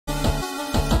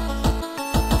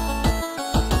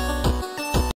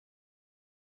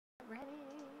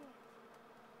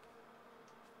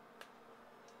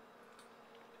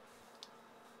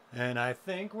And I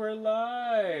think we're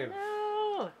live.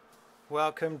 No.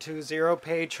 Welcome to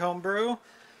ZeroPage Homebrew.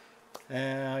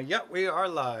 Yeah, we are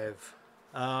live.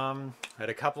 Had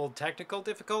a couple technical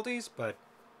difficulties, but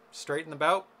straightened them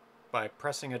out by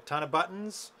pressing a ton of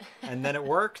buttons, and then it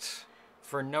worked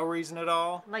for no reason at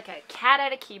all. Like a cat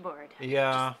at a keyboard.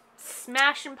 Yeah. Just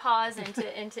smash and pause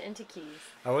into keys.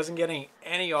 I wasn't getting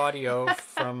any audio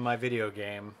from my video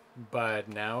game, but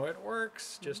now it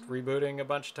works. Just rebooting a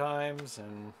bunch of times,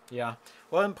 and yeah.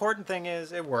 Well, the important thing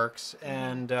is it works.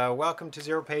 And welcome to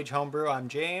ZeroPage Homebrew. I'm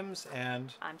James,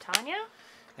 and I'm Tanya,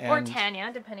 or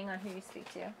Tanya, depending on who you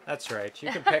speak to. That's right.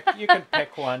 You can pick. You can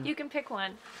pick one. You can pick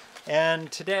one.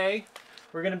 And today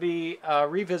we're going to be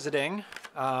revisiting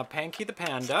Panky the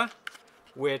Panda,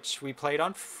 which we played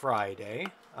on Friday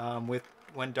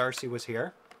when Darcy was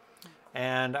here.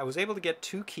 And I was able to get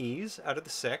 2 keys out of the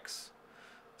 6.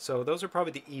 So those are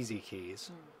probably the easy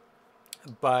keys.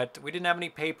 But we didn't have any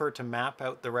paper to map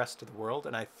out the rest of the world,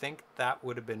 and I think that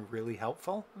would have been really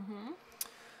helpful.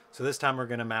 So this time we're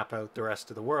going to map out the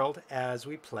rest of the world as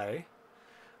we play.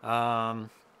 So I'm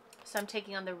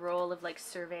taking on the role of like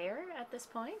surveyor at this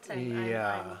point.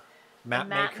 I'm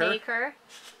map maker.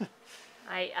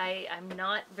 I'm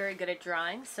not very good at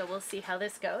drawing, so we'll see how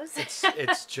this goes.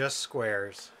 It's just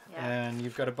squares, and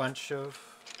you've got a bunch of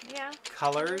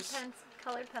colors.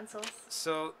 Colored pencils.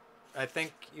 So I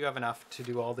think you have enough to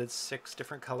do all the 6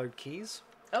 different colored keys.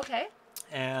 Okay.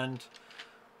 And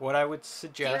what I would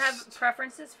suggest... Do you have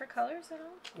preferences for colors at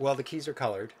all? Well, the keys are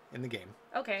colored in the game.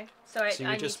 Okay, so I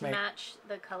need to match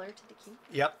the color to the key?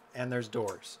 Yep, and there's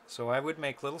doors. So I would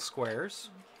make little squares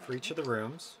for each of the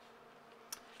rooms.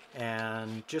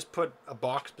 And just put a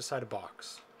box beside a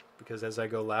box. Because as I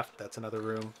go left, that's another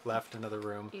room. Left, another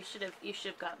room. You should have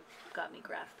got me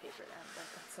graph paper then, but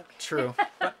that's okay. True,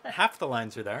 but half the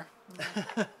lines are there.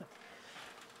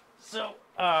 So,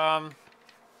 I'm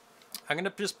going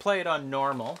to just play it on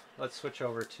normal. Let's switch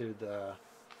over to the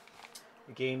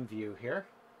game view here.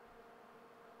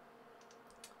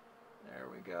 There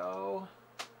we go.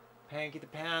 Panky the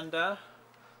Panda.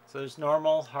 So there's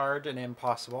normal, hard, and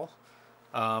impossible.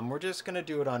 We're just going to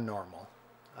do it on normal.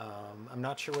 I'm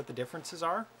not sure what the differences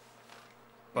are.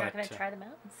 You're not going to try them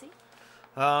out and see?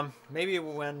 Maybe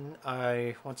once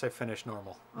I finish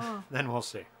normal. Then we'll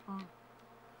see.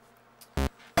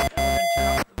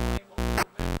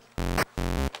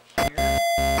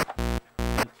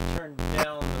 Turn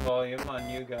down the volume on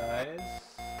you guys.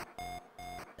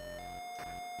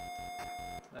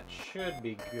 That should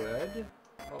be good,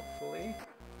 hopefully.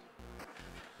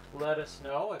 Let us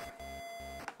know if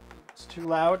it's too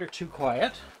loud or too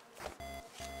quiet.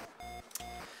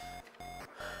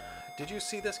 Did you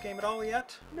see this game at all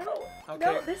yet? No. Okay.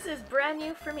 No, this is brand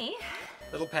new for me.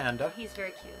 Little panda. He's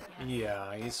very cute.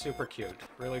 Yeah, he's super cute.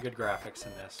 Really good graphics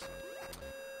in this.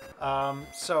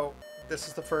 So this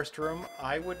is the first room.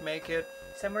 I would make it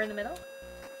somewhere in the middle.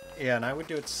 Yeah, and I would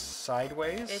do it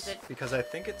sideways. Is it because I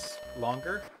think it's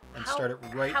longer and start it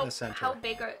right in the center. How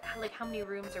big are how many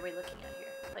rooms are we looking at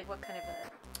here? Like what kind of a?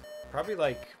 Probably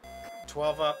like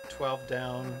 12 up, 12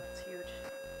 down. It's huge.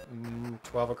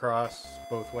 12 across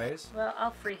both ways. Well,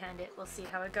 I'll freehand it. We'll see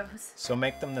how it goes. So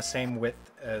make them the same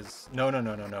width as... No.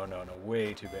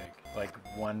 Way too big. Like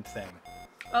one thing.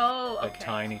 Oh, okay. Like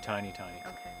tiny. Okay.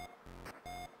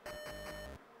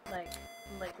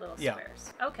 Like little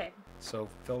squares. Okay. So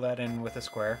fill that in with a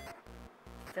square.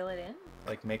 Fill it in?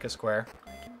 Like make a square.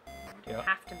 I don't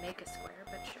have to make a square,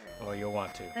 but sure. Well, you'll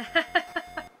want to.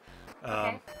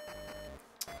 Okay.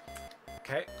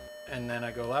 Okay. And then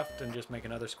I go left and just make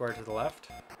another square to the left.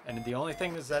 And the only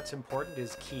thing that's important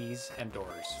is keys and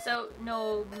doors. So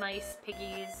no mice,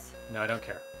 piggies? No, I don't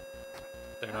care.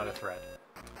 They're not a threat.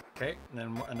 Okay, and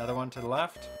then another one to the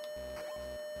left.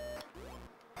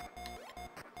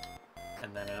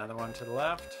 And then another one to the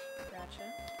left. Gotcha.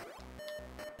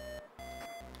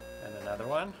 And another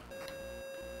one.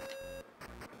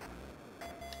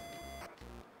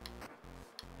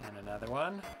 And another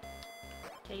one.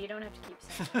 Okay, you don't have to keep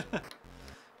saying.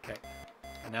 Okay,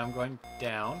 and now I'm going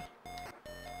down.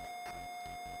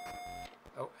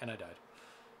 Oh, and I died.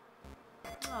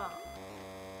 Oh.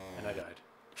 And I died.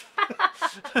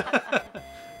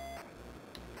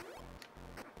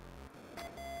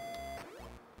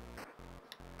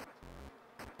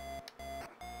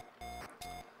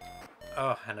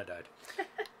 Oh, and I died.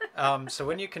 So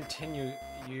when you continue,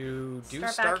 you do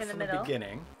start from the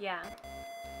beginning. Yeah.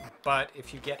 But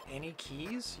if you get any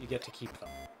keys, you get to keep them.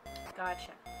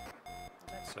 Gotcha.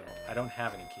 So I don't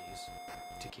have any keys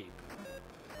to keep.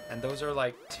 And those are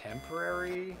like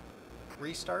temporary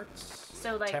restarts.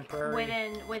 So like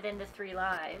within the 3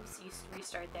 lives, you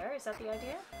restart there. Is that the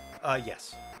idea?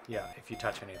 Yes. Yeah, if you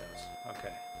touch any of those.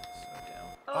 Okay. So down.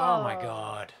 Oh my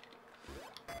god.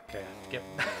 Okay, get...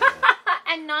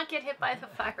 And not get hit by the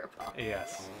fireball.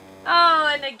 Yes. Oh,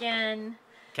 and again.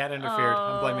 Cat interfered.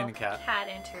 I'm blaming the cat. Cat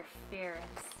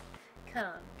interference.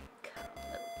 Come,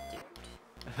 little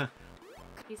dude.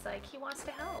 He's like, he wants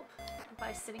to help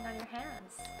by sitting on your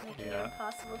hands, making it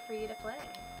impossible for you to play.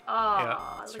 Oh,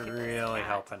 yeah, it's look at really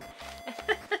helping.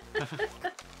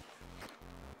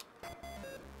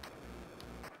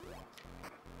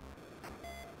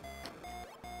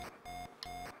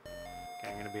 Okay,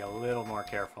 I'm going to be a little more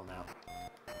careful now.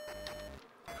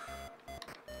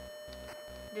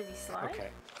 Does he slide? Okay.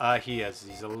 He is.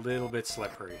 He's a little bit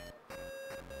slippery.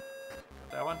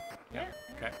 That one? Yeah.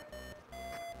 Okay.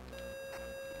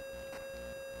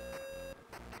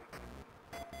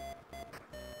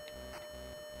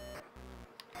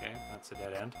 Okay, that's a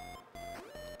dead end.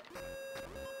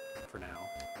 For now.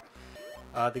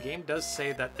 The game does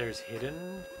say that there's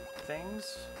hidden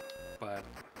things, but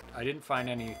I didn't find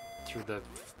any through the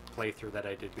playthrough that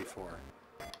I did before.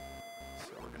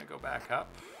 So we're gonna go back up.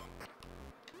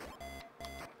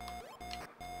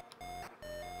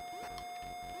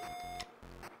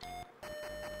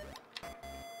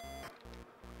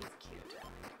 He's cute.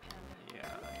 Yeah,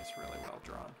 he's really well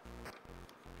drawn.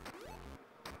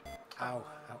 Ow, ow,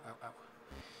 ow, ow.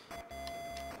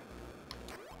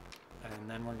 And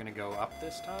then we're gonna go up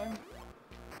this time.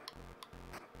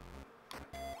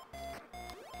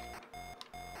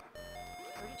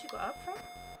 Where did you go up from?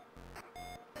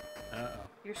 Uh-oh.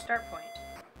 Your start point.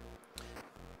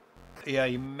 Yeah,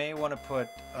 you may want to put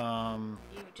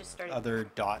You just started. other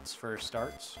dots for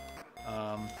starts.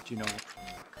 Do you know?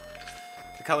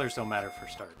 The colors don't matter for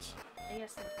starts.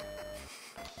 Yes.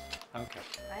 Okay.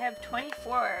 I have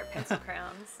 24 pencil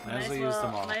crowns. Might as well use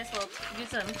them all. Might as well use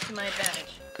them to my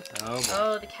advantage. Oh boy.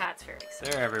 Oh, the cat's very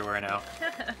excited. They're everywhere now.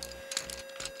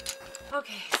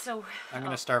 Okay, so I'm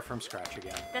gonna start from scratch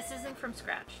again. this isn't from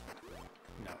scratch.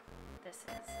 No. This is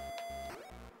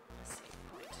a save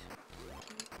point.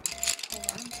 Hold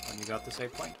on. When you got the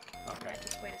save point? Okay. Yeah,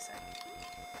 just wait a sec.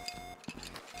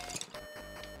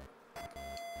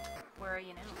 Where are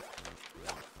you now?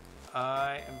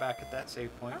 I am back at that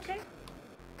save point. Okay.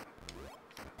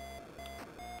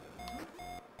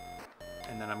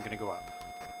 And then I'm gonna go up.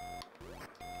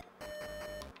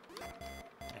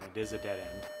 And it is a dead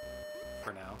end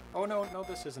for now. Oh no, no,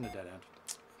 this isn't a dead end.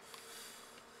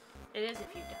 It is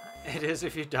if you die. It is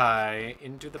if you die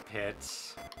into the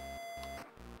pits.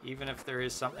 Even if there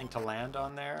is something to land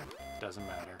on there, doesn't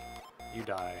matter. You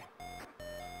die.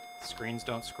 The screens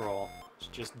don't scroll. It's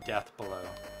just death below.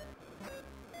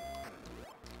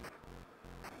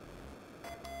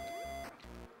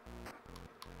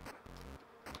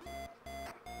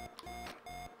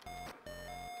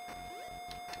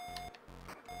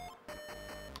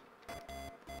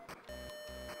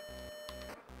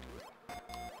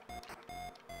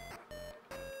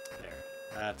 There.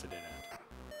 That's a dead end.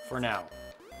 For now.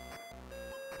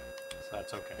 So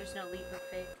that's okay. There's no leap of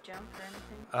faith jump or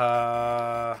anything?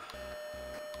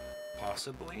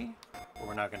 Possibly. But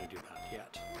we're not going to do that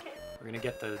yet. Okay. We're going to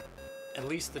get the, at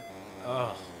least the,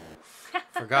 oh.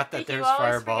 Forgot that there's you always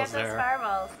fireballs forget there. those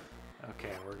fireballs.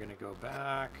 Okay, we're going to go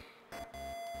back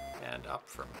and up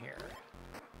from here.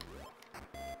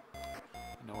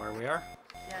 Know where we are?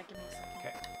 Yeah, give me a second.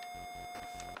 Okay.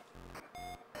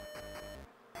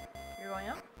 You're going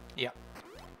up? Yeah.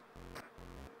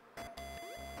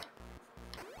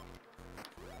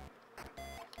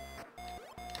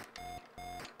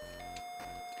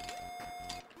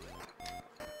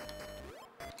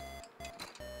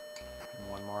 And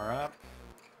one more up.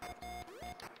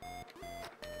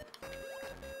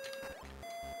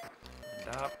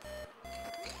 And up.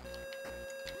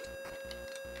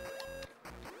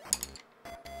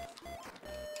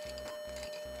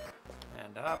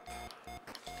 And up.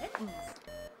 Kittens.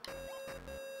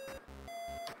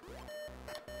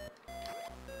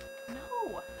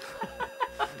 No.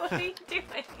 What are you doing?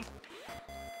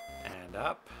 And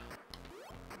up.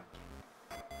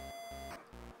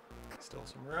 Still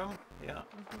some room. Yeah.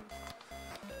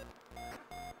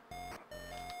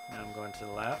 Now I'm going to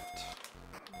the left.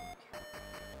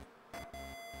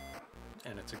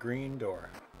 And it's a green door.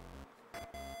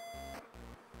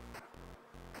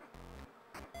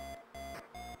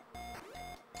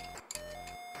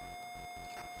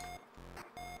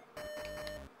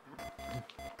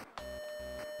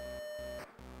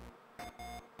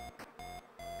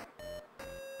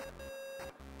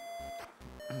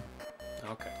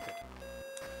 Okay, good.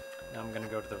 Now I'm going to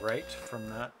go to the right from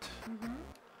that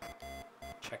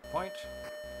checkpoint.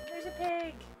 There's a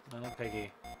pig. Little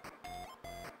piggy.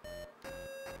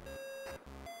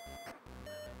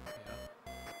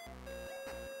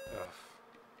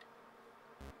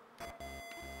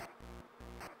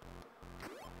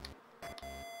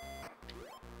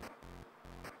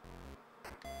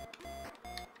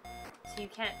 you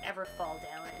can't ever fall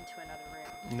down into another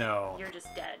room. No. You're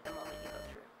just dead the moment you go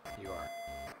through. You are.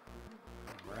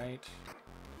 Right.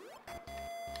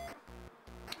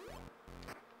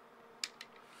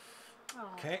 Oh.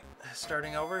 Okay,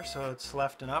 starting over, so it's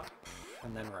left and up,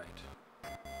 and then right.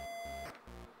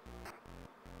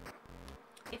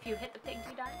 If you hit the pig,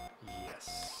 you die?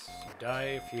 Yes. You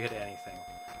die if you hit anything.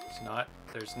 It's not,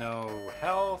 there's no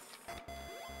health,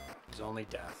 there's only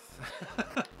death.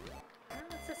 Oh,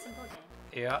 it's a simple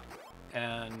game. Yeah,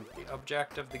 and the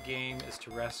object of the game is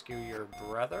to rescue your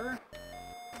brother.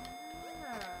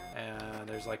 Ah. And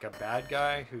there's like a bad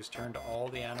guy who's turned all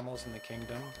the animals in the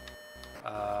kingdom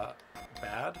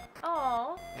bad.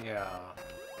 Oh. Yeah.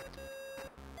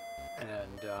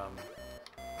 And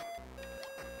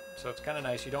so it's kind of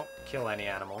nice. You don't kill any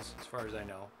animals, as far as I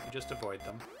know. You just avoid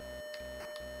them.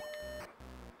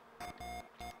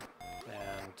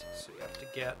 And so you have to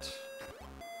get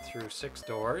through 6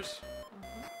 doors.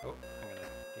 Mm-hmm. Oh, I'm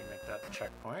gonna make that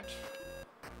checkpoint.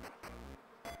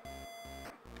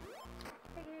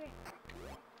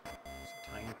 It's a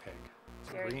tiny pig. It's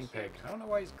a Very green cute. pig. I don't know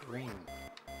why he's green.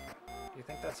 Do you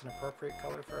think that's an appropriate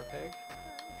color for a pig?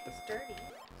 It's dirty.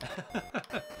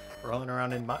 Rolling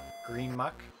around in muck, green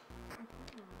muck.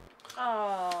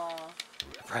 Oh.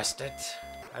 I pressed it,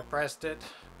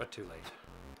 but too late.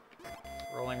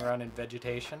 Rolling around in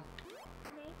vegetation.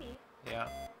 Maybe. Yeah.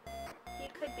 He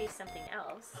could be something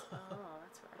else. Oh,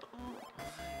 that's right.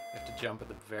 You have to jump at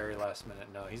the very last minute.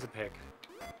 No, he's a pig.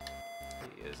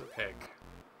 He is a pig.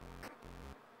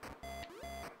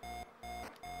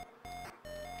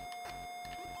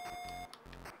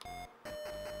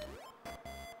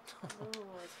 Oh,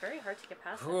 it's very hard to get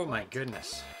past that Oh my point.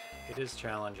 goodness. It is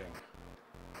challenging.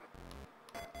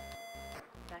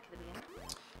 Back at the beginning?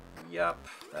 Yup,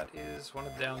 that is one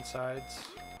of the downsides.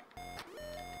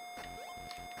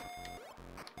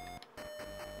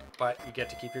 But you get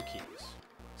to keep your keys.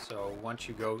 So once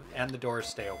you go, and the doors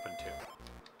stay open too.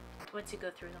 Once you go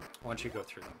through them. Once you go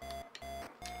through them.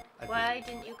 I Why believe.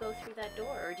 didn't you go through that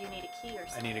door? Or do you need a key or I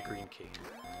something? need a green key.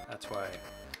 That's why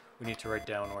we need to write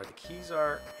down where the keys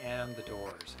are and the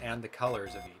doors and the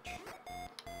colors of each.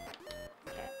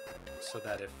 Okay. So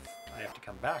that if I have to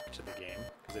come back to the game,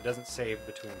 because it doesn't save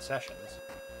between sessions.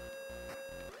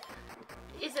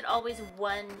 Is it always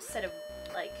one set of,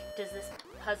 like, does this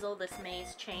puzzle, this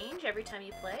maze change every time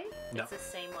you play? No. It's the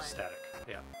same one. Static,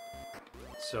 yeah.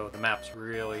 So the map's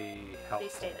really helpful.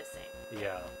 They stay the same.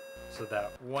 Yeah, so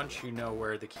that once you know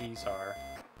where the keys are,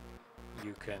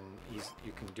 you can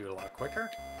do it a lot quicker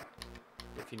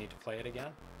if you need to play it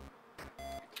again.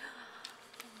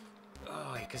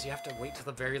 Oh, because you have to wait till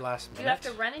the very last minute. Do you have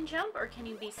to run and jump, or can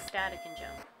you be static and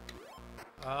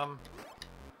jump?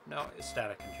 No, it's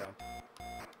static and jump.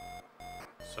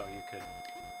 So you could,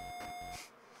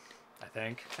 I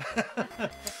think.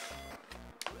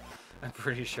 I'm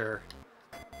pretty sure.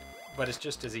 But it's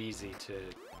just as easy to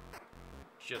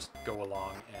just go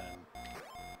along and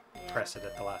Yeah. press it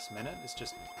at the last minute. It's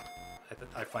just,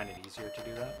 I find it easier to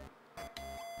do that.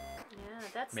 Yeah,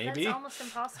 that's Maybe. almost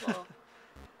impossible.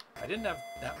 I didn't have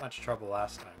that much trouble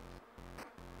last time.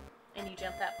 And you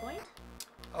jump that point?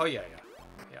 Oh yeah,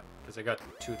 because I got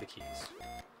 2 of the keys.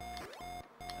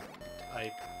 And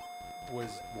I was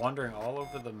wandering all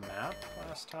over the map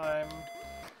last time,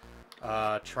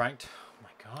 trying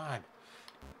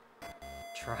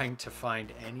to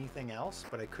find anything else,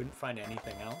 but I couldn't find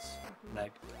anything else.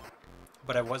 And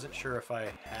but I wasn't sure if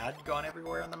I had gone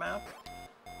everywhere on the map,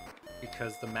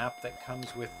 because the map that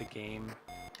comes with the game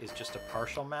is just a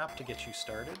partial map to get you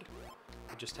started.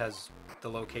 It just has the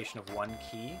location of 1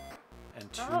 key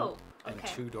and 2 okay.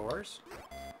 2 doors.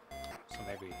 So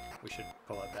maybe we should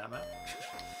pull out that map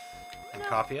and No.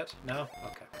 copy it. No?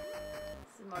 Okay.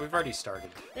 This is more We've fun. already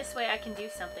started. This way I can do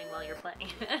something while you're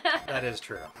playing. That is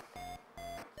true.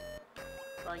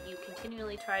 While you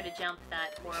continually try to jump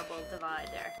that horrible divide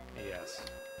there. Yes.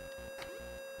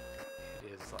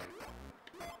 It is like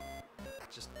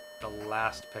just the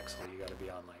last pixel you gotta be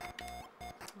on, like.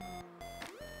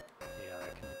 Yeah, I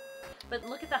can. But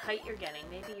look at the height you're getting.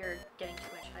 Maybe you're getting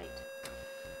too much height. I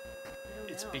don't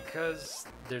It's know. because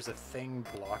there's a thing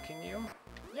blocking you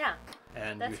Yeah,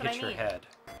 and That's you what I hit your mean. head.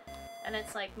 and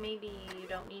it's like maybe you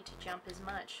don't need to jump as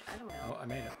much. I don't know. Oh, I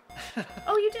made it.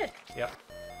 Oh, you did. Yep.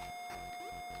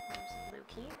 There's the blue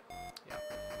key.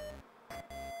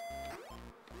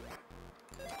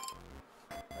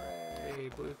 Hooray,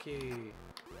 blue key.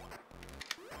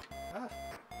 Ah.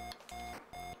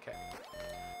 Okay.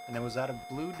 And then was that a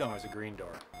blue? No, it was a green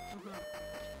door.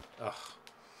 Ugh.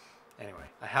 Anyway,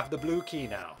 I have the blue key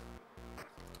now.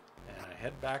 And I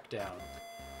head back down.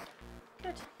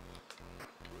 Good.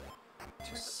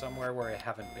 Just somewhere where I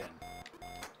haven't been.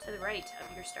 To the right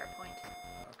of your start point.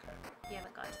 Okay. You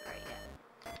haven't gone to the right yet.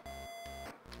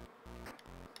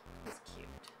 He's cute.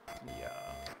 Yeah.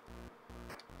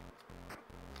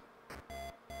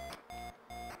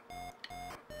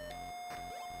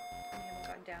 You haven't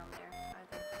gone down there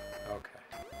either. Okay.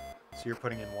 So you're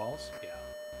putting in walls? Yeah.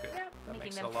 Good. Yeah, That making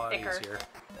makes them it a lot thicker. easier.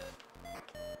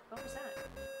 What was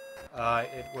that?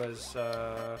 It was.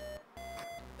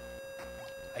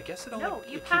 I guess it only. No,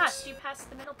 you it passed. keeps- You passed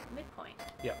the midpoint.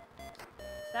 Yeah. So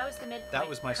that was the midpoint. That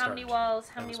was my How many start. walls?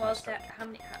 How That many was my walls? start.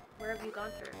 Where have you gone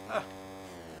through? Ah.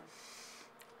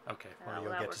 Okay. Well, well,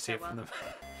 you'll that get to works see it out from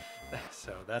the.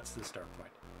 So that's the start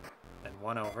point. Then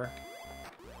one over.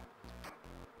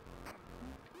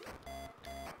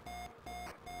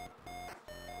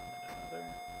 And another.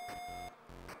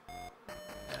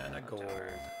 And a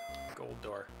gold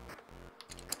door.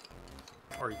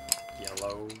 Or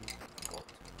yellow gold.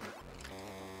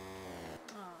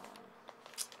 Oh.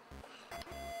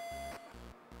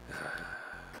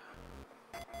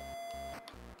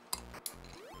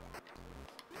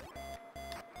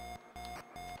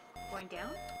 Going down?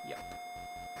 Yep.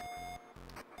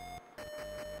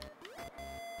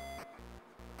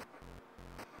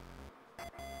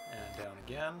 And down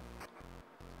again.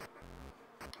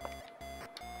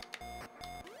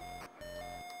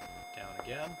 Down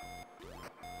again.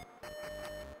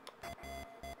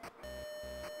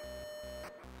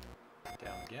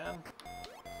 Down again.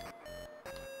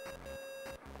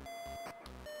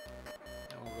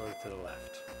 And we'll go to the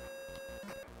left.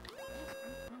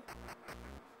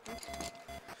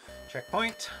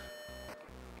 Checkpoint.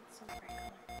 So bright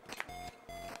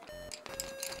color.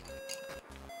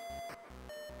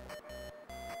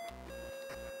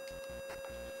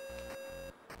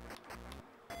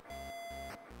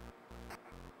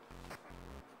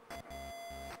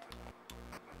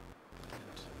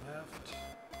 And to the left.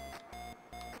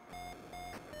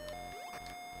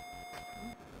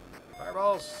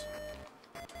 Fireballs.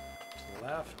 To the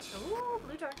left. Ooh,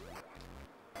 blue door.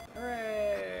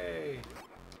 Hooray!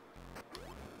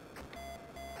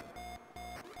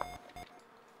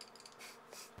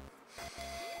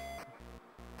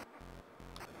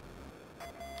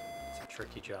 It's a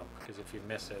tricky jump because if you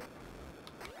miss it,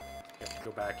 you have to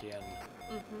go back in.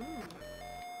 Mm-hmm.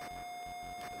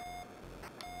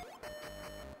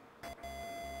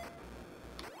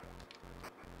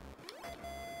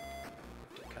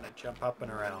 You have to kind of jump up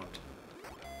and around.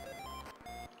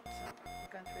 So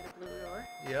we've gone through the blue door.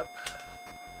 Yep.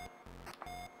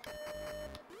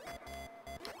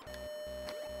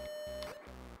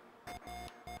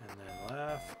 And then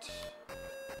left.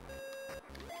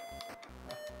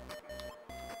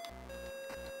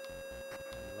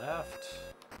 And left.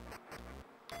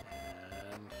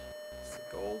 And it's the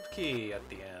gold key at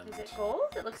the end. Is it gold?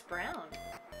 It looks brown.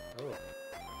 Oh.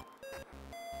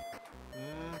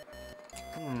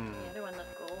 The other one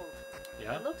looked gold.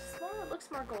 Yeah? It looks small. It looks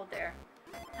more gold there.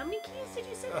 How many keys did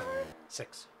you say there were?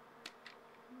 6.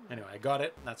 Anyway, I got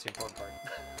it. That's the important part.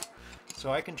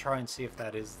 So I can try and see if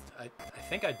that is... I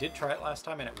think I did try it last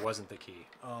time and it wasn't the key.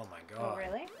 Oh my god. Oh,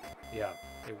 really? Yeah,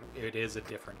 it is a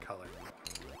different color.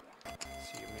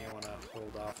 So you may want to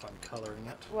hold off on coloring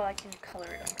it. Well, I can color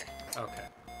it over. Okay.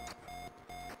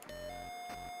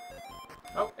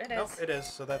 Oh, It no, is. it is.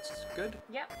 So that's good.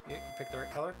 Yep. You picked the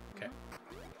right color? Okay.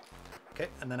 Okay,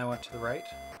 and then I went to the right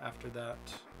after that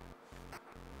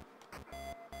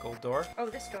gold door. Oh,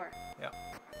 this door. Yeah.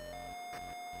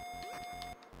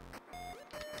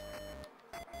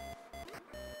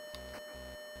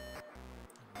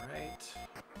 And right.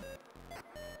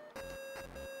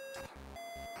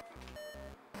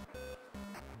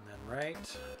 And then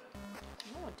right.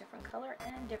 Oh, different color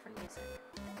and different music.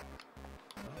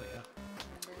 Oh yeah.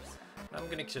 And there's, I'm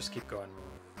gonna just keep going.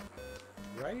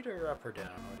 Right or up or down?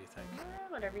 What do you think?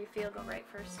 whatever you feel, go right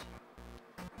first.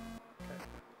 Okay.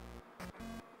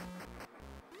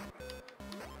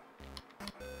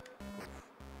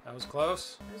 That was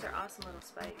close. Those are awesome little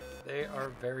spikes. They are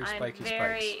very spiky I'm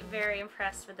very, spikes. very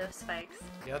impressed with those spikes.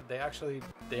 Yeah, they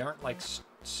aren't like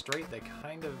straight. They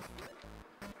kind of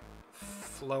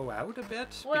flow out a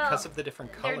bit Well, because of the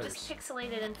different colors. They're just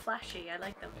pixelated and flashy. I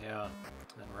like them. Yeah.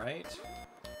 And right.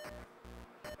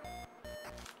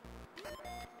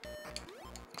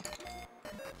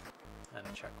 And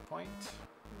a checkpoint.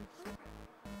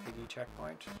 Piggy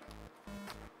checkpoint.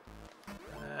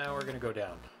 We're gonna go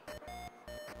down.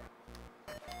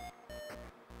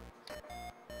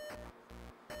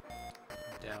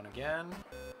 Down again.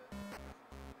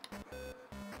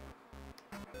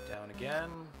 Down again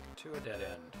to a dead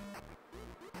end.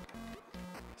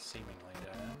 Seemingly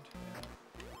dead end.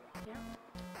 Yeah. Yeah.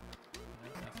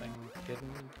 nothing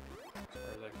hidden as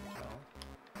far as I can tell.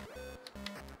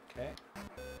 Okay.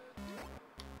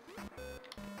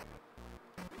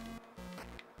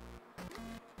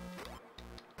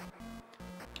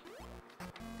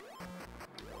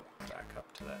 Go back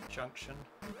up to that junction.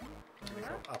 I'm gonna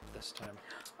go up this time.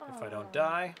 If I don't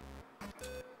die.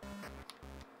 This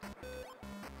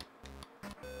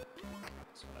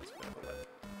one has a bit of a lip.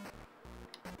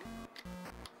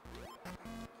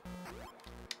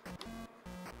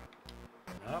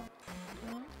 Up.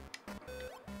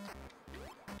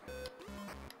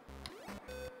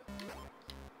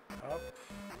 Up.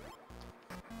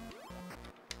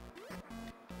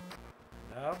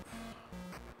 And up.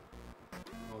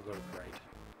 We'll go to the right.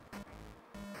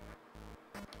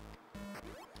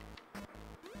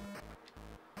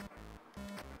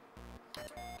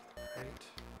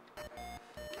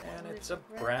 And it's a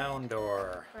brown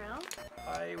door. Brown?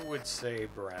 I would say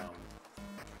brown.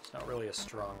 It's not really a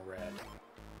strong red.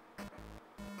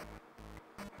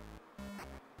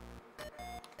 So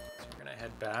we're gonna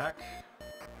head back.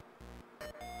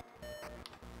 And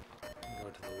go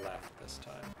to the left this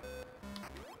time.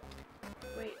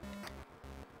 Wait.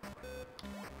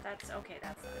 That's okay,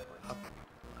 that's not it. Up,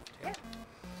 left here.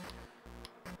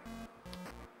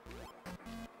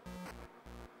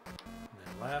 And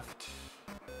then left.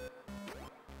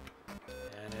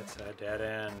 And it's a dead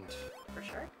end. For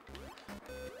sure.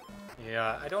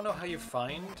 Yeah, I don't know how you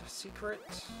find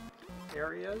secret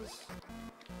areas.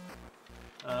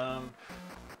 I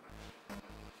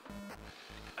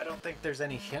don't think there's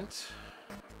any hint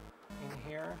in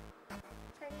here.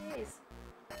 Pigs.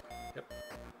 Yep.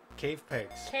 Cave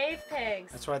pigs. Cave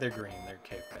pigs. That's why they're green. They're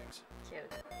cave pigs. Cute.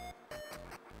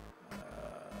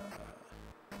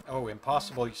 Oh,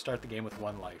 impossible. You start the game with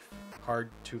 1 life. Hard,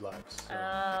 2 lives. So.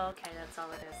 Oh, okay, that's all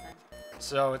it is then.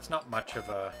 So it's not much of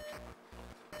a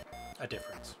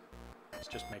difference. It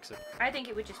just makes it I think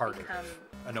it would just harder, become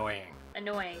annoying, and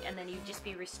then you'd just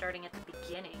be restarting at the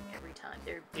beginning every time.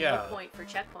 There'd be Yeah. no point for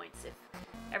checkpoints if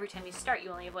every time you start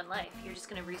you only have 1 life. You're just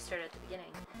going to restart at the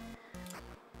beginning.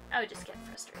 I would just get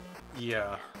frustrated.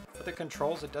 Yeah. For the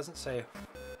controls, it doesn't say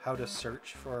how to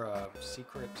search for a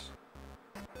secret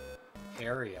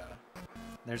area.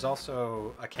 There's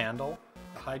also a candle,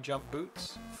 a high jump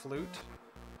boots, flute,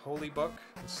 holy book,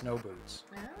 and snow boots.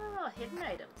 Oh, hidden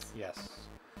items. Yes.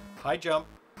 High jump,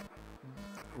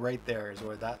 right there is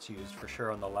where that's used for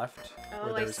sure on the left. Oh,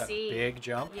 where there's I that see. big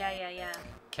jump. Yeah.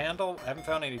 Candle, I haven't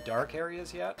found any dark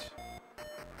areas yet.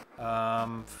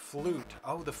 Flute.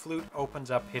 Oh, the flute opens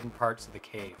up hidden parts of the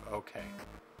cave. Okay.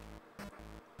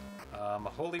 A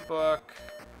holy book.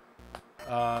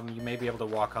 You may be able to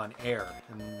walk on air,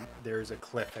 and there's a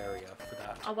cliff area for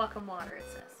that. I'll walk on water, it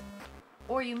says.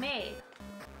 Or you may.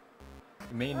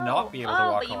 You may not be able to walk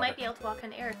on but you water. might be able to walk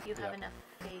on air if you have enough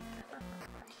faith.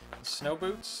 Snow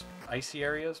boots, icy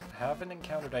areas. Haven't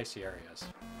encountered icy areas.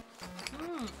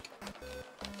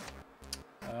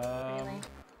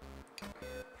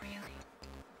 Really?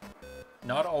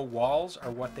 Not all walls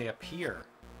are what they appear.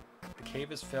 The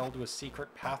cave is filled with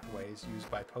secret pathways used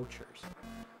by poachers.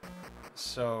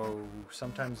 So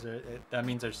sometimes that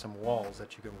means there's some walls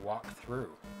that you can walk through.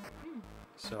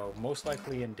 So most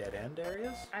likely in dead end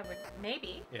areas? I would,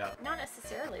 maybe. Yeah. Not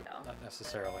necessarily though. Not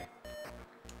necessarily.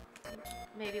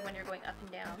 Maybe when you're going up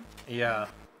and down. Yeah.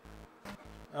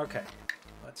 Okay.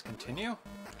 Let's continue.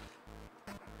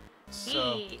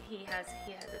 So, He has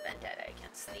a vendetta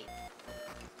against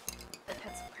the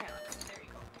pencil crayons. There you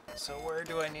go. so where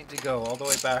do I need to go? All the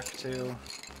way back to...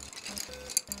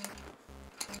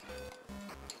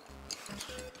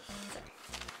 Sorry.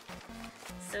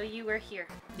 So you were here.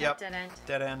 Yep. Dead end.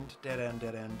 Dead end, dead end,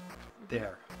 dead end.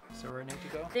 There. So where I need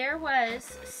to go? There was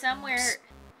somewhere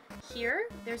here.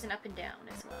 There's an up and down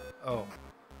as well. Oh.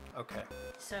 Okay.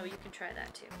 So you can try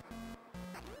that too.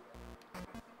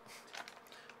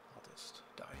 I'll just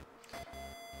die.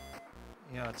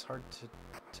 Yeah, it's hard to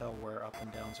tell where up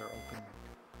and downs are open.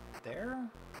 There?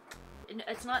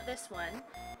 It's not this one.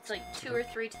 It's like 2 or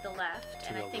 3 to the left,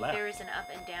 and I think there is an up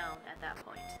and down at that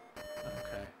point.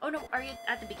 Okay. Oh no, are you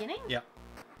at the beginning? Yeah.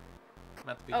 I'm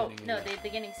at the Oh beginning. no, yeah. the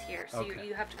beginning's here, so Okay.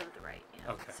 you have to go to the right.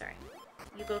 Yeah. Okay. Sorry.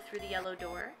 You go through the yellow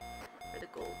door, or the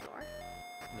gold door.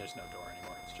 There's no door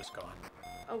anymore. It's just gone.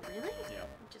 Oh really? Yeah.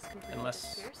 It just completely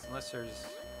Unless disappears.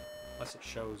 it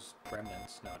shows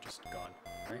remnants. No, just gone.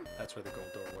 Right? That's where the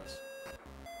gold door was.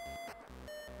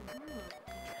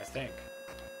 I think.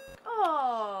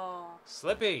 Oh.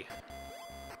 Slippy.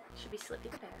 Should be Slippy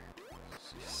the bear.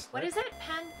 Slip- What is it?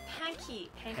 Panky. Panky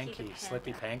the Panky. panda.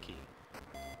 Slippy Panky.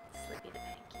 Slippy the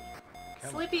Panky.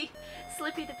 Come on.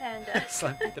 Slippy the panda.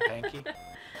 Slippy the Panky.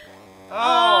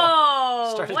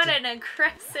 Oh, Started what to- an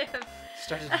aggressive...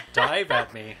 Started to dive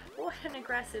at me. What an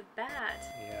aggressive bat.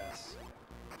 Yes.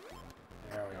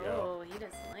 There we go. Oh, he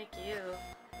doesn't like you.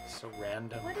 So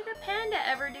random. What did a panda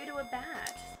ever do to a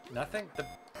bat? Nothing.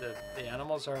 The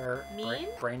animals are Mean?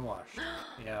 brainwashed.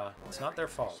 Yeah, it's not their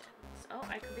fault. Oh,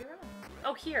 I could be wrong.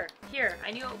 Oh, here.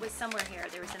 I knew it was somewhere here.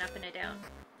 There was an up and a down.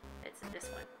 It's this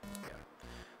one.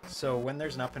 Yeah. So when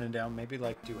there's an up and a down, maybe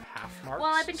like do half marks.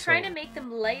 Well, I've been trying So, to make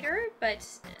them lighter, but...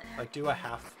 like do a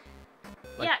half.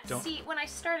 Like, yeah, don't... see, when I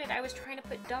started, I was trying to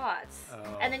put dots.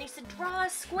 Oh. And then you said, draw a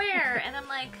square. And I'm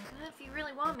like, if you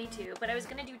really want me to. But I was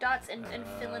going to do dots and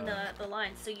fill in the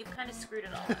lines. So you've kind of screwed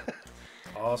it all up.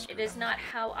 All screwed It is up. not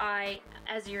how I,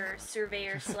 as your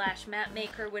surveyor / map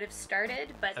maker, would have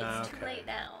started. But it's too Okay. late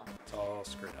now. It's all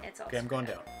screwed up. It's all okay, I'm going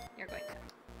screwed down. up. You're going down.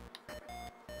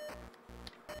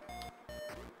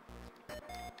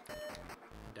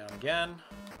 Down again.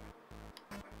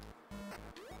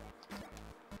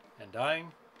 And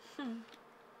dying.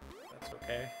 That's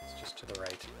okay. It's just to the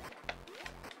right.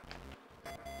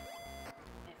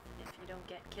 If you don't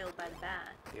get killed by the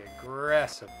bat. The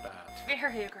aggressive bat.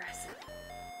 Very aggressive.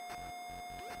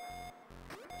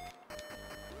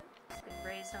 It's been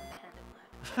raised on panda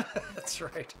blood. That's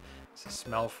right. It's a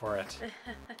smell for it.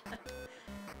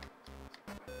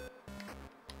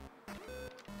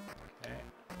 Okay.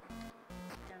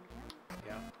 Down again.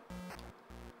 Yeah.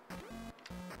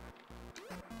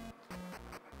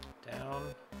 Down.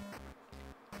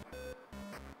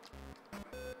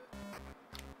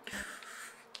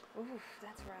 Ooh,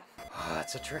 that's rough. Oh,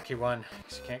 that's a tricky one.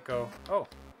 'Cause you can't go. Oh,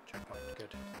 checkpoint.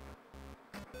 Good.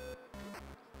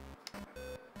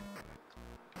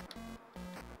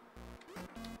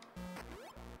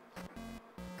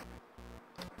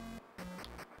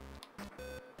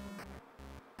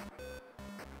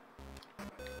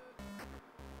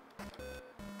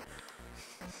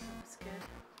 That was good.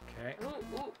 Okay.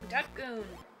 Ooh, duck goon.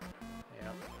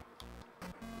 Yep.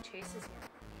 Chases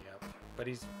you. Yep. But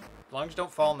he's, as long as you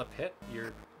don't fall in the pit,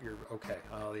 you're okay.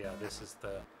 Oh yeah, this is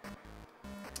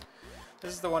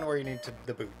the one where you need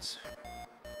the boots.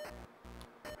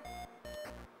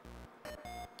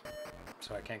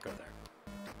 So I can't go there.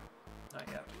 Not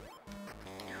yet.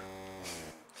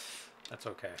 That's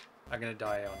okay. I'm gonna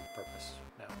die on purpose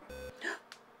now.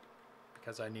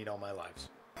 Because I need all my lives.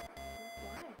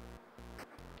 Why?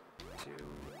 To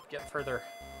get further.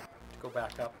 To go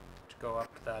back up. To go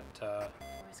up that, Oh,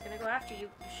 he's gonna go after you.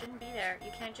 You shouldn't be there.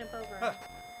 You can't jump over him. Ha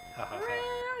ha ha.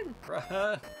 Run!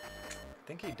 Run! I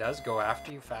think he does go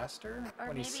after you faster Or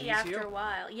when he sees maybe after you. a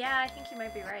while. Yeah, I think you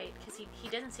might be right. Because he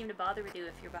doesn't seem to bother with you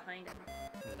if you're behind him.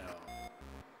 No.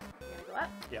 You gonna go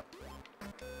up? Yep.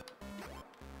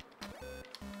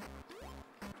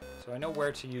 So I know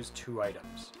where to use 2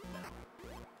 items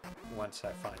now. Once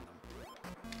I find them.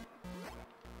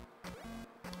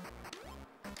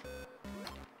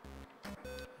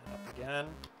 And up again.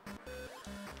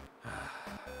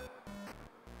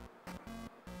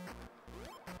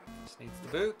 This needs the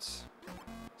boots.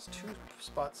 There's 2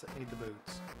 spots that need the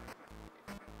boots.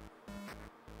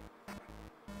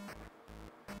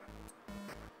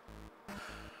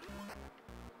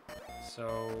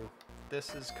 So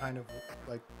this is kind of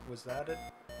like, was that an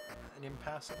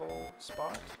impassable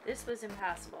spot? This was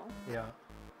impassable. Yeah.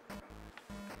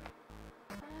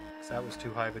 'Cause that was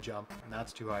too high of a jump, and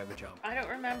that's too high of a jump. I don't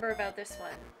remember about this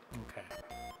one. Okay.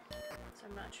 So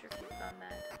I'm not sure if you've done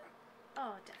that.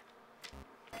 Oh, death.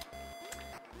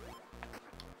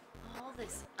 All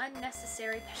this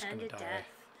unnecessary Just gonna panda die. death.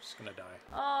 Just gonna die.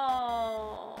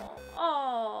 Oh.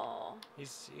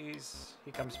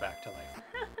 He comes back to life.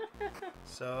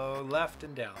 So left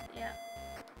and down. Yeah.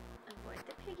 Avoid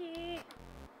the piggy.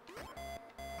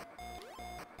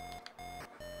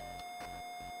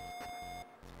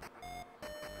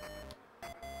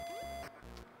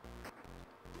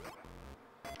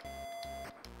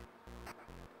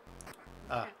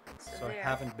 Ah, So so I there.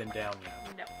 haven't been down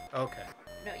yet. No. Okay.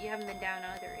 No, you haven't been down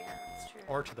either. Yeah, that's true.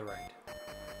 Or to the right.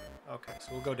 Okay,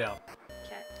 so we'll go down.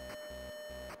 Okay.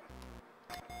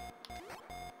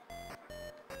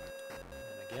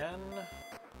 And again.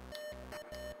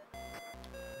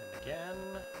 And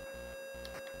again.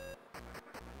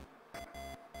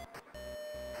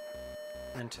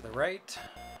 And to the right.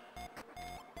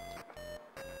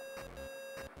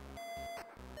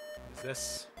 Is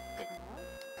this? Bit more?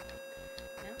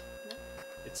 No? No?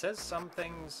 It says some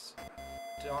things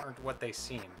aren't what they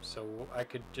seem, so I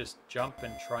could just jump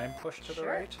and try and push to the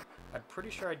Sure. right. I'm pretty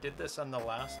sure I did this on the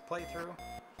last playthrough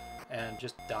and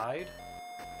just died.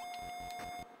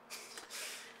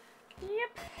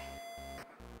 Yep.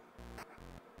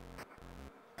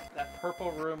 that purple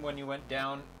room when you went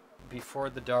down before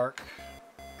the dark.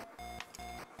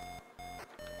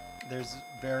 There's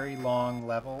very long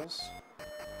levels.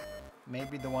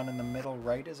 Maybe the one in the middle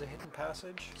right is a hidden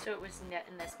passage. So it was net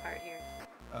in this part here.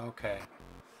 Okay.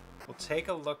 We'll take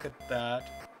a look at that.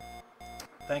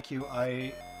 Thank you,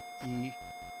 IE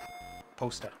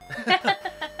Posta.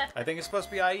 I think it's supposed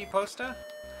to be IE Posta.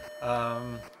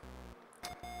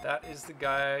 That is the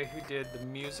guy who did the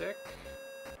music.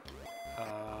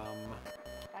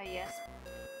 IES.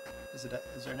 Is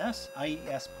there an S?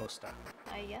 IES Posta.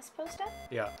 IES Posta?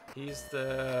 Yeah, he's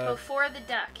the... Before the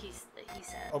duck, he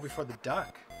says. Oh, before the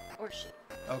duck. Or she.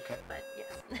 Okay. But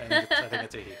yes. I think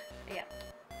it's a he. Yeah.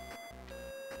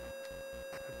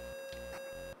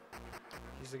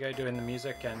 He's the guy doing the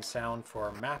music and sound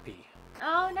for Mappy.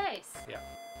 Oh, nice. Yeah.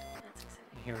 That's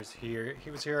exciting.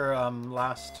 He was here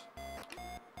last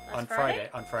on Friday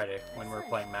when we were Excellent.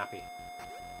 playing Mappy.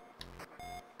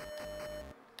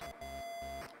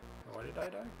 What did I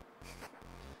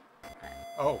die?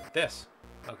 Oh, this.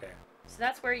 Okay. So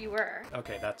that's where you were.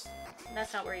 Okay, that's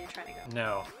That's not where you're trying to go.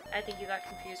 no. I think you got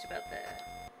confused about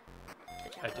the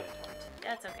jump I off did. point.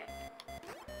 That's okay.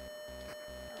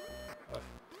 Oh,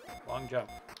 long jump.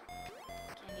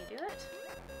 Can you do it?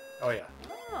 Oh yeah.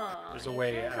 Oh, There's a you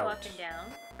way can go up out. and down.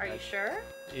 Are I- you sure?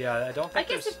 Yeah, I don't I think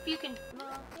guess there's... if you can,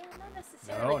 well, yeah, not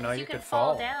necessarily. No, 'cause you can could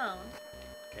fall fall. down.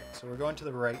 Okay, so we're going to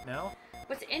the right now.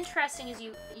 What's interesting is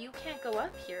you can't go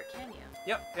up here, can you?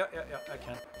 Yep, I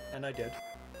can. And I did.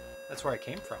 That's where I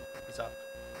came from. It's up.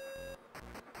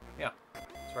 Yeah,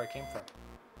 that's where I came from.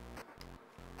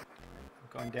 I'm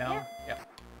going down. Yeah.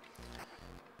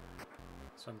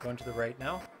 So I'm going to the right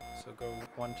now. So go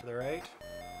one to the right.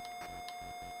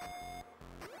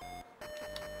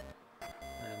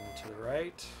 And to the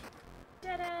right.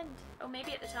 Dead end. Oh,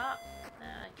 maybe at the top.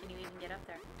 Can you even get up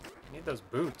there? I need those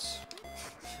boots.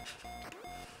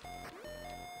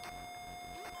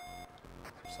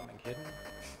 Is there something hidden?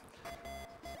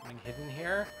 Something hidden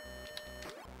here?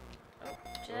 Oh,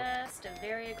 just a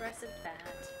very aggressive bat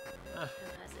who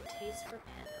has a taste for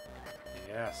panda blood.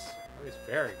 Yes. Oh, he's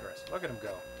very aggressive. Look at him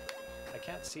go. I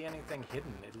can't see anything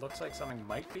hidden. It looks like something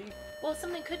might be. Well,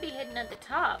 something could be hidden at the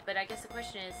top, but I guess the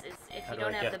question is if How you do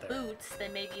don't I have get the there? boots,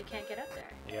 then maybe you can't get up there.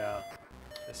 Yeah.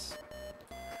 This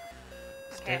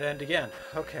Okay. dead end again.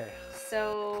 Okay.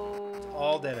 So...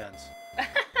 All dead ends.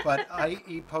 But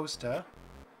IE Posta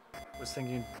was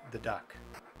thinking the duck.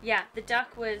 Yeah, the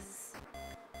duck was...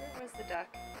 Where was the duck?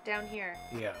 Down here.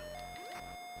 Yeah.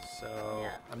 So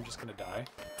Yeah. I'm just gonna die.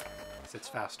 'Cause it's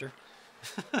faster.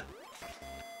 Oh,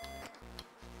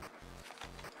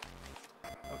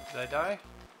 did I die?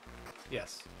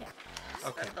 Yes. Yeah. So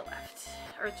Okay. to the left.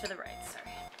 Or to the right,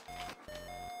 sorry.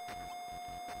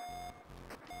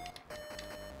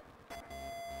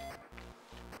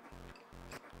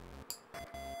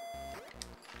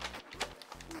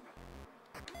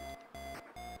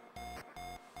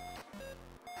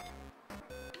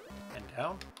 And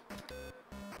down?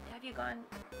 Have you gone...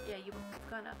 Yeah, you've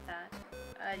gone up that.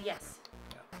 Yes.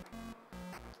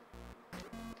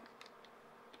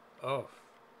 Oh.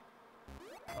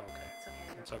 Okay. It's okay.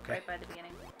 You're It's okay. right by the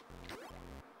beginning.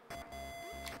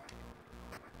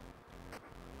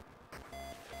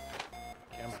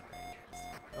 Camera.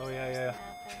 Oh yeah. Out there.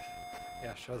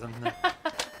 Yeah, show them the...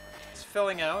 It's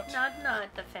filling out. Not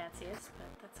the fanciest, but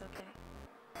that's okay.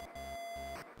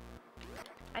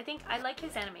 I think I like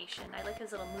his animation. I like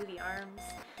his little movie arms.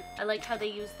 I like how they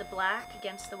use the black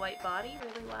against the white body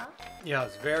really well. Yeah,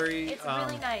 it's very It's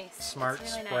really nice. smart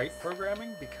It's really sprite nice.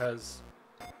 programming because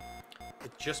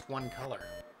it's just one color,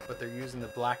 but they're using the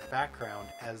black background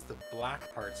as the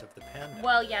black parts of the panda.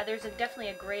 Well, yeah, there's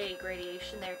gdefinitely a gray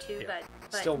gradation there too, Yeah.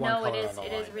 but Still one no, it color is on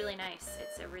the it is line. really nice.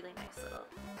 It's a really nice little.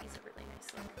 He's a really nice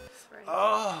little sprite.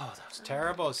 Oh, that was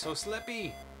terrible. It's so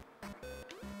slippy.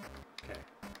 Okay,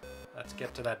 let's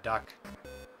get to that duck.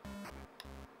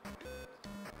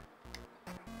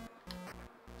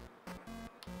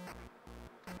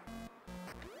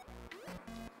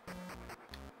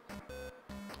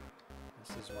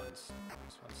 This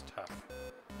one's tough.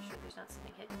 You sure there's not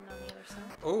something hidden on the other side?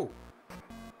 Oh,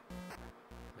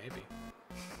 maybe.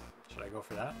 Should I go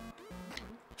for that?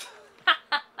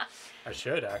 I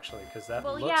should actually, because that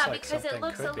Well, looks yeah, like because something it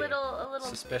looks could a little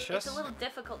suspicious. It's a little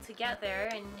difficult to get there,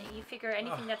 and you figure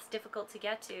anything that's difficult to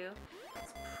get to,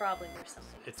 it's probably where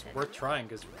something. It's is hidden. worth trying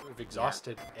because we've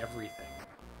exhausted everything,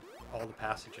 all the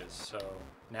passages. So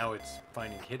now it's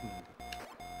finding hidden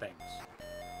things.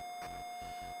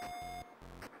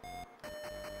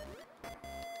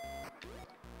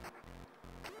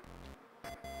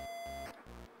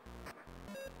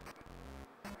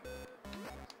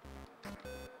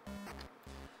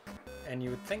 And you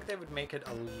would think they would make it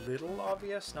a little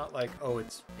obvious, not like, oh,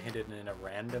 it's hidden in a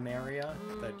random area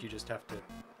that you just have to...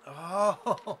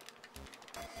 Oh!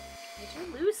 You're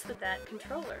too loose with that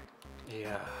controller.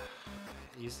 Yeah.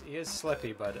 He is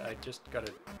slippy, but I just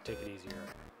gotta take it easier.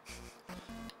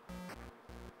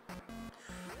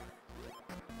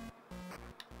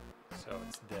 So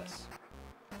it's this.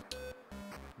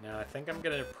 Now I think I'm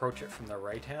gonna approach it from the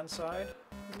right-hand side.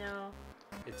 No.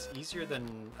 It's easier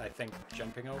than I think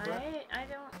jumping over it. I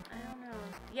don't know.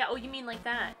 Yeah. Oh, you mean like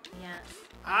that? Yeah.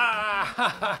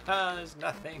 Ah! There's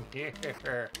nothing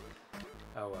here.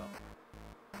 Oh well.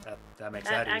 That makes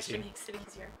that easy. That actually makes it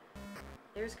easier.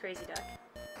 There's Crazy Duck.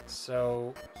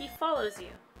 So... He follows you.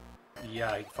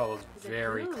 Yeah, he follows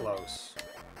very close.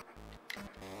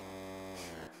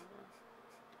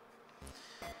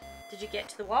 Did you get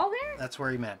to the wall there? That's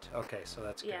where he meant. Okay, so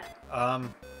that's good. Yeah.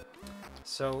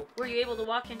 So... Were you able to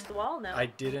walk into the wall? No. I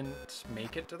didn't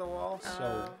make it to the wall,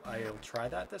 so I'll try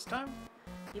that this time.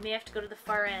 You may have to go to the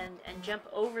far end and jump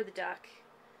over the duck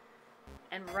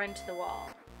and run to the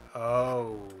wall.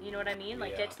 Oh. You know what I mean?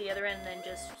 Like, get to the other end and then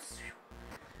just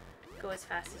go as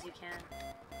fast as you can.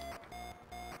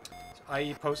 So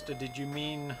I posted, did you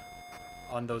mean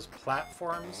on those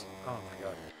platforms? Oh my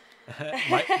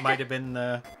god. might have been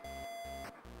the...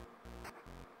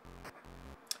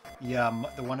 Yeah,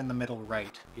 the one in the middle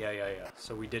right. Yeah.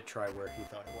 So we did try where he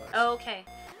thought it was. Oh, okay.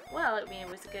 Well, I mean, it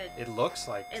was good. It looks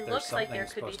like it looks like there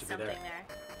could be something there.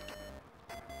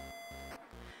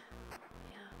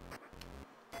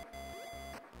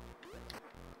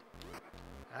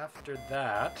 After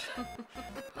that,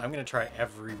 I'm going to try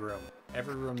every room.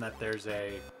 Every room that there's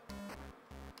a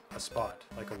spot,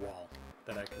 like a wall,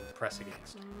 that I can press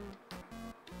against.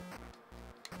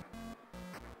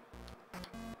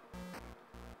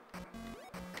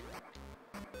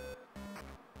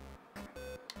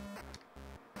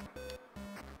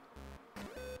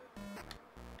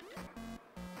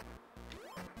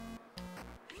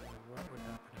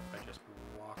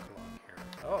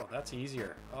 Oh, that's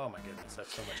easier. Oh my goodness,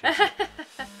 that's so much easier.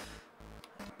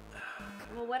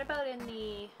 Well, what about in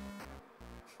the...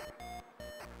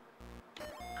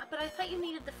 But I thought you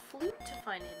needed the flute to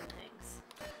find hidden things.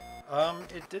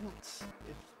 It didn't...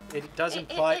 It does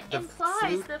imply the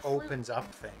flute opens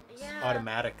up things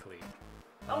automatically.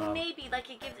 Oh, maybe. Like,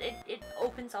 it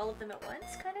opens all of them at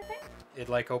once kind of thing? It,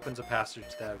 like, opens a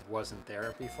passage that wasn't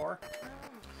there before. Oh.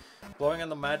 Blowing on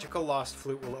the magical lost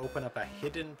flute will open up a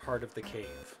hidden part of the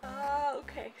cave. Oh,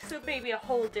 okay. So maybe a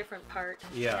whole different part.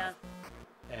 Yeah.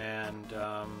 And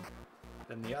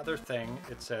then the other thing,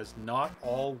 it says, not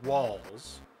all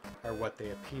walls are what they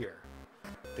appear.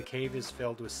 The cave is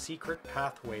filled with secret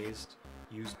pathways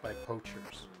used by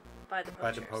poachers. By the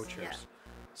poachers. Yeah.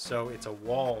 So it's a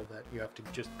wall that you have to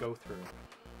just go through.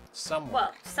 Somewhere.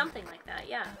 Well, something like that,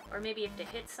 yeah. Or maybe you have to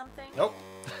hit something. Nope.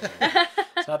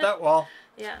 It's not that wall.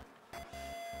 Yeah.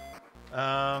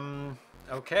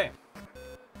 Okay.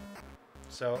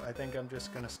 So I think I'm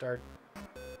just gonna start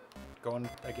going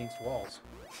against walls.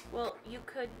 Well, you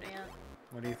could, yeah.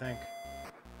 What do you think?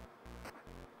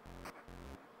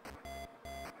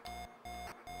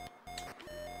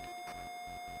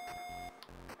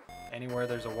 Anywhere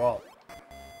there's a wall.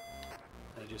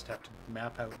 I just have to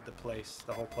map out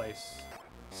the whole place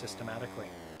systematically.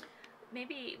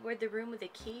 Maybe where the room with a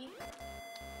key?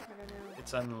 I don't know.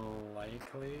 It's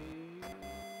unlikely.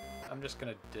 I'm just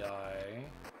gonna die.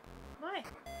 Why?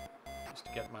 Just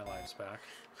to get my lives back.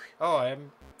 Oh, I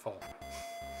am full.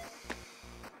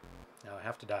 Now I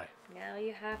have to die. Now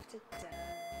you have to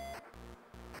die.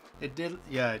 It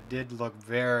did look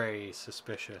very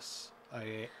suspicious.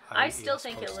 I still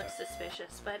think it looks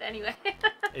suspicious, but anyway.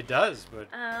 It does, but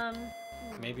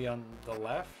maybe on the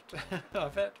left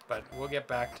of it, but we'll get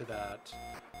back to that.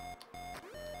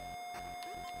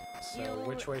 So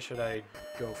which way should I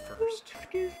go first?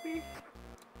 Excuse me.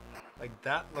 Like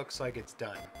that looks like it's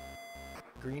done.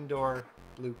 Green door,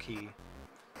 blue key.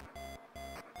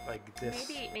 Like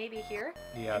this. Maybe here.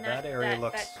 Yeah, that area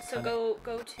looks. So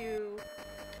go to.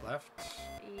 Left.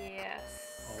 Yes.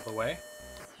 All the way.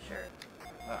 Sure.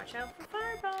 Watch out for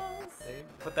fireballs. They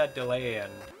put that delay in.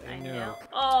 They knew. Know.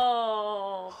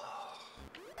 Oh.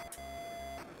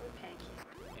 Panky.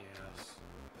 Yes.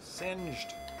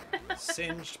 Singed.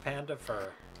 Singed panda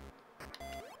fur.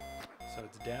 So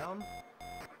it's down.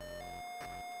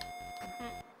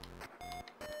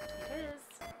 It is.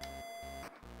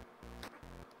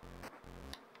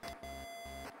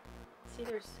 See,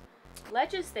 there's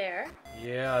ledges there.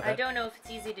 Yeah. I don't know if it's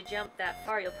easy to jump that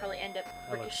far. You'll probably end up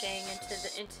ricocheting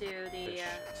into the.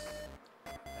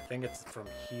 I think it's from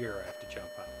here I have to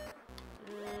jump up.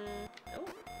 Oh.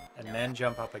 and then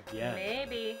jump up again.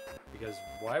 Maybe. Because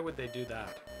why would they do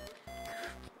that?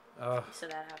 So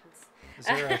that happens. Is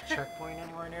there a checkpoint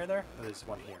anywhere near there? Oh, there's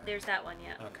one here. There's that one,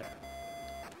 yeah. Okay.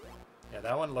 Yeah,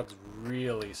 that one looks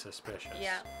really suspicious.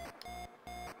 Yeah.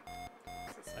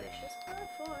 Suspicious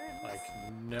platforms. Like,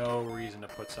 no reason to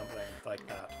put something like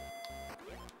that.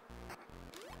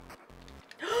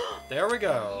 There we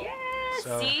go. Yeah,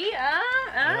 So, see?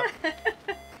 Yep.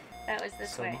 That was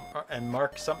this way. And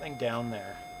mark something down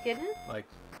there. Hidden? Like,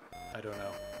 I don't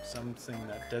know. Something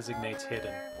that designates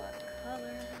hidden. What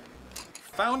color?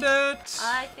 Found it!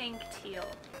 I think teal.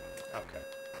 Okay.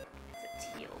 It's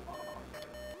a teal wall.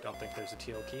 Don't think there's a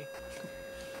teal key.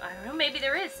 I don't know, maybe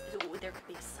there is. Ooh, there could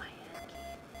be a cyan key.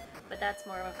 But that's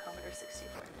more of a Commodore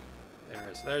 64 thing. There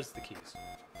is. There's the keys.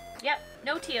 Yep,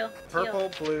 no teal.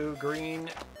 Purple, blue, green,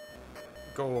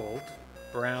 gold,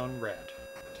 brown, red.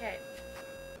 Okay.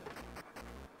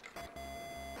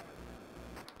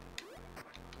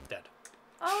 Dead.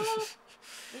 Oh,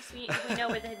 at least we know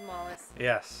where the hidden wall is.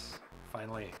 Yes.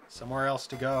 Finally, somewhere else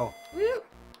to go. Woo!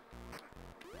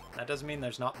 That doesn't mean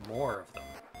there's not more of them.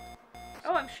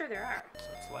 Oh, I'm sure there are. So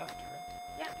it's left,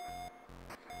 right? Yep.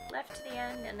 Left to the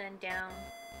end and then down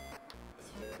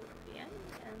to the end,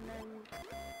 and then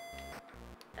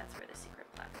that's where the secret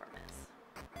platform is.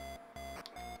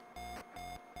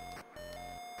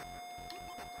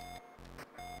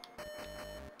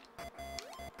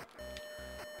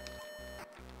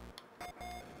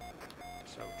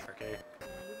 So tricky. Yeah,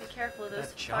 you be careful, those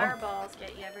That jump. fireballs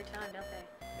get you every time, don't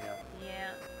they? Yeah.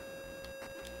 Yeah.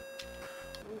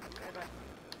 Ooh, good one.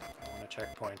 I want a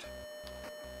checkpoint.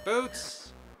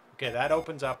 Boots! Okay, that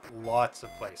opens up lots of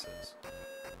places.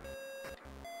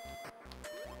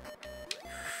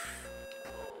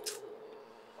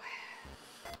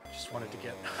 Just wanted to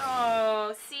get...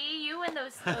 Oh, see, you and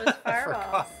those I fireballs.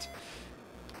 forgot.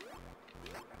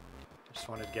 Just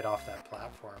wanted to get off that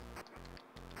platform.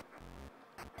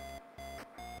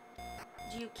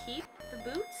 Do you keep the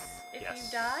boots if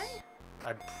Yes. you die?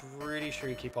 I'm pretty sure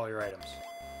you keep all your items.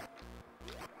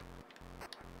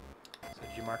 So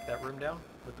did you mark that room down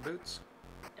with the boots?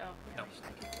 Oh, yeah, No. I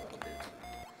keep the little boot.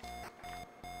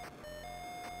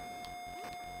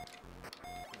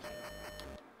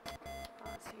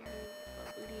 Pause here,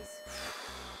 little booties.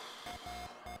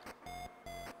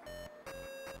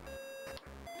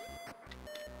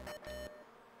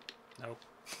 Nope.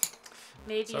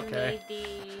 Maybe It's you okay.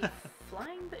 need the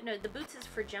flying boot. No, the boots is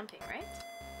for jumping, right?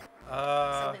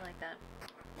 What Something like that.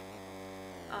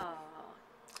 Oh, are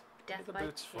death the by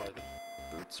boots for? kick.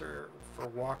 The boots are for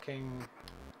walking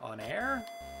on air?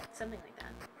 Something like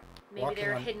that. Maybe Walking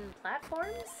there are on- hidden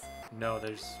platforms? No,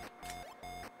 there's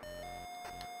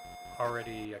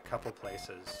already a couple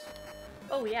places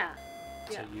Oh, yeah.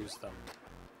 to Yeah. use them.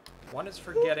 One is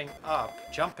for getting up,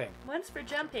 jumping, One's for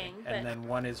jumping, but and then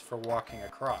one is for walking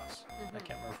across. I Mhm.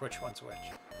 can't remember which one's which.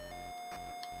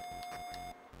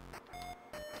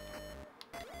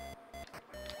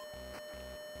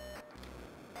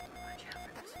 watch out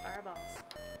for those fireballs.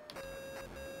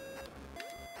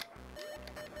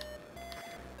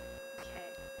 Okay,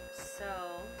 so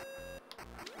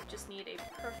we just need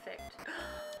a perfect.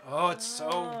 Oh, it's so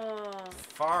Oh.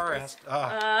 far. It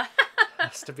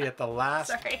has to be at the last,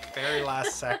 Sorry. very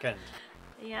last second.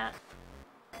 Yeah.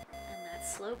 And that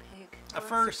slow pig. A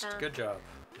first. Good job.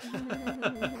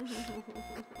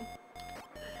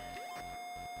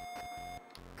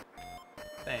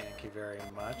 Thank you very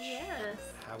much. Yes.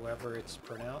 However it's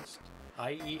pronounced.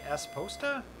 IES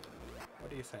Posta? What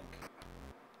do you think?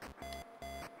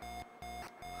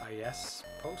 IES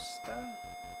Posta?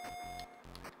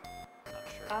 Not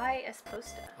sure. I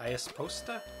esposta. IES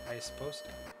Posta? IES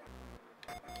Posta?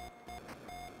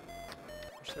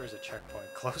 Wish there was a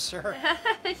checkpoint closer.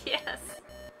 Yes.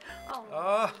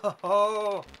 Oh. Oh!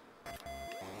 Oh!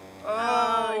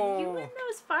 Oh, you win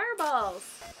those fireballs.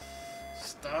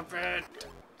 Stop it!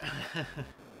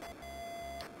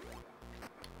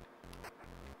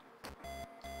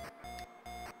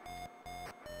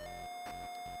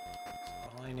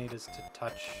 All I need is to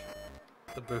touch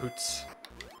the boots,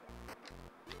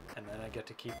 and then I get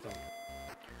to keep them.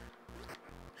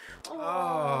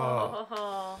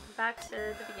 Oh. Back to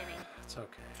the beginning. It's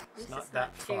okay. This It's not is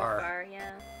that too far. far,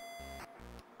 yeah.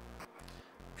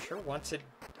 I'm sure once it,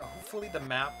 hopefully the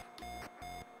map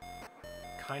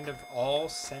kind of all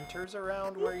centers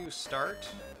around where you start,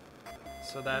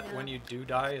 so that Yeah. when you do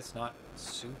die, it's not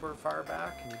super far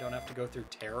back and you don't have to go through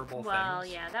terrible Well,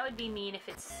 things. yeah, that would be mean if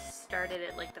it started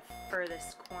at like the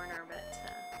furthest corner, but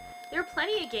there are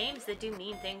plenty of games that do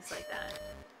mean things like that.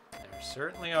 There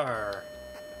certainly are.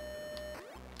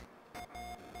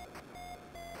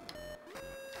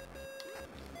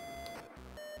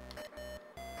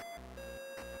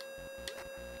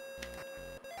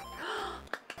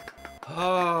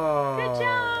 Oh. Good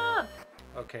job!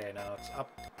 Okay, now it's up,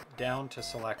 down to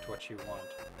select what you want.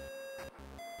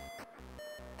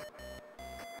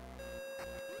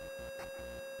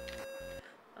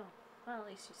 Oh, well, at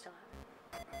least you still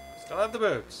have it. Still have the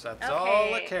boots. That's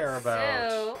all I care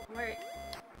about. So, we're...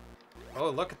 Oh,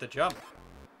 look at the jump.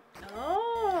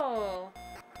 Oh!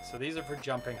 So these are for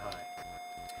jumping high.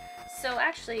 So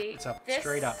actually, It's up, this...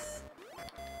 straight up.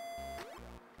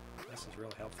 This is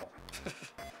really helpful.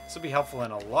 This will be helpful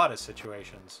in a lot of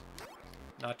situations.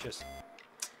 Not just...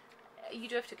 You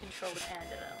do have to control the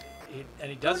panda, though. And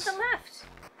he does... Oh, to the left!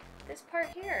 This part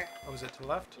here. Oh, is it to the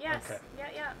left? Yes. Okay.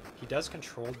 Yeah. He does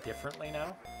control differently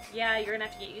now? Yeah, you're gonna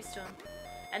have to get used to him.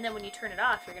 And then when you turn it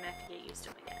off, you're gonna have to get used to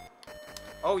him again.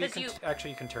 Oh, you can...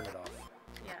 Actually, you can turn it off.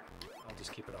 Yeah. I'll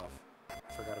just keep it off.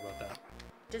 Forgot about that.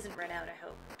 Doesn't run out, I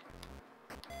hope.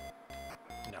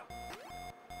 No.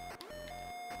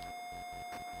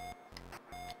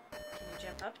 Can you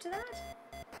jump up to that?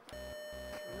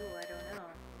 Ooh, I don't know.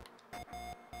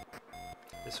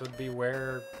 This would be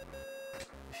where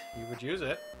you would use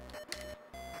it.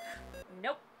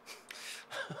 Nope.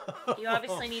 You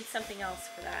obviously need something else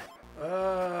for that.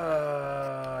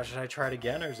 Should I try it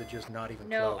again, or is it just not even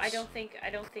No, close? I don't think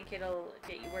it'll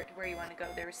get you where you want to go.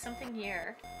 There was something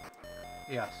here.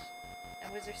 Yes.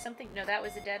 And was there something? No, that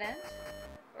was a dead end,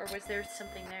 or was there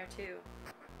something there too?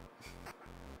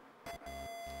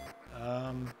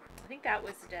 Um. I think that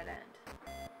was the dead end.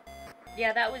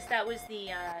 Yeah, that was the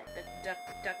duck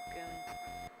goon.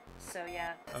 So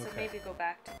yeah, so Okay. maybe go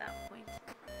back to that point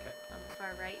Okay. on the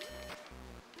far right.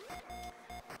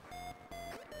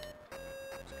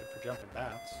 It's good for jumping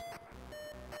bats.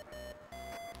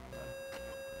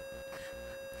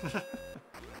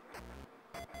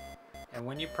 And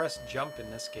when you press jump in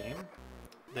this game,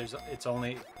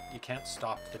 you can't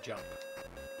stop the jump.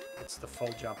 It's the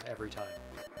full jump every time.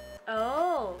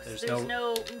 Oh, There's so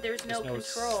no there's no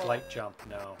control. Slight jump,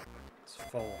 no. It's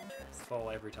full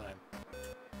every time.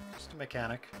 Just a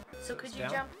mechanic. So could It's you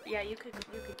down. jump? Yeah, you could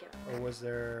get up. Or was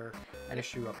there an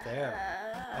issue up there?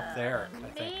 Up there, I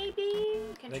think. Maybe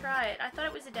you can They- try it. I thought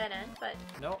it was a dead end, but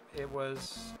No, it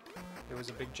was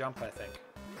a big jump, I think.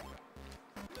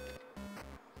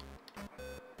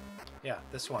 Yeah,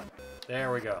 this one.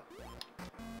 There we go.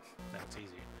 That's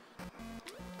easy.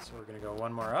 So we're gonna go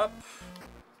one more up.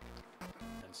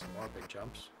 And some more big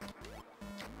jumps.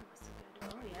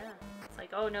 oh yeah, it's like,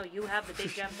 oh no, you have the big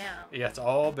jump now. Yeah, it's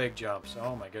all big jumps.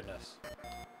 Oh my goodness.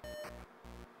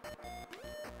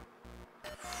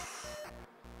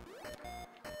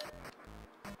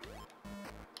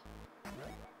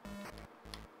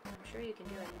 I'm sure you can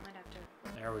do it. You might have to.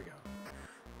 There we go.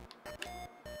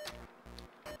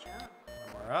 Good job.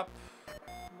 One more up.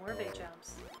 More big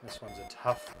jumps. This one's a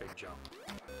tough big jump.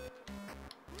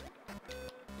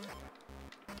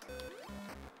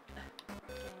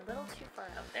 Getting a little too far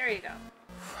out. There you go.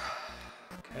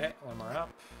 Okay, one more up.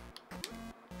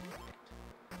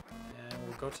 And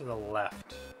we'll go to the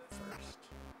left first.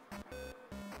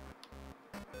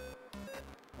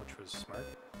 Which was smart.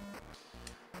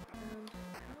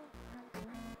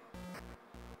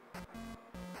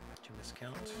 Did you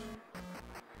miscount? 1,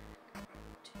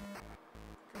 2,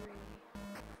 3, 4,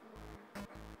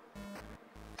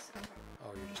 5, 6.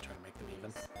 Oh, you're just trying to make them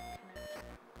even?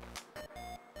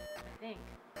 I think.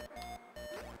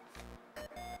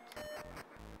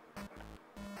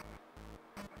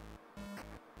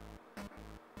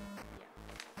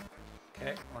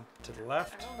 Okay, one to the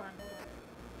left. Hold on.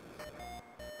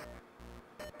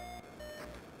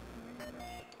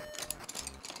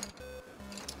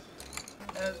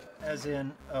 As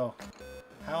in, oh,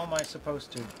 how am I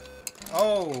supposed to?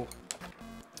 Oh!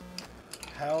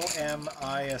 How am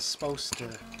I supposed to?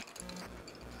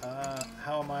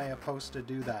 How am I supposed to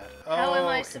do that? How am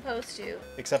I okay. supposed to?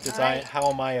 Except it's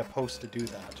how am I supposed to do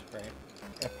that, right?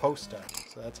 Opposed to.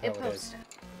 So that's how it is.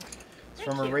 It's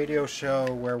from a radio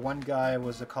show where one guy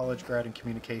was a college grad in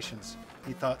communications.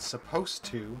 He thought supposed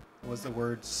to was the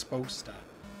word supposed to.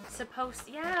 Supposed.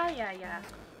 Yeah.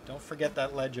 Don't forget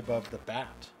that ledge above the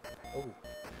bat. Oh.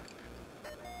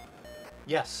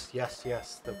 Yes.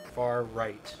 The far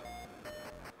right.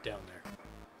 Down there.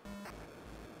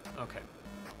 Okay.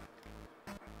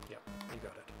 Yep, you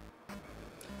got it.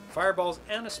 Fireballs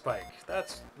and a spike.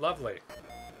 That's lovely.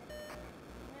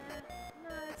 No,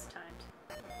 it's timed.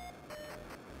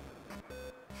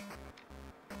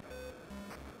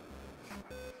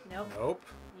 Nope.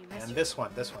 You missed And your- this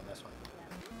one. Yeah.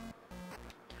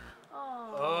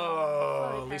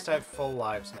 Oh, at least I have full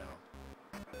lives now.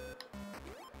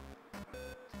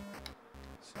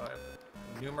 So I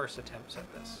have numerous attempts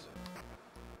at this.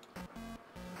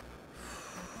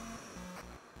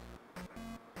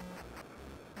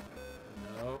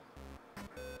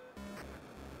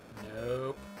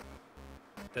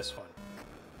 this one.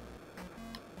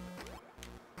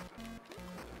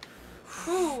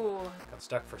 Ooh. Got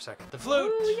stuck for a second. The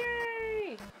flute! Ooh,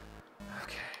 yay!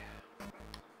 Okay.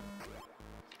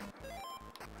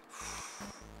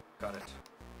 Got it.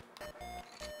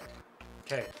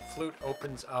 Okay, flute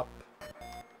opens up.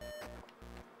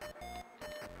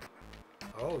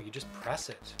 Oh, you just press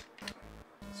it.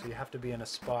 So you have to be in a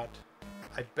spot.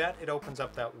 I bet it opens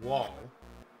up that wall.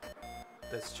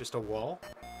 That's just a wall.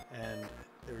 And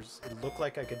it looked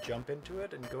like I could jump into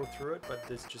it and go through it, but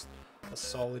there's just a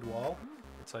solid wall.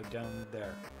 It's like down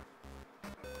there.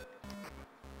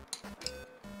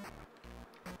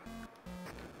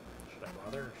 Should I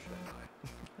bother or should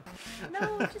I die?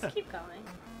 No, just keep going.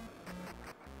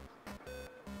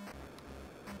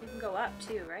 You can go up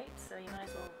too, right? So you might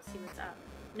as well see what's up.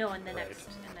 No, in the Right. next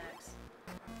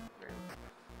room.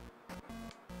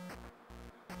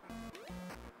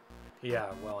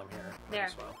 Yeah, well, I'm here. Might There.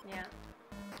 as well. Yeah.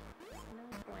 There's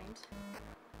no point.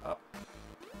 Up.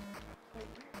 Wait,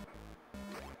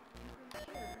 where?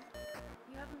 Here.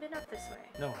 You haven't been up this way.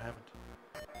 No, I haven't.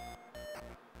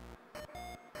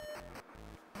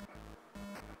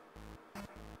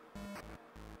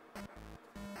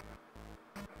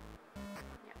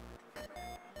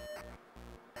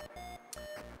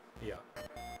 Yeah.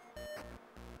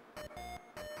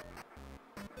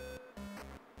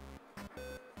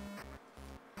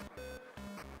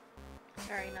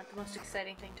 Sorry, not the most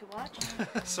exciting thing to watch.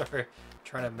 Sorry.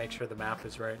 Trying to make sure the map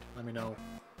is right. Let me know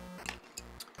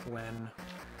when.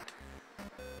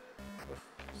 Oof,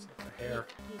 just like the hair.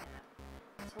 I need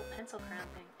that. This whole pencil crown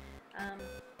thing. Let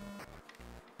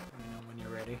me know when you're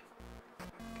ready. I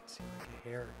can see like a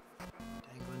hair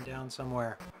dangling down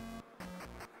somewhere.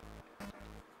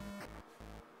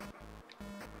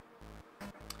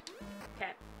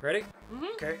 Okay. Ready?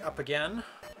 Mhm. Okay, up again.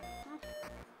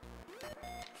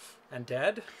 And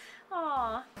dead?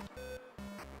 Aw.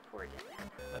 Poor dead man.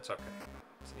 That's okay.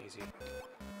 It's an easy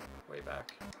way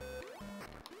back.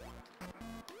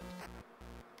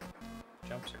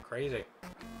 Jumps are crazy.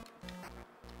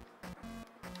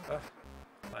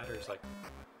 Ladder's like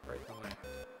right in the way.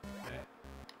 Okay.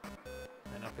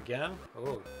 And up again.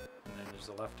 Oh, and then there's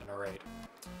a left and a right.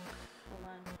 Hold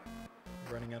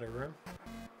on. Running out of room?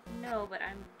 No, but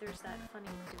there's that funny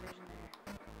division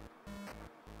there.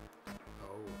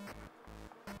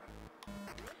 Oh.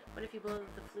 What if you blow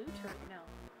the flute or no?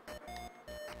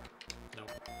 No.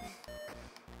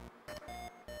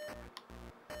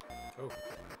 Oh.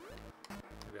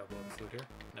 Maybe I'll blow the flute here?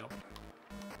 No.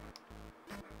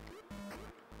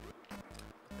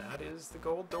 That is the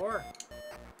gold door.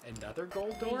 Another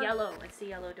gold door? The yellow. It's the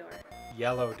yellow door.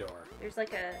 Yellow door. There's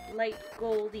like a light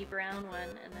goldy brown one,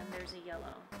 and then there's a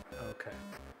yellow. Okay.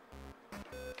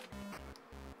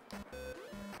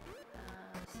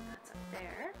 So that's up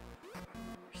there. And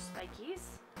then there's spikies.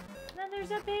 And then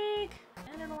there's a pig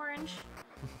and an orange.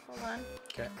 Hold on.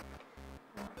 Okay.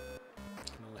 Well,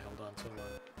 Can only hold on so long.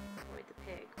 avoid the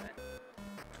pig, but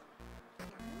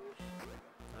orange.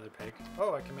 Another pig.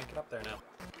 Oh, I can make it up there now.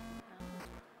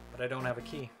 But I don't have a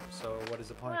key, so what is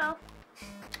the point? Well,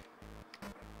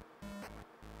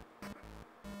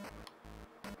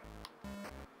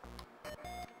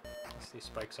 These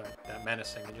spikes aren't that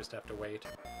menacing, you just have to wait.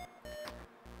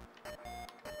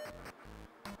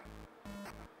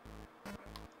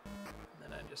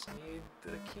 Then I just need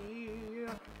the key.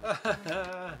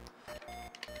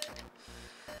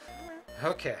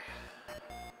 Okay.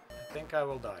 I think I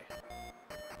will die.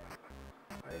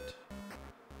 Right?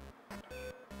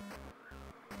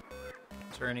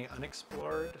 Is there any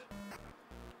unexplored?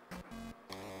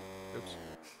 Oops.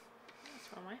 that's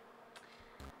one way.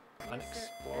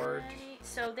 Unexplored.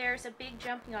 So there's a big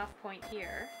jumping off point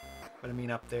here. But I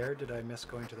mean up there, did I miss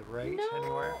going to the right No,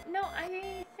 anywhere? no,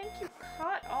 I think you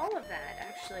caught all of that,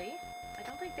 actually. I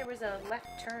don't think there was a left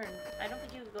turn. I don't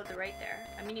think you could go to the right there.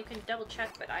 I mean, you can double check,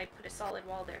 but I put a solid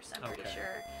wall there, so I'm pretty Okay.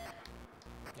 sure.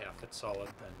 Yeah, if it's solid,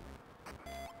 then...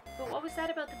 But what was that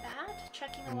about the bat?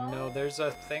 Checking the wall? No, there's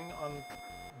a thing on...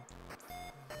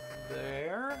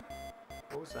 there?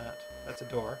 What was that? That's a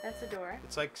door. That's a door.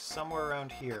 It's like somewhere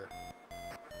around here.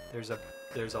 There's a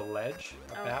ledge,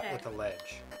 a bat Okay. with a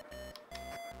ledge.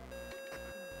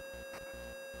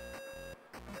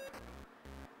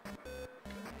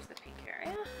 There's the pink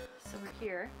area. So we're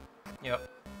here. Yep.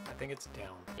 I think it's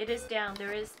down. It is down.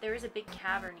 There is a big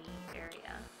caverny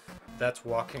area. That's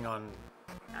walking on...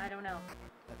 I don't know.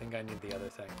 I think I need the other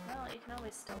thing. Well, you can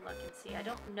always still look and see. I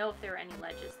don't know if there are any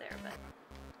ledges there, but...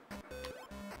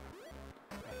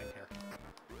 Nothing here.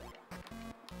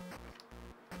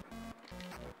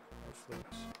 No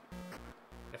flutes.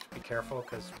 You have to be careful,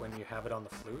 because when you have it on the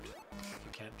flute,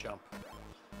 you can't jump.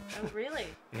 Oh, really?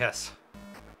 Yes.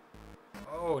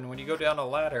 Oh, and when you go down a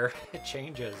ladder, it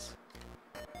changes.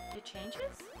 It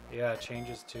changes? Yeah, it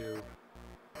changes to...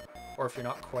 Or if you're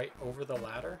not quite over the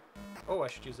ladder. Oh, I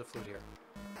should use the flute here.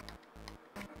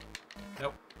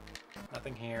 Nope.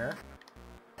 Nothing here.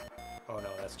 Oh no,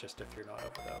 that's just if you're not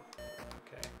over the...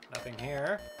 Okay, nothing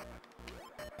here.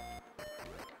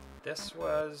 This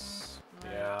was...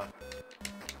 Yeah.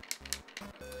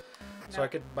 So No.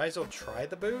 I might as well try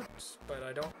the boots, but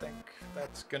I don't think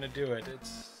that's gonna do it.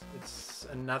 It's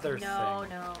another thing.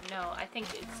 No. I think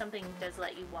it's something does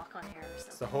let you walk on air or something.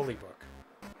 It's the holy book.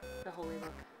 The holy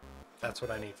book. That's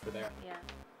what I need for there. Yeah.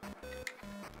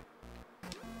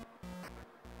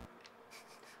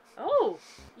 Oh,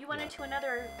 you went into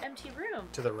another empty room.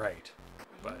 To the right,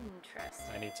 but Interesting.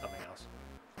 I need something else.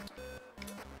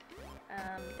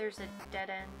 There's a dead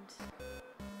end.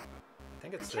 I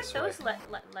think it's Check this those way.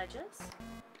 ledges.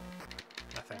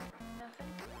 Nothing. Nothing.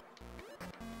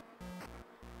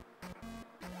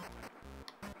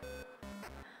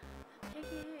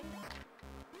 Piggy.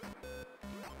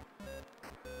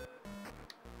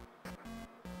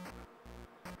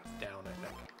 It's down, I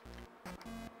think.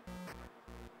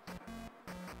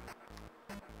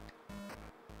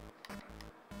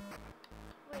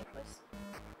 Wait, what's...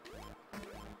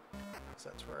 So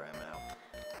that's where I'm now.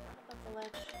 What about the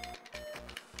ledge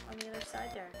on the other side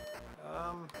there?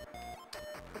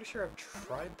 Pretty sure I've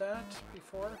tried that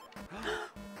before.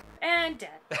 And dead.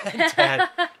 Dead.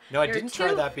 No, I You're didn't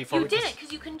try that before. You because didn't,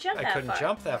 because you couldn't jump I that couldn't far.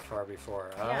 jump that far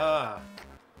before. Yeah. Ah.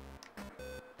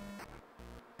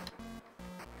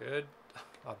 Good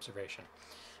observation.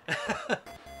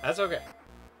 That's okay.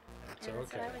 That's Yeah,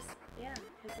 okay. So I was, yeah,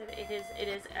 because it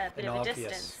is a bit An of a obvious.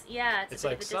 distance. Yeah, it's a It's bit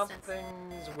like of a distance.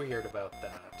 something's weird about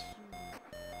that.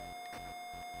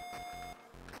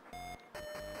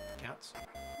 Cats?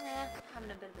 Yeah,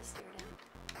 having a bit of a stare down.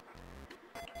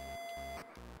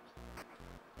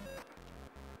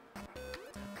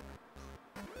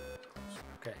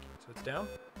 Okay, so it's down?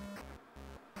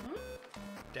 Hmm?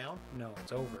 Down? No,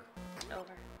 it's over.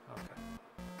 Over. Okay.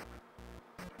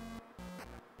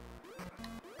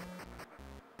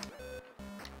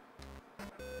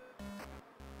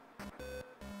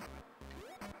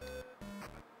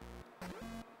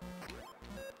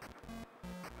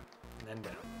 And then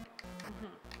down.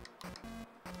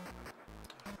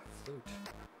 Flute.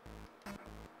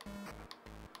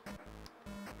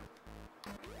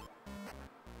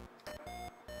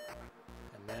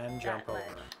 And then jump That over. ledge.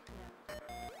 Yeah.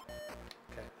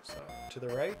 Okay, so to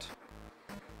the right.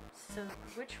 So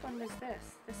which one was this?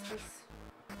 This was...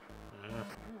 Uh, I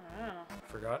don't know.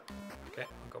 forgot. Okay,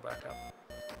 I'll go back up.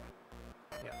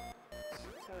 Yeah.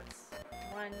 So it's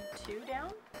 1, 2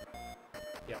 down?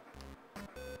 Yeah.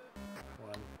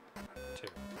 1, 2.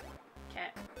 Okay.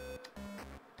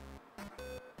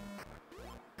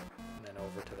 And then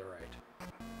over to the right.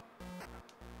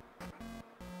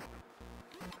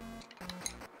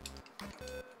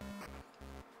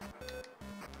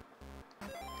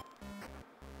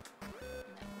 And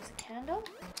that was a candle?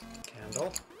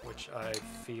 Candle, which I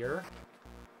fear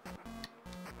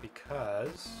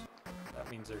because that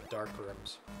means they're dark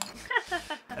rooms.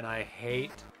 And I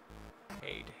hate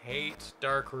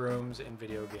dark rooms in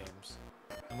video games.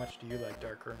 How much do you like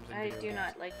dark rooms in video games? I do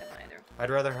not like them either. I'd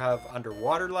rather have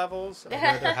underwater levels. I'd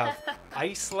rather have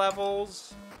ice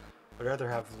levels. I'd rather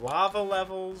have lava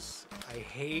levels. I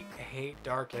hate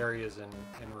dark areas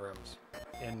in rooms,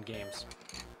 in games.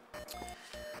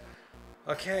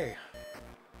 Okay.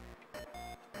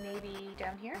 Maybe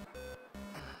down here?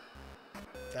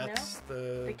 That's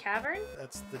The cavern?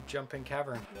 that's the jumping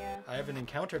cavern. Yeah. I haven't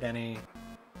encountered any.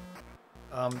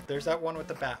 There's that one with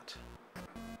the bat.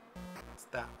 It's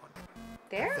that one.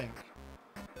 There? I think.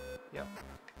 Yep.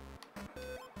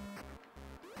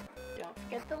 Don't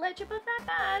forget the ledge above that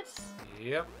bat.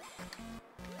 Yep.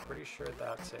 Pretty sure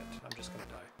that's it. I'm just gonna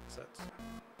die. 'Cause that's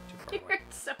too far You're away.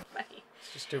 so funny.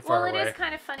 It's just too far Well, away. it is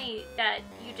kind of funny that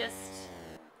you just...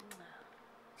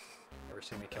 Ever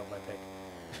seen me kill my pig?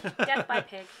 Death by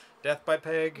pig. Death by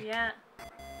pig. Yeah.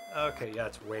 Okay, yeah,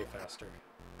 it's way faster.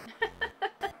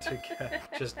 To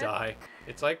just die.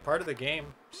 It's like part of the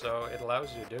game, so it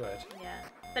allows you to do it. Yeah.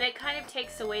 But it kind of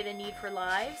takes away the need for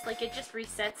lives. Like, it just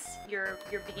resets your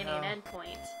beginning and No. end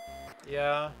point.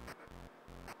 Yeah.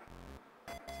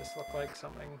 Does this look like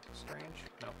something strange?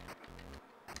 No.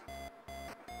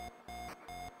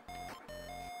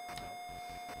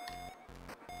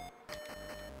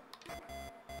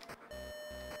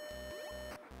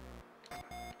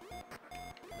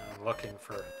 I'm looking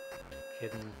for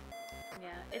hidden... Yeah.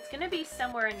 It's gonna be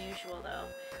somewhere unusual, though.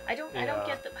 I don't Yeah.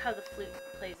 get how the flute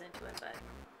plays into into it, but...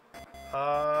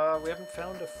 We haven't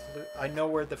found a flute. I know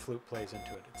where the flute plays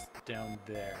into it. It's down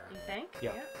there. You think?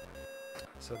 Yeah.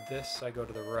 So this, I go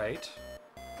to the right.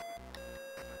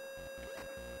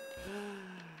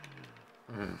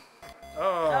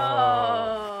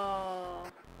 Oh.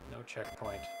 No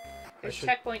checkpoint. There's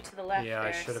checkpoint to the left yeah, there,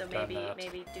 I should have so done maybe that.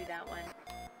 maybe do that one.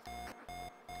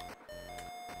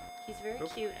 He's very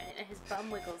cute, and his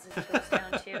bum wiggles as he goes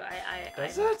down too.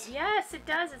 Does it? Yes, it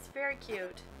does. It's very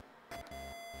cute.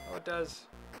 Oh, it does.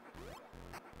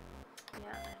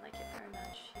 Yeah, I like it very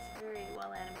much. He's a very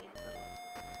well animated little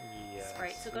Yes.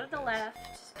 sprite. So go to the left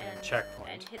and checkpoint.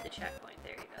 and hit the checkpoint.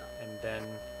 There you go. And then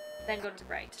go to the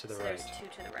right. To the so right. There's two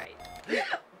to the right.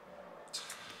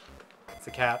 It's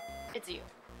the cat. It's you.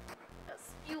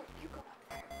 Yes. You go up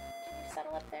there. Can you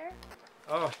settle up there?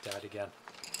 Oh, died again.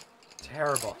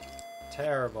 Terrible.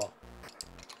 Terrible.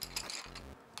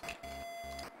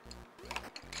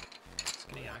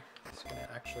 It's gonna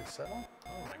actually settle?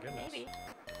 Oh my goodness. Maybe.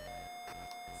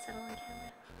 Settle on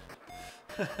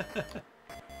camera.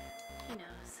 He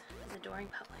knows. His adoring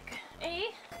public.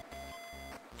 Hey?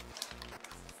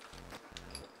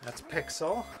 That's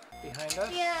Pixel behind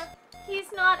us. Yeah.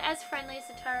 He's not as friendly as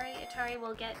Atari. Atari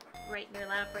will get right in your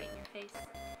lap, right in your face.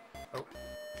 Oh,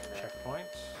 checkpoint.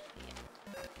 Yeah.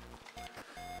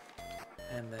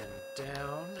 And then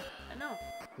down. No.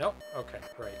 Nope. Okay,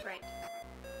 right. Right.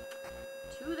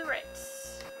 To the right.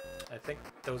 I think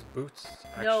those boots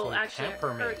actually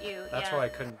hamper hurt me. you. That's why I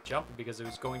couldn't jump because it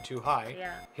was going too high,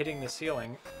 hitting the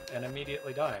ceiling and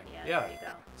immediately dying. Yeah. There you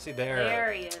go. See there.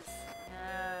 There he is.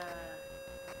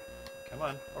 Come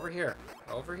on, over here.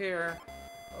 Over here.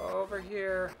 Over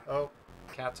here. Oh,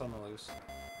 cat's on the loose.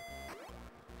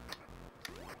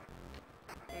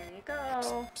 There you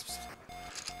go.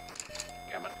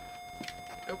 Come on.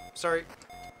 Oh, sorry.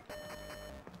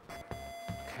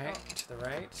 Okay, to the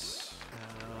right.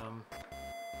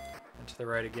 And to the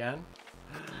right again.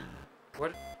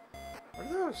 What are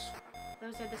those?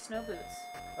 Those are the snow boots.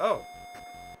 Oh.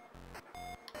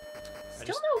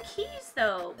 Still no keys,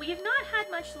 though. We have not had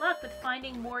much luck with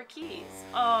finding more keys.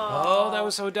 Oh, that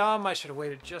was so dumb. I should have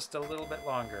waited just a little bit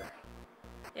longer.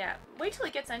 Yeah, wait till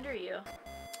it gets under you.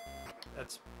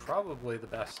 That's probably the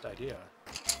best idea.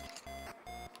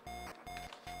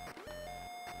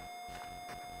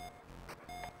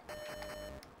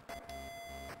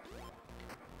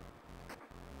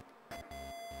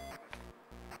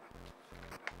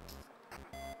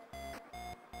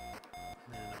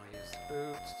 And then I'll use the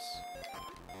boots.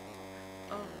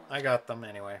 Oh. I got them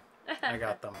anyway. I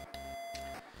got them.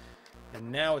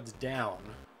 And now it's down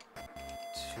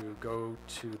to go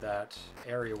to that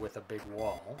area with a big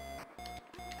wall.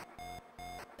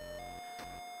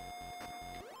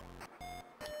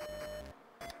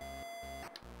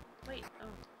 Wait, oh.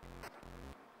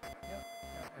 Yep.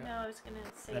 No, I was gonna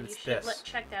say Then you it's should this.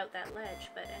 checked out that ledge,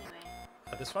 but anyway.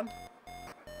 This one?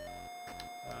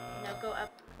 Now go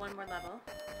up one more level.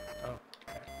 Oh,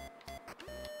 okay.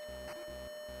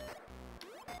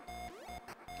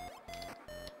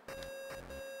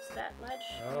 Is that ledge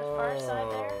on the far side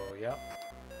there? Oh, yep.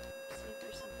 See if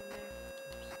there's something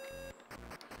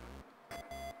there.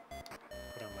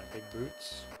 Put on my big boots.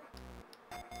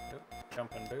 Oop,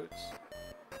 jumping boots.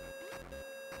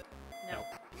 No. Nope.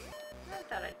 I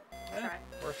thought I'd try.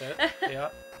 Worth it. Yeah.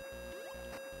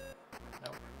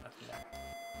 Nope, nothing there.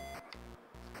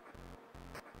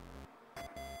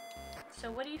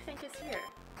 So what do you think is here?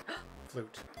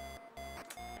 Flute.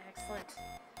 Excellent.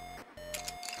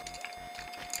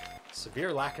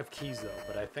 Severe lack of keys though,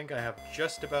 but I think I have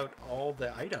just about all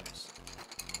the items.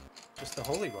 Just the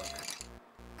holy book.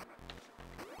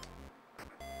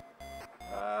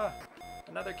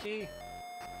 Another key.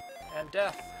 And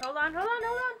death. Hold on.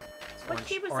 What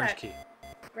key was orange that? Key.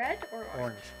 Red or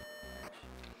orange?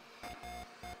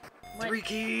 Orange. 3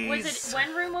 keys! Was it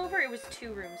one room over? It was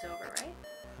 2 rooms over, right?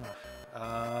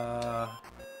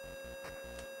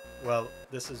 Well,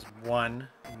 this is one,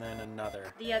 and then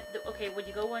another. Okay, when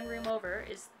you go one room over,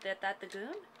 is that the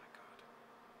goon? Oh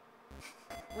my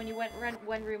god. When you went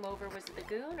one room over, was it the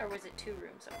goon or was it 2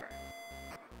 rooms over?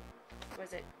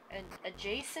 Was it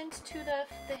adjacent to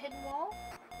the hidden wall?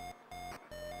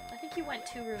 I think you went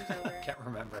 2 rooms over. I can't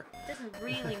remember. It doesn't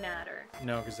really matter.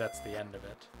 No, because that's the end of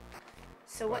it.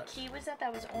 So what key was that?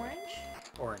 That was orange?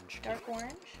 Orange. Dark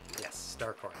orange? Yes,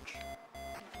 dark orange.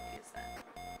 What is that?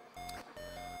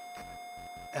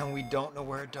 And we don't know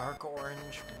where dark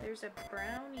orange... There's a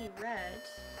brownie red.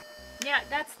 Yeah,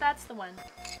 that's the one.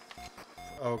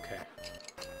 Okay.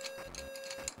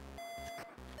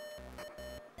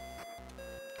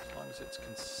 As long as it's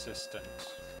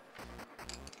consistent.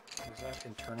 Because Is that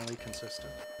internally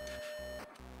consistent?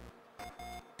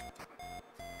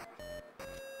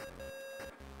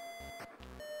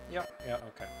 Yep, yeah,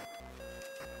 okay.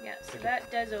 Yeah, so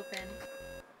that does open.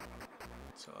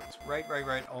 So it's right,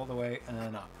 all the way, and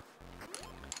then up.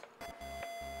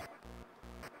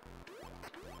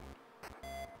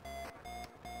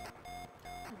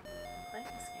 Playing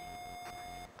this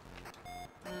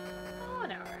game. Oh,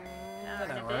 an hour. Hour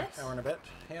and a bit. Hour and a bit,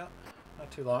 yeah.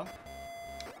 Not too long.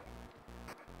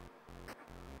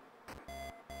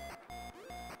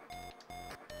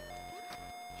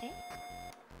 Okay.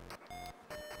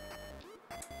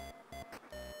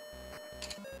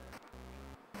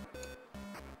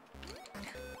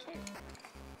 Okay.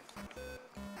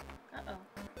 Uh-oh.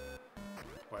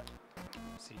 What?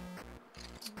 See.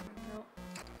 Nope.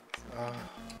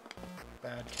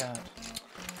 Bad cat.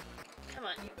 Come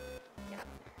on, you. Get up.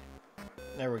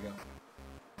 There we go.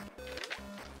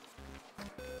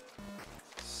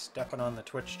 Stepping on the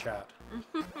Twitch chat.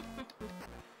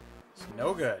 It's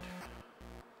no good.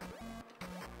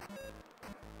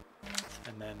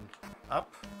 And then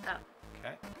up. Up.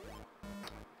 Okay.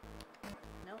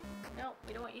 No, no,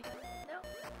 we don't want you to. No.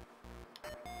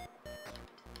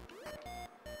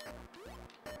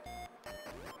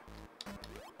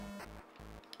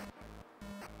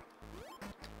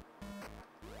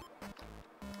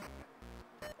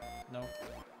 No,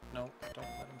 no, don't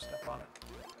let him step on it.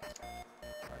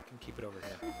 Or I can keep it over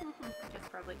here. That's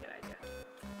probably a good idea.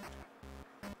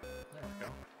 There we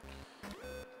go.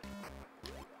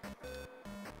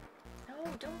 No,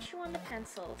 don't chew on the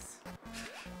pencils.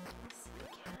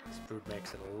 This food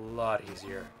makes it a lot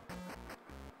easier.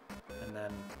 And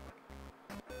then...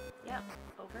 Yeah,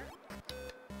 over.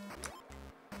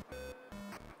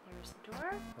 There's the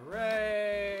door. Hooray!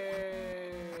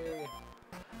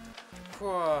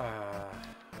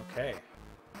 Okay.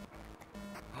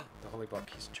 The holy book.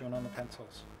 He's chewing on the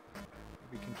pencils.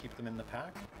 We can keep them in the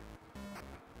pack.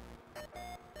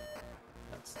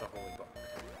 That's the holy book.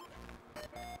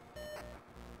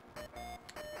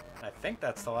 I think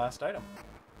that's the last item.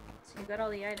 So you got all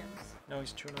the items. No,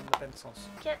 he's chewing on the pencils.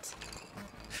 Get.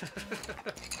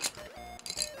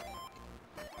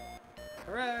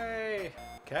 Hooray!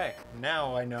 Okay,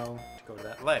 now I know to go to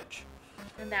that ledge.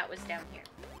 And that was down here.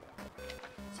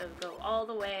 So go all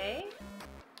the way.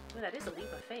 Oh, that is a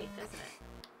leap of faith, isn't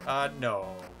it?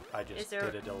 No. I just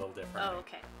did it a little differently. Oh,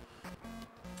 okay.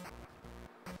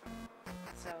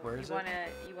 So Where is you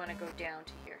wanna go down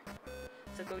to here.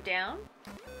 So go down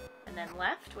and then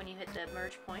left when you hit the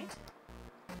merge point.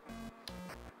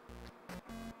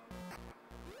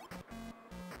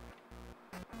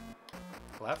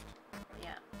 Left?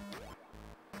 Yeah.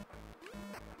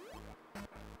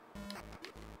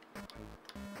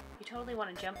 You totally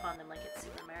want to jump on them like it's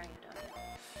Super Mario, don't you?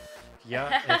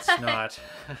 Yeah, it's not.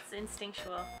 It's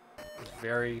instinctual. There's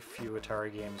very few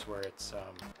Atari games where it's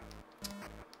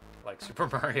like Super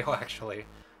Mario actually.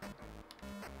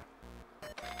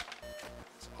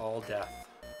 It's all death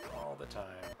all the time.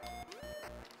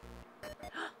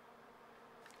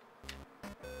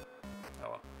 Oh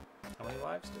well. How many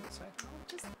lives did it say? Oh,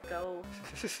 just go.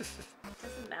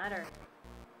 Doesn't matter.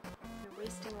 You're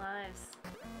wasting lives.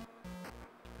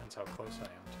 Depends how close I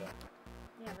am to...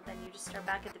 Yeah, but then you just start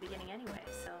back at the beginning anyway,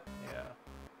 so... Yeah.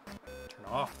 Turn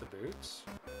off the boots.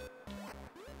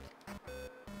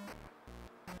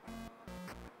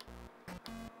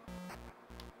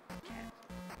 Okay.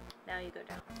 Now you go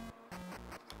down.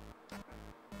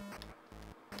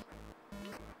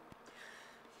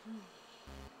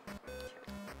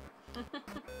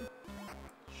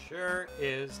 Sure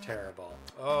is terrible.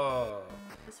 Oh.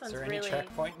 This Is one's there really... any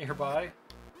checkpoint nearby?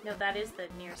 No, that is the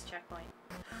nearest checkpoint.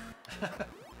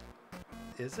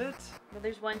 Is it? Well,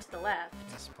 there's one to the left.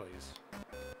 Yes, please.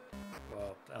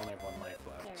 Well, I only have one life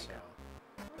left, There you so go.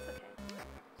 That's okay.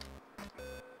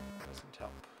 doesn't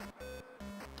help.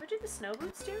 What did the snow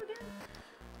boots do again?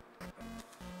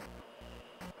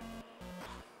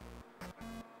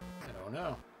 I don't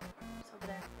know. It's over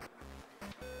there.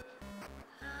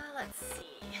 Let's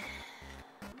see.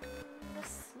 The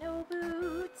snow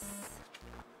boots.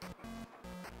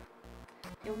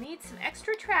 You'll need some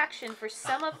extra traction for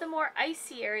some of the more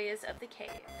icy areas of the cave.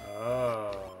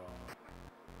 Oh.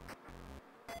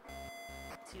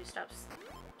 So you stop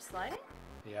sliding?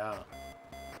 Yeah.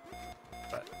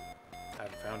 But I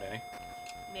haven't found any.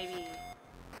 Maybe...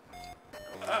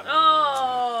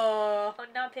 Oh!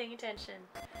 Not paying attention.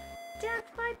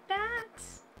 Death by bat!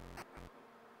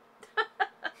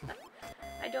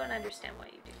 I don't understand why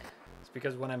you do that. It's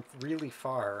because when I'm really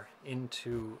far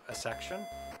into a section,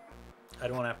 I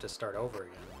don't have to start over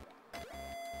again.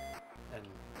 And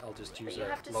a I'll just But use you a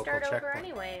have to local start over checkpoint.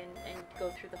 anyway and go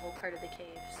through the whole part of the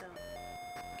cave, so...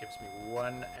 Gives me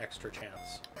one extra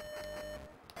chance.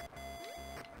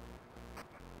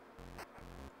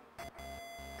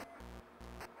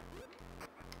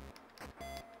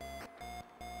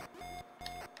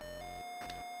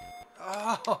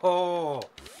 Oh!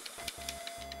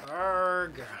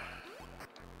 Arg!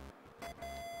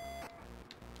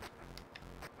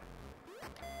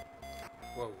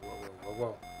 Whoa, whoa, whoa, whoa,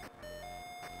 whoa.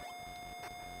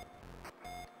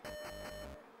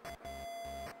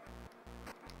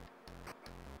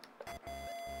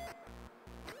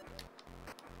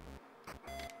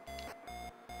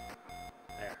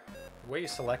 There. The way you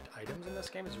select items in this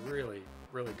game is really,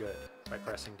 really good by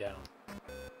pressing down.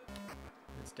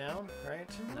 It's down, right?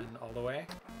 And then all the way.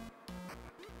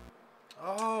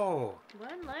 Oh!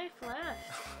 One life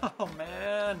left. Oh,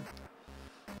 man!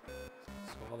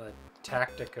 So all that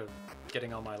tactic of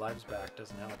getting all my lives back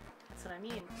doesn't help. That's what I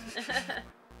mean.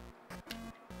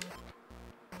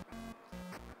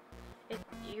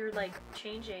 You're like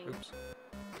changing. Oops.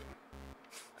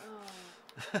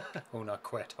 Oh. Oh, not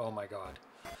quit. Oh my god.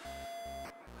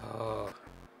 Oh.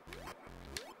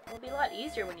 It'll be a lot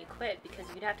easier when you quit because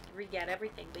you'd have to re-get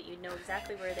everything, but you'd know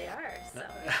exactly where they are, so...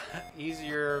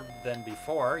 Easier than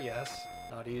before, yes.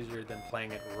 Not easier than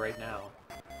playing it right now.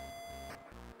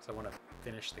 Because I want to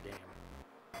finish the game.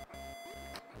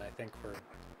 And I think we're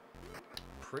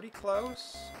pretty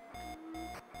close.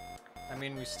 I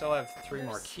mean, we still have 3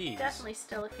 more keys. Definitely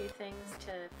still a few things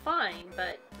to find,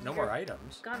 but... No more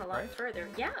items. Gone a lot further.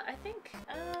 Yeah, I think...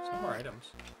 There's no more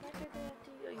items. What did they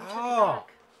do? You took it Oh!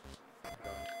 back. Oh my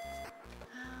god.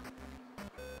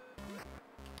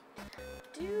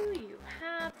 Do you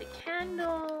have the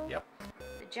candle? Yep.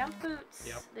 The jump boots?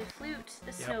 Yep. The flute? The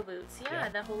Yep. snow boots? Yeah,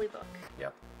 Yep. the holy book.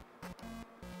 Yep.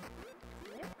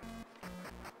 Yep.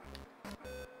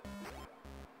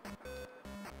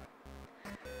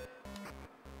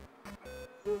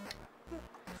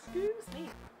 Excuse me.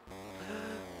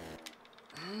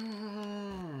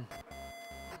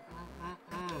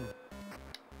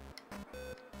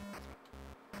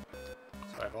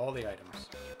 So I have all the items.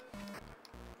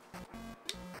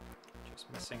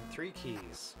 Just missing 3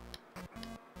 keys.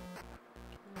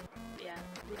 Yeah,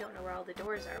 we don't know where all the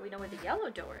doors are. We know where the yellow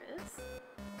door is.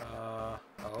 Oh.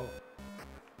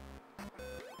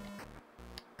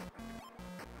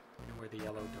 We know where the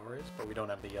yellow door is, but we don't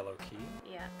have the yellow key.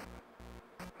 Yeah.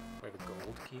 We have a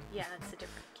gold key. Yeah, it's a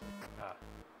different key. Ah.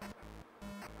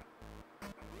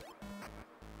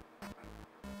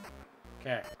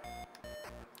 Okay.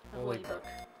 The Holy holy book. book.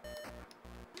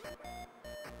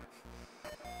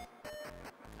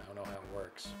 I don't know how it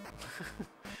works.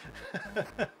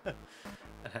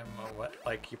 And I'm, what?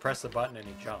 Like, you press the button and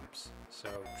he jumps. So,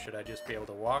 should I just be able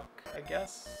to walk, I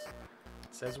guess?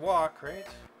 It says walk, right?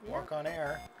 Yeah. Walk on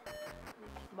air.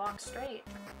 Walk straight.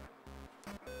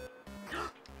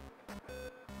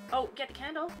 Oh, get the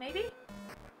candle, maybe?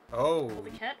 Oh! Hold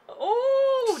the cat.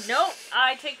 Oh, no,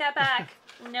 I take that back.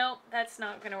 Nope, that's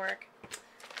not gonna work.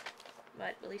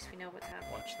 But at least we know what's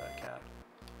happening. Watch that cat.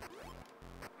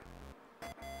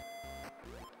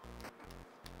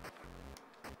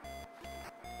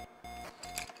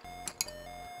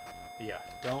 Yeah,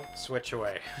 don't switch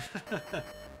away.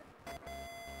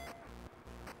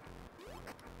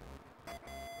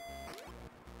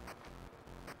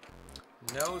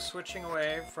 No switching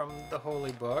away from the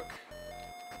holy book.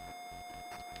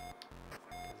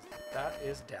 'Cause that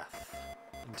is death.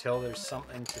 Until there's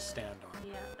something to stand on.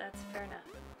 Yeah, that's fair enough.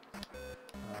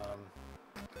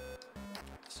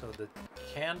 So the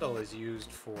candle is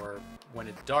used for when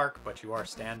it's dark, but you are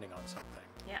standing on something.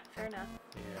 Yeah, fair enough.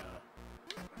 Yeah.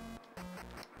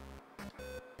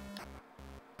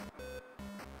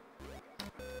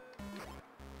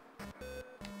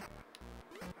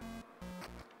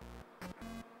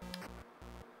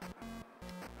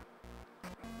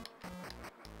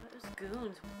 Those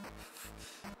goons.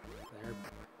 They're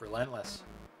relentless.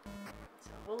 So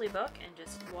holy book and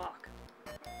just walk.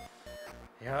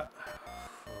 Yeah.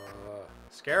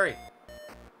 Scary.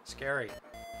 Scary.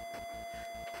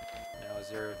 Now is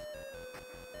there...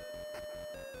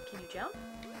 Can you jump?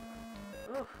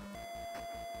 Ooh.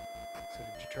 So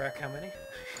did you track how many?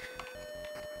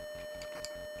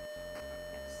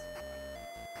 Yes.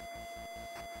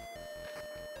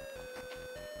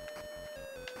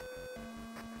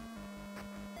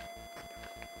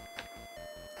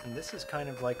 And this is kind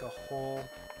of like a whole...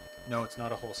 No, it's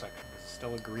not a whole section. It's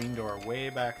still a green door way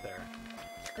back there.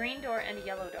 Green door and a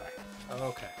yellow door.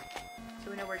 Okay.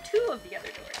 So we know where 2 of the other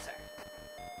doors are.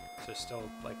 So still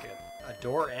like a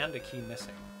door and a key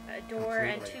missing. A door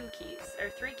and Completely. 2 keys, or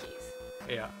 3 keys.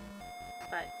 Yeah.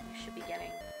 But you should be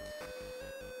getting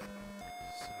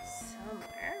So,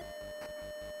 somewhere.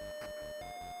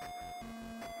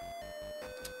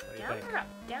 what do you Down think? or up?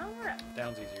 Down or up?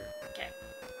 Down's easier. Okay.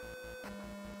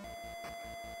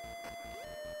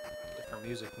 Different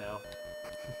music now.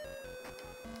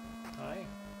 Hi.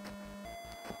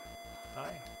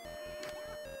 Hi.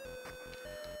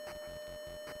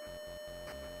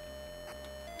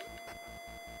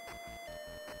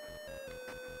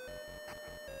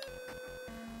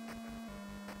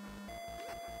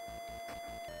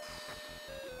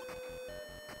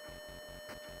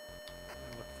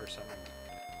 Look for something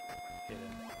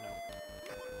hidden. No.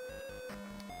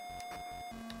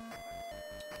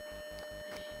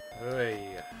 Hey.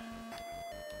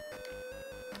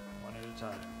 One at a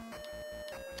time.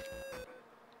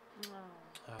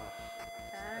 Oh,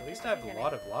 At least I have a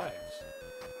lot of lives.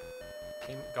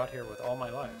 Got here with all my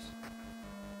lives.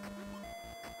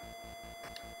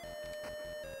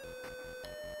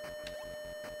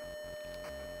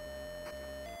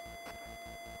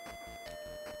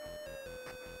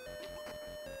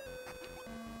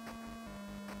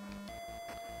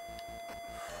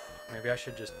 Maybe I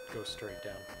should just go straight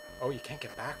down. Oh, you can't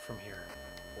get back from here.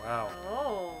 Wow.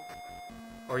 Oh.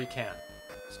 Or you can.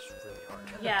 It's just really hard.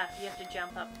 Yeah, you have to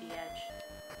jump up the edge.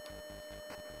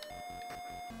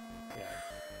 Yeah.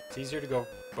 It's easier to go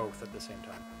both at the same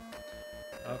time.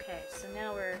 Okay, so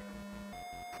now we're...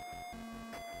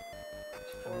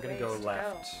 I'm gonna go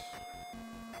left.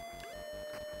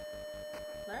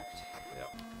 Left?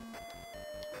 Yep.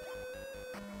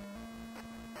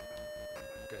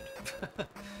 Good.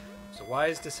 It's a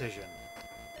wise decision.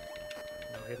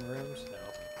 No hidden rooms? No.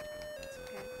 It's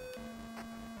okay.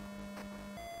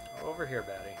 Over here,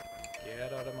 Batty.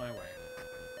 Get out of my way.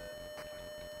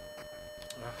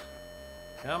 Ugh.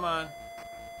 Come on.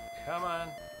 Come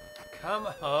on. Come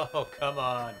on. Oh, come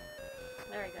on.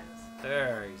 There he goes.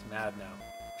 There, he's mad now.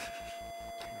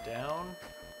 Down.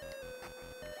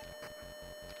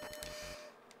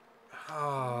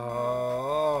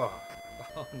 Oh.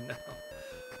 Oh no.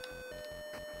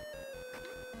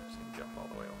 Just gonna jump all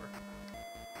the way over.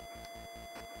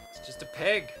 It's just a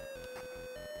pig.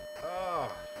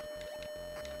 Oh.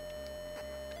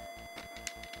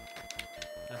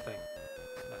 Nothing.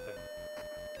 Nothing.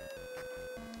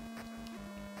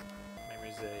 Maybe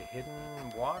there's a hidden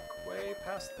walkway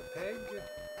past the pig.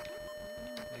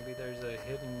 Maybe there's a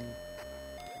hidden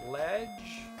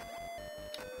ledge.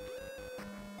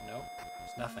 Nope.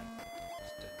 It's nothing.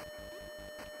 Just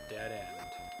a dead end.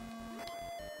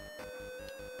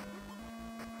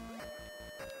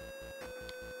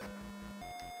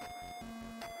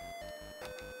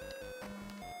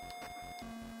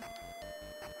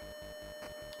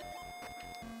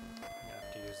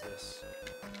 This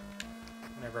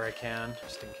whenever I can,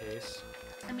 just in case.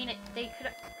 I mean,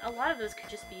 a lot of those could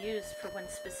just be used for one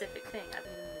specific thing, other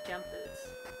than the jump boots.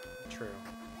 True.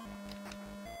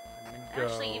 I'm gonna go...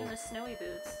 Actually, even the snowy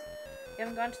boots. You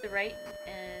haven't gone to the right,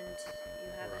 and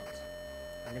you haven't.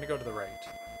 I'm gonna go to the right,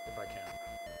 if I can.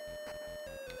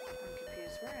 I'm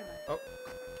confused. Where am I? Oh.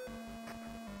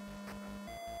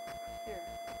 Here.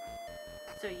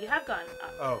 So you have gone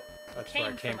up. Oh, that's where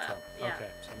I came from. Yeah.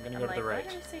 Okay, so I'm gonna go to the right.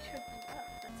 Why did I say to go up?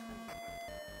 That's funny.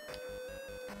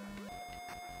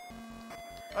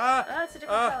 Ah! Oh, it's a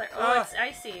different color. Oh, it's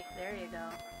icy. There you go.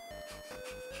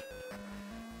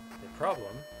 The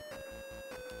problem...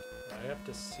 I have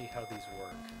to see how these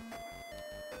work.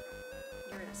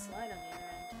 You're gonna slide on the other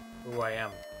end. Ooh, I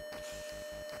am.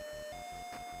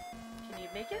 Can you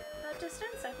make it that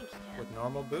distance? I think you can. With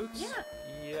normal boots? Yeah.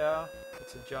 Yeah.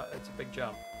 It's a big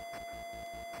jump.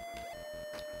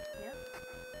 Yeah.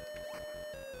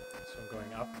 So I'm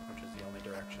going up, which is the only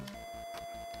direction.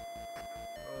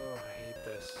 Oh, I hate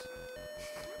this.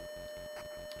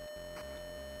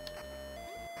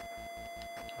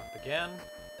 Up again.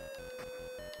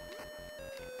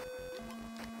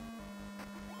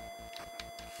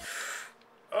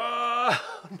 Oh,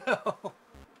 no.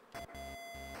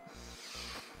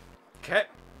 Okay.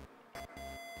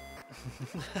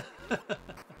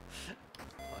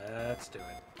 Let's do it.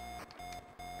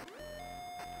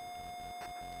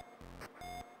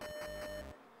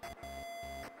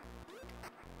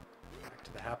 Back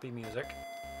to the happy music.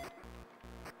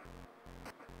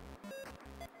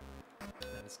 And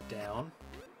then it's down.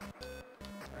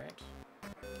 All right.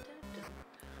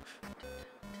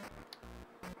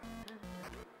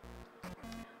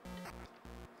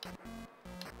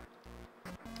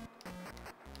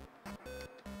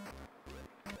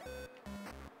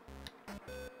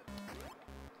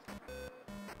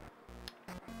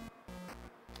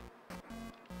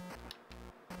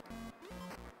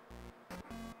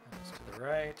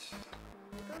 right.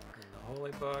 Holy book. In the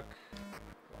holy book.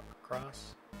 Walk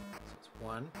across. So it's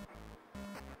 1,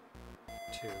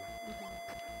 2.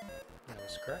 That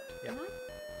was correct? Yep.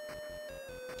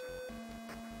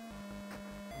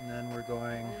 And then we're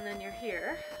going... And then you're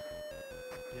here.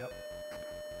 Yep.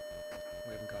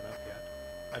 We haven't gone up yet.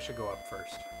 I should go up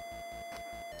first.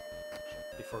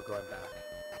 Before going back.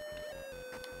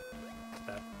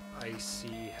 That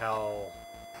icy hell.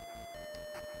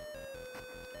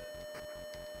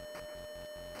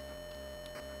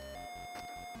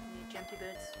 Need jumpy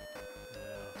boots.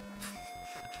 Yeah.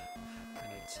 I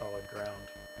need solid ground.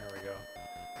 There we go.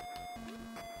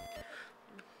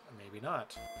 Maybe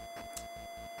not.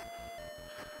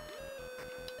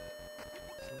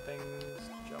 Some things,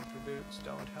 jumpy boots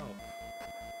don't help.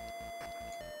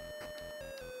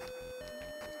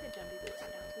 The jumpy boots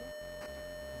would help you.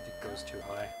 It goes too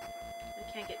high. We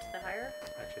can't get to the higher.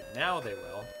 Actually, now they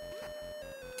will.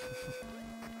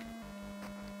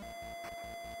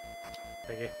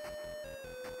 Piggy.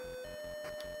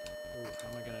 Ooh, how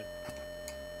am I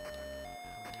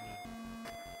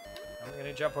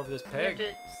gonna jump over this You peg? have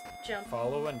to jump.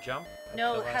 Follow and jump? at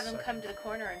No, the last have him second? come to the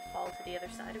corner and fall to the other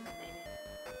side of him, maybe.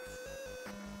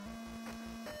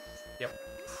 Yep.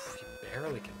 You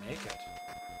barely can make it.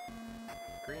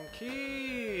 Green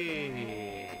key!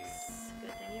 Nice.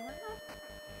 Good thing you went up.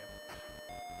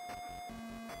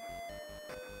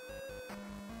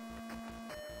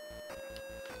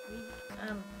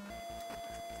 Yep.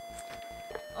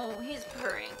 Oh, he's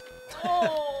purring.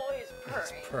 Oh, he's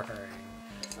purring. It's purring.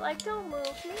 It's like, don't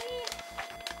move me.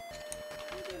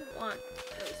 I didn't want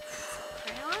those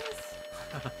crayons.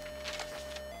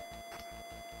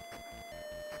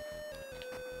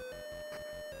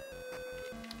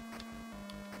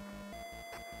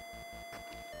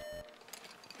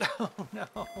 Oh no!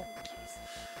 Jeez.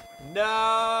 No!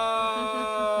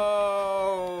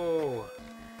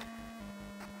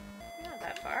 You're not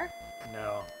that far.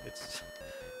 No, it's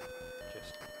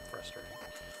just frustrating.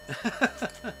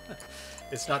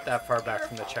 It's not that far back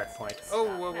from the checkpoint. Oh,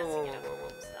 Stop whoa, whoa, messing whoa, it whoa, up. whoa, whoa.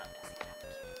 Stop messing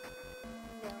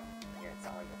it up. No, here it's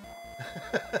all your fault.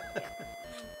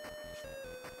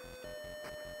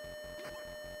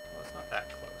 Well, it's not that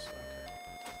close. Okay.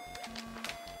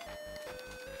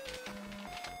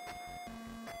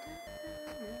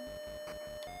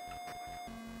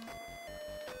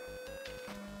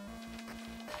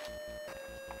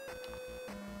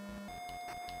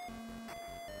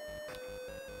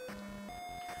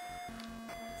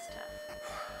 That's tough.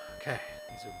 Okay,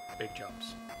 these are big jumps.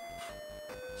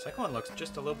 Second one looks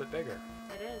just a little bit bigger.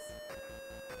 It is.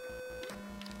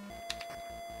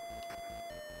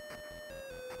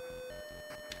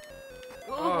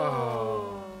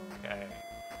 Oh. Okay.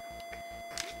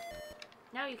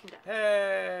 Now you can go.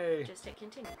 Hey! Just hit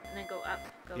continue and then go up.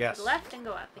 Go Yes. to the left and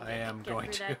go up. And I am get going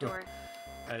through that to. door.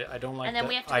 I don't like And then the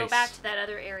we have to ice. go back to that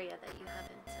other area that you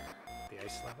haven't The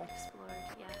ice level? explored.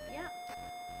 Yeah. Yeah.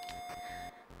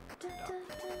 Dun, dun,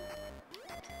 dun.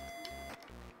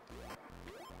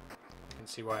 You can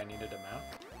see why I needed a map.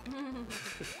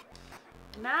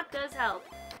 The map does help.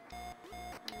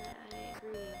 I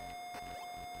agree.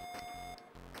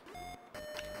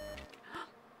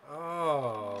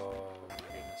 Oh my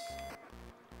goodness.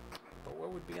 But what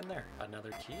would be in there?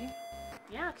 Another key?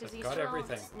 Yeah, because I've you got still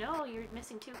everything. No, you're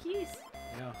missing 2 keys.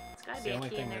 Yeah. It's got to It's be the a only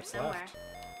key in thing there that's somewhere. left.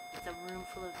 It's a room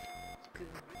full of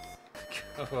goons.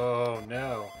 Oh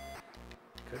no.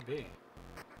 Could be.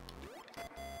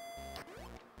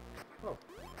 Oh.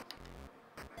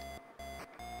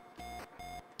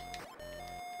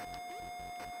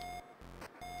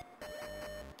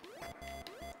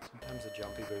 Sometimes the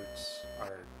jumpy boots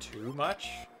are too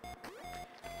much.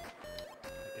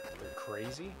 Like they're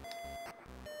crazy.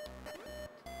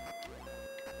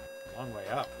 Long way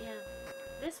up. Yeah.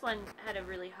 This one had a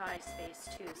really high space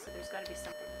too, so there's got to be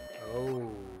something up there.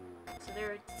 Oh. So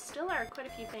there still are quite a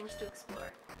few things to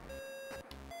explore.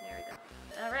 There we go.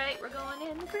 All right, we're going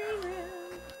in the green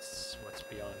room. What's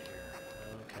beyond here?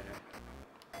 Okay.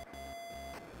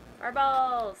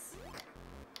 Fireballs.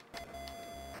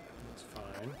 That's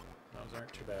fine. Those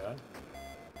aren't too bad.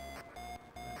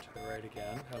 And to the right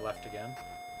again. Left again.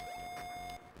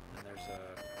 And there's a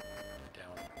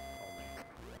down only.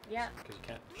 Yeah. Because you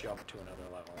can't jump to another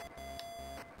level.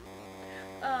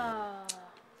 Oh.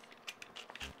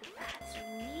 That's so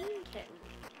mean, kitten.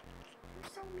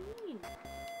 You're so mean.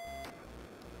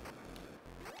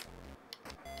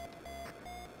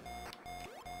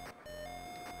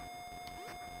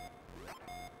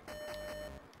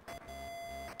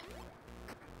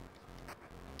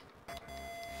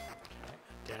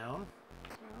 Down.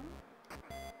 No.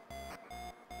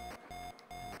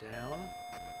 And Down.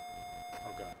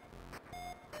 Oh god.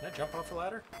 Can I jump off the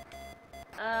ladder?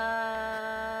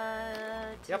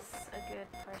 Yep. A good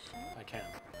question. I can.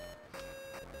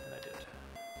 And I did.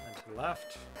 And to the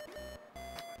left.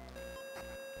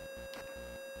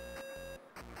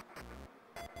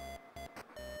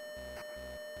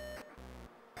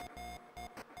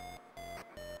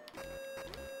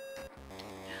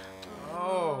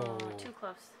 Oh. Too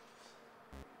close.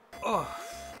 Oh.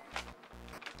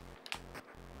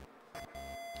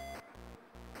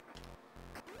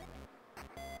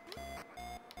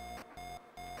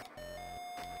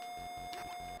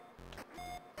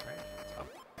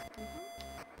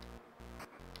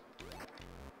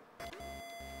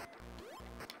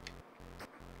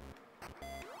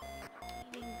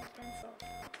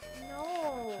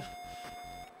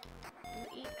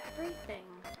 Everything.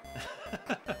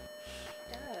 He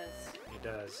does. He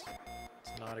does.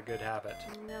 It's not a good habit.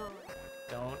 No.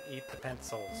 Don't eat the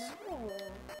pencils. No.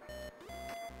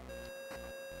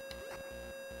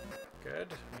 Good.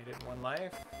 Made it 1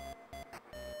 life.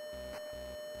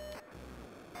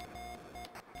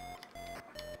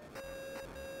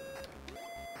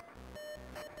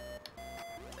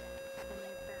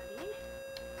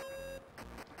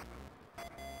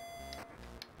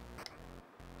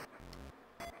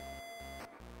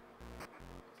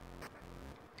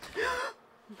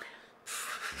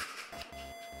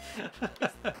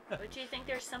 But do you think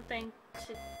there's something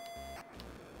to...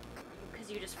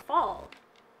 Because you just fall.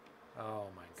 Oh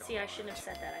my god. See, I shouldn't have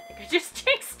said that. I think I just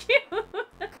jinxed you.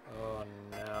 Oh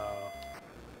no.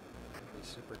 Be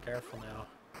super careful now.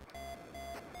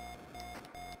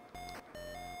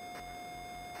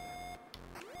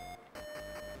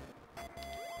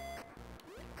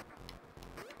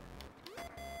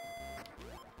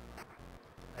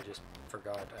 I just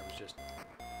forgot. I was just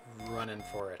running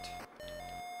for it.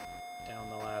 Down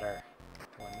the ladder.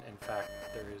 When in fact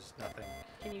there is nothing.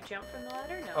 Can you jump from the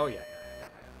ladder? No. Oh yeah.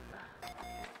 Okay.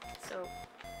 So,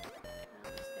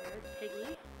 that was there.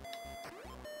 Piggy.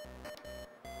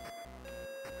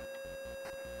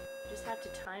 You just have to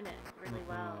time it really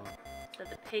well. So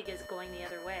the pig is going the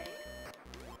other way.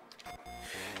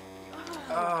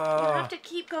 Oh, you have to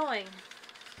keep going.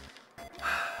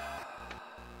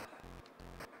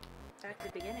 Back to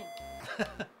the beginning.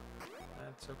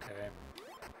 That's okay.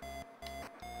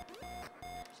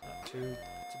 It's not too...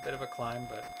 It's a bit of a climb,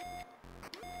 but...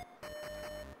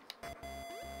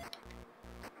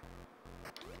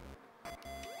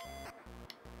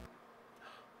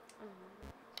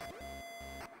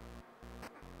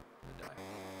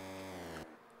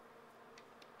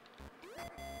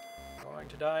 Going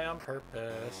to die on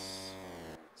purpose,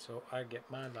 so I get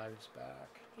my lives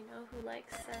back. You know who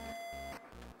likes,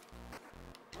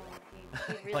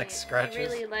 he really, likes scratches? He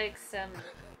really likes,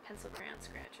 pencil crayon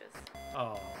scratches.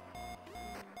 Oh.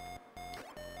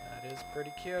 That is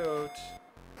pretty cute.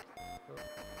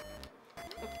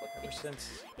 Ever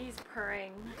since... He's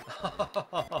purring.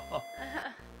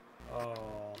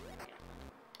 Oh.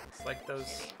 It's like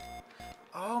those...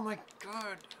 Oh my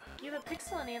god. You have a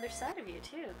pixel on the other side of you,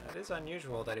 too. That is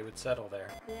unusual that he would settle there.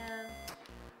 Yeah.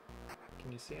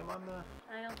 Can you see him on the...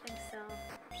 I don't think so.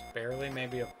 Just barely,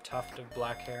 maybe a tuft of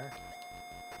black hair.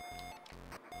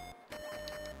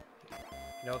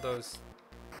 You know those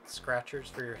scratchers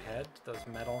for your head? Those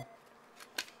metal...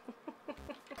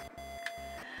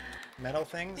 metal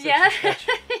things? Yeah. Yeah.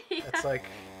 That's like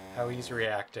how he's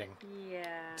reacting.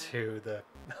 Yeah. To the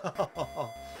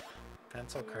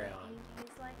pencil crayon.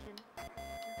 He's liking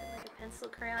nothing like a pencil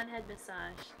crayon head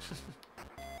massage.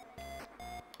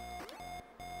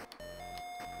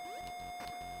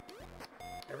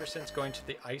 Ever since going to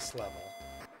the ice level,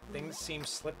 things seem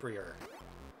slipperier.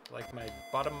 Like my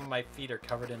bottom of my feet are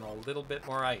covered in a little bit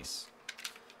more ice.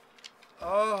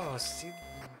 Oh, see,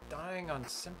 I'm dying on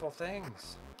simple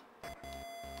things.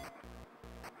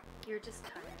 You're just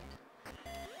tired.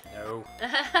 No.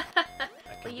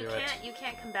 I Well, can do it. you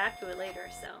can't come back to it later,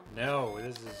 so. No,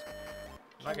 this is...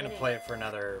 I'm not going to play it for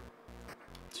another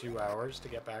 2 hours to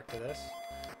get back to this.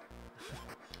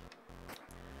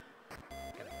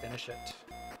 Gotta finish it.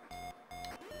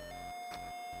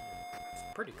 It's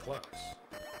pretty close.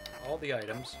 All the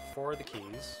items, 4 of the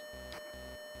keys.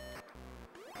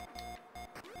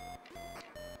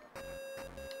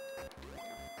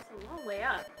 It's a long way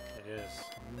up. It is.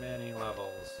 Many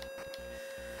levels.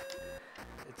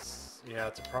 Yeah,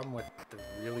 it's a problem with the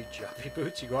really jumpy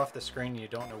boots. You go off the screen and you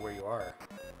don't know where you are.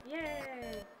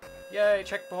 Yay! Yay,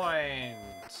 checkpoint!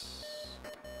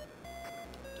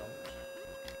 Don't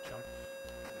jump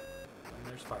when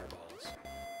there's fireballs.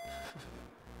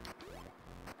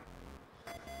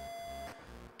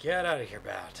 Get out of here,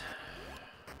 Bat.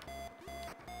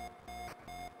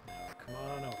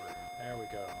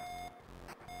 go.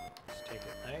 Just take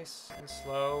it nice and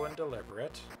slow and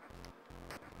deliberate.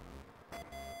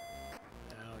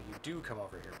 Now you do come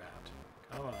over here, Bat.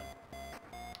 Come on.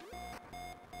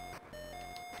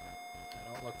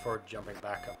 I don't look forward to jumping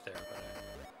back up there, but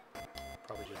I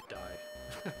probably just die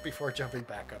before jumping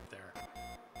back up there.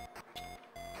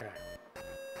 Okay.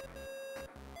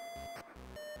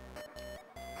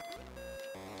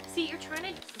 See, you're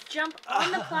trying to jump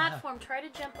on the platform. Try to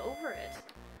jump over it.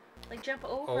 Like, jump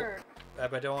over. Oh,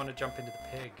 but I don't want to jump into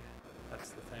the pig.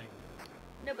 That's the thing.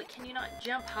 No, but can you not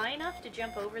jump high enough to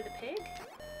jump over the pig?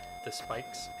 The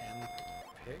spikes and the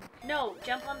pig? No,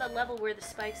 jump on the level where the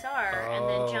spikes are, and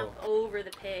then jump over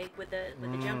the pig with the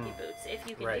jumpy boots, if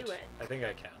you can do it. I think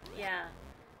I can. Yeah.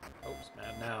 Oops,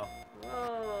 mad now.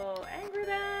 Whoa, angry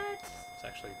bat! It's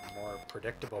actually more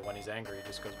predictable when he's angry. He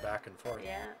just goes back and forth.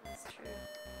 Yeah, that's true.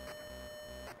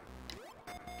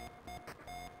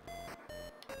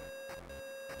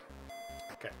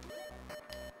 Okay.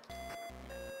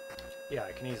 Yeah,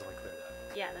 I can easily clear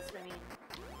that. Yeah, that's what I mean.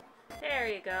 There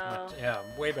you go. Yeah,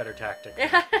 way better tactic.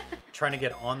 Trying to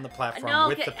get on the platform no,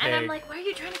 with the pig. And I'm like, why are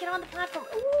you trying to get on the platform?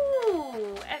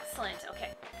 Ooh, excellent.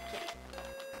 Okay, Kitty.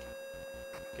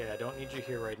 Okay, I don't need you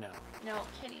here right now. No,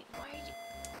 Kitty, why are you...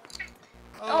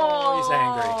 Oh, he's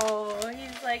angry. Oh,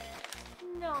 he's like,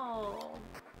 no.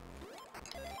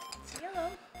 It's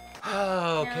yellow.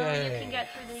 Okay. Now you can get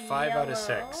through the 5 yellow out of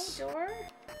 6. door.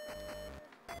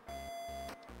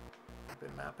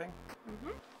 Been mapping.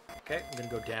 Mm-hmm. Okay, I'm gonna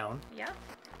go down. Yeah.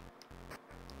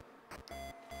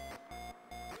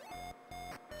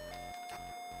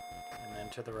 And then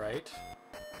to the right.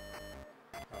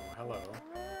 Oh, hello.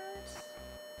 What?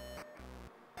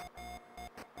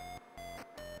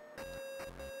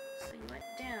 So you went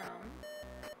down.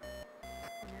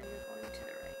 And now you're going to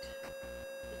the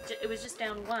right. It was just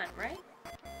down 1, right?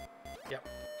 Yep.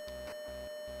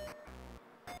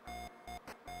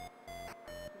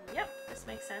 Yep, this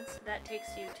makes sense. That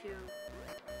takes you to...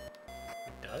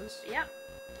 It does? Yep.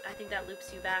 I think that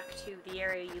loops you back to the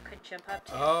area you could jump up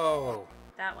to. Oh.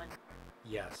 That one.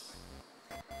 Yes.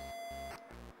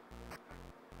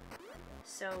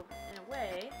 So, in a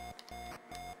way...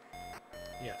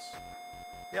 Yes.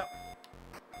 Yep.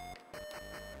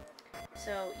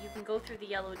 So, you can go through the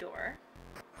yellow door.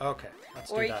 Okay, let's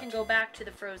do Or that. you can go back to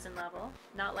the frozen level.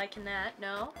 Not liking that,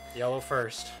 no. Yellow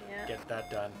first. Yeah. Get that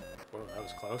done. Whoa, that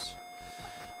was close.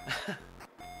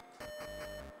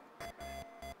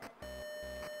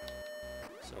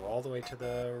 So all the way to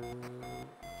the...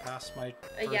 past my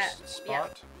first yeah,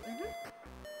 spot?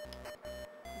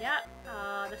 Yeah,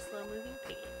 the slow-moving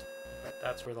piggy. But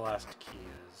that's where the last key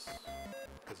is.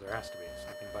 Because there has to be. There's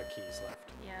nothing but keys left.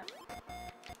 Yeah.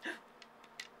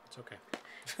 It's okay.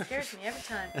 Scares me every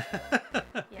time.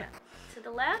 Yeah. To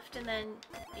the left, and then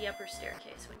the upper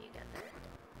staircase when you get there.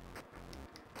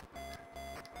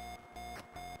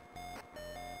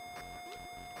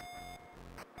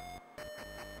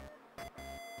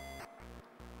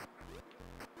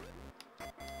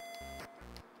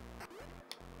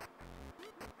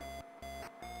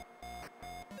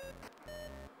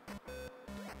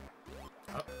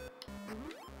 Up.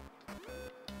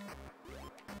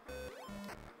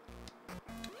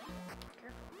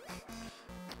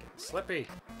 Getting slippy.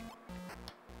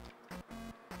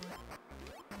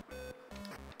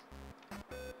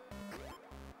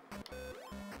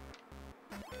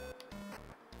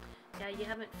 Yeah, you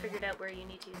haven't figured out where you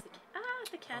need to use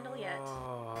the candle yet.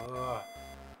 Oh,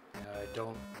 yeah,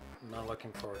 I'm not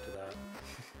looking forward to that.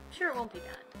 I'm sure it won't be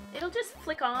bad. It'll just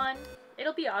flick on.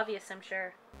 It'll be obvious, I'm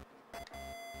sure.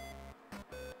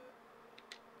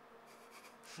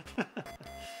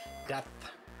 Death.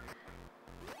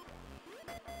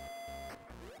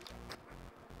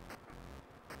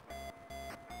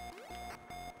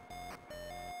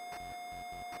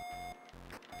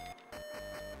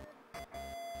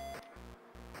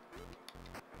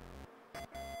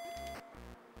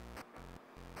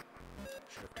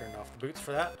 Should have turned off the boots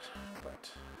for that,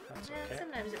 but that's Yeah, okay.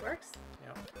 sometimes it works.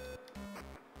 Yep.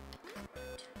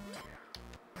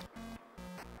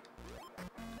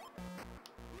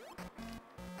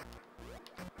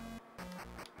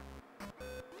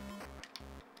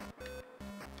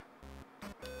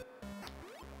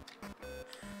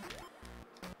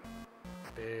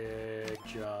 Big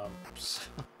jumps.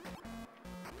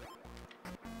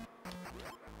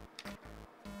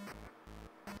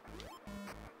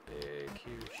 Big,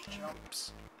 huge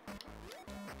jumps.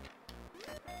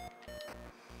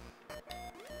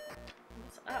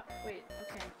 It's up. Wait,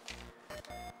 okay.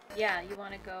 Yeah, you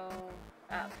want to go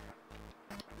up.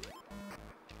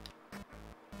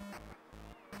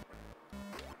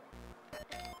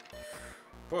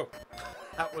 Whoa.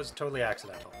 That was totally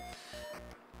accidental.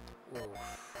 Whoa.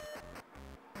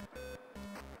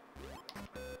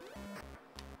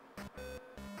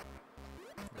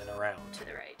 Then around. To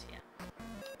the right, yeah.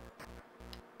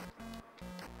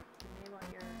 Maybe while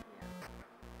you're, yeah.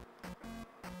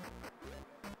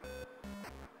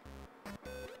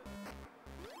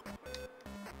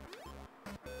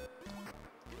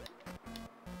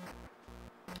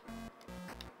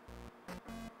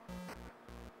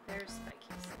 There's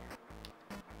spikies there.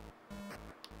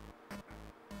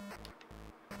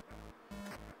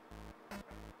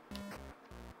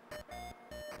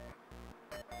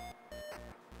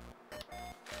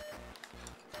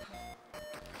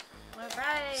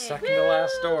 Alright. Second to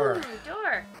last door. Woo!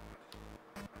 Door.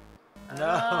 No.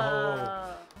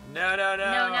 Oh. No, no,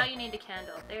 no. No, now you need a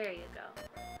candle. There you go.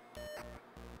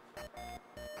 Got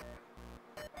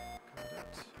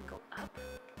it. You can go up.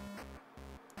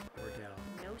 Or down.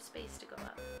 No space to go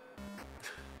up.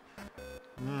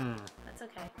 Hmm. That's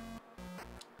okay.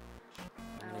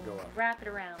 I'm gonna go up. Wrap it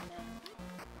around then.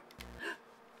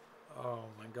 Oh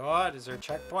my god, is there a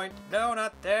checkpoint? No,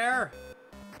 not there!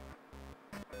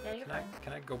 Yeah, you're fine.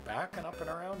 Can I go back and up and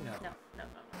around? No. No, no, no,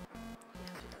 no. You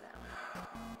have to go that way.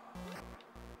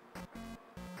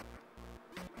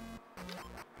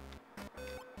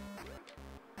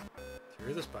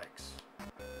 Through the spikes.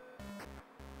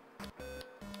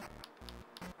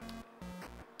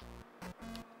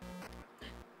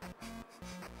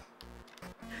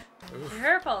 Oof.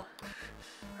 Careful!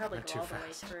 Probably Not go too all the way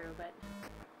fast. through, but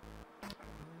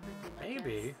Maybe. you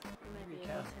might Maybe be you able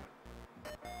can. to.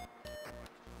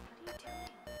 What are you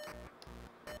doing?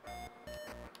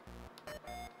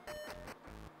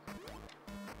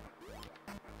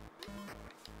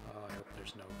 Oh, I hope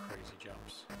there's no crazy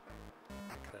jumps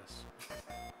like this.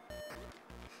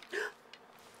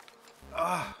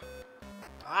 Ah!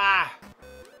 Ah!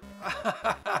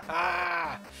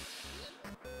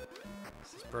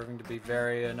 This is proving to be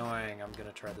very annoying. I'm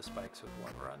gonna try the spikes with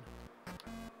one run.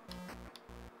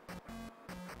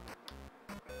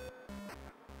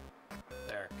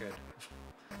 There, good.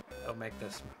 That'll make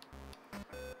this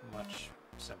much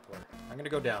simpler. I'm gonna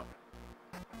go down.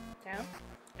 Down?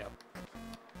 Yep.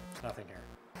 There's nothing here.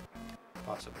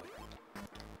 Possibly.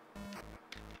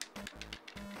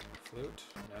 Flute?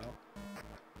 No.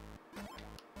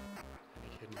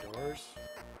 Any hidden doors?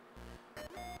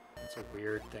 That's a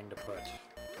weird thing to put.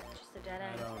 Just a dead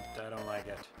end. I don't like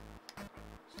it.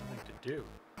 There's nothing to do.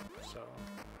 So.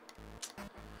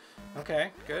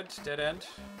 Okay, good. Dead end.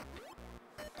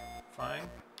 Fine.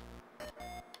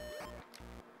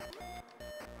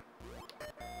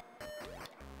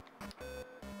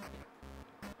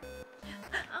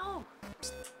 Oh!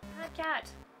 Bad cat.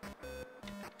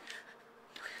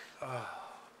 Oh.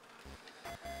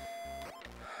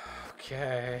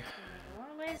 Okay.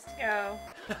 More ways to go.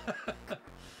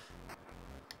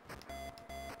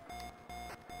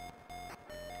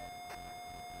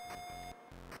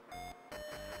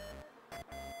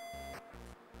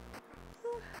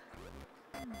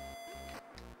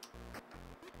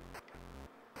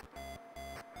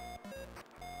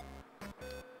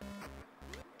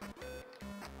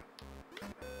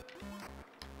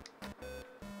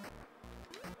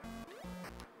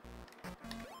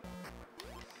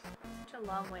 Such a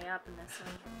long way up in this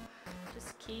one.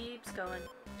 Just keeps going.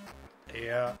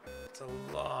 Yeah, it's a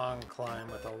long climb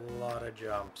with a lot of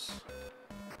jumps.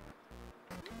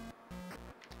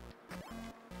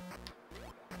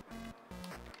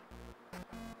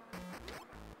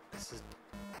 This is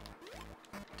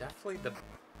definitely the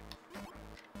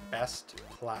best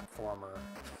platformer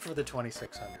for the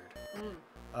 2600.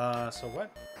 So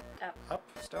what? Up. Up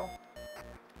still?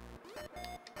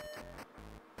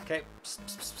 Okay.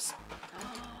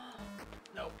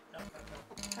 No, no, no,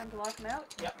 no. Time to lock him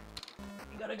out? Yep.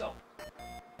 You gotta go.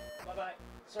 Bye-bye.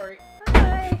 Sorry.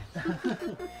 Bye!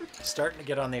 Starting to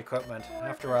get on the equipment.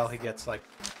 After a while, he gets like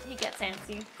He gets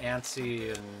antsy. antsy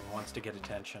and wants to get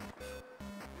attention.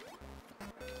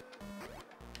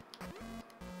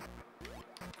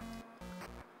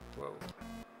 Whoa. Whoa,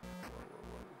 whoa,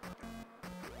 whoa.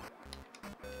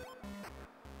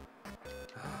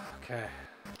 Okay.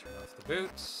 Turn off the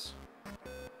boots.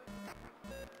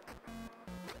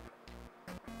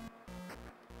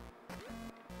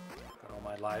 Got all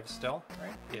my lives still,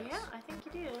 right? Yes. Yeah, I think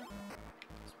you do. There's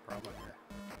a problem here.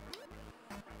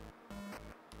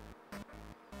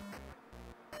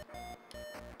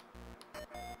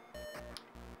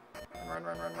 Run,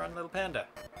 run, run, run, little panda.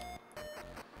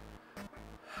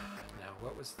 Now,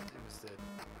 what was it? Was the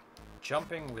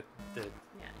jumping with the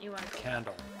Yeah, you want to go.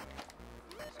 candle.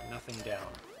 So nothing down.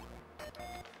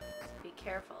 Be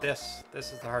careful. This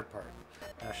is the hard part.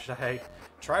 Now, should I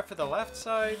try for the left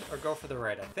side or go for the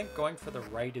right? I think going for the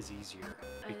right is easier.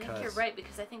 I think you're right,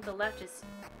 because I think the left is...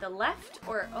 The left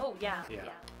or... Oh, yeah. Yeah.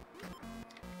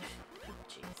 Oh,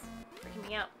 jeez. Freaking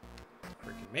me out.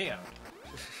 Freaking me out.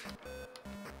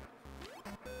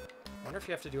 I wonder if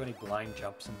you have to do any blind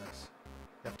jumps in this.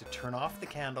 You have to turn off the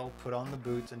candle, put on the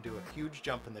boots, and do a huge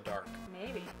jump in the dark.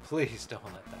 Maybe. Please don't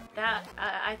let that be. That,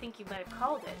 I think you might have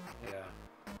called it. Yeah.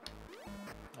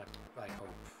 I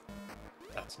hope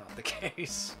that's not the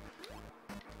case.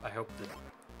 I hope the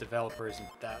developer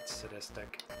isn't that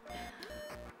sadistic.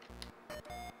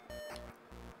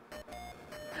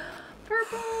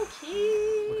 Purple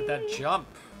key! Look at that jump!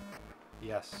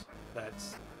 Yes, that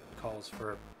calls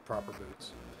for proper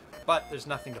boots. But there's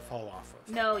nothing to fall off of.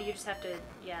 No, you just have to,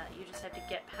 yeah, you just have to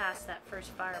get past that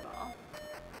first fireball.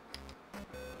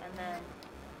 And then...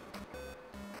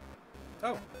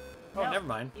 Oh, No, never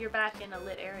mind. You're back in a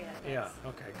lit area. I Yeah, guess.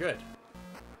 okay, good.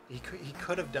 He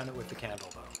could have done it with the candle,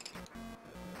 though.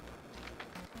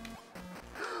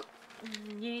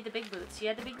 You need the big boots. You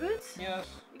had the big boots? Yes.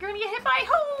 You're gonna get hit by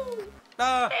who?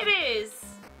 Ah! Babies!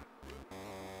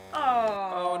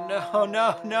 Oh. Oh,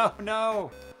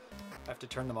 no. I have to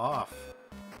turn them off.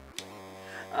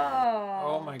 Oh.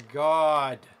 Oh my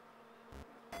god.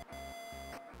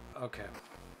 Okay.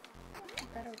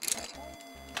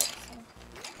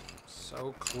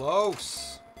 So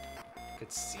close. I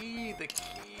could see the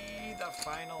key, the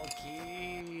final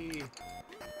key.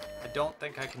 I don't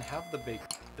think I can have the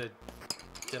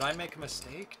did I make a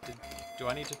mistake? Do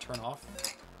I need to turn off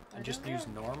and just use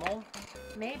normal?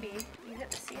 Maybe. You hit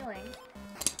the ceiling.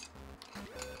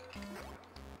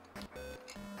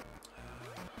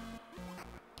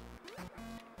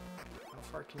 How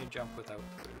far can you jump without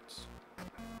the boots?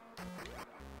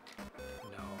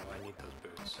 No, I need those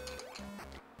boots.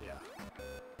 Yeah.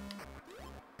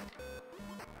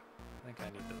 I think I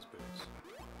need those boots.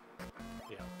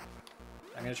 Yeah.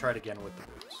 I'm gonna try it again with the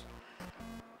boots.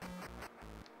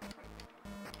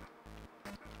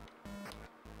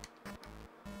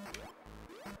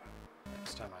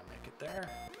 Next time I make it there.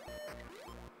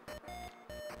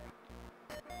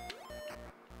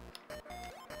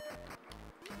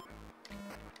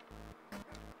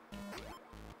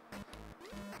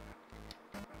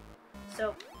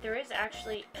 So, there is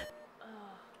actually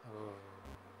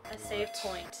a save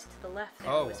point to the left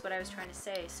there was what I was trying to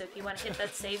say. So if you want to hit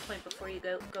that save point before you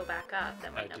go back up,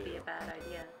 that might not be a bad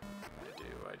idea.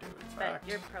 I do, in But fact.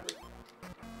 you're probably...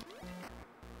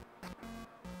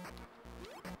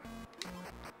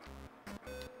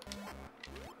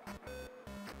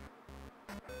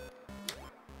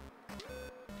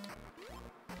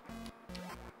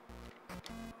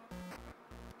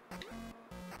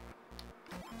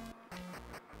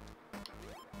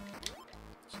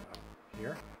 So,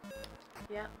 here?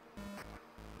 Yeah.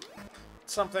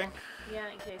 Something. Yeah,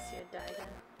 in case you had died in.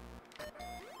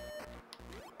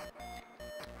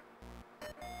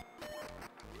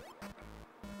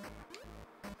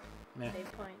 Meh.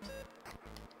 Save point.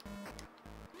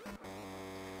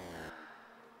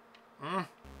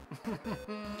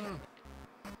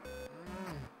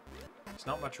 There's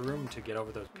not much room to get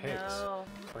over those pigs. No.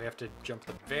 So we have to jump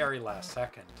the very last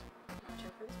second. Watch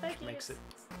out for the Which spikies. makes it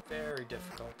very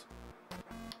difficult.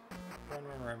 Run.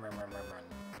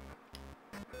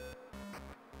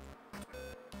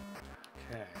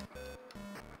 Okay.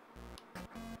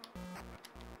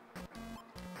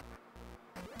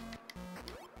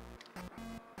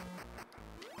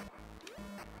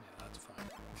 Yeah, that's fine.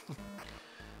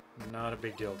 Not a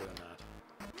big deal doing that.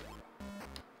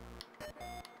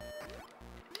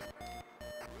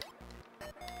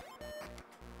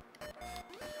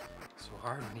 So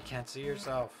hard when you can't see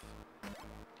yourself.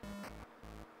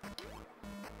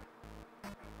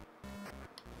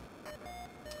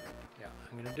 Yeah,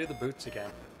 I'm gonna do the boots again.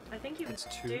 I think you It's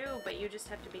two. do, but you just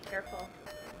have to be careful.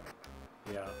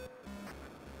 Yeah.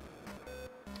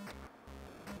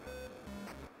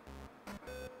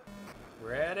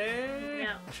 Ready?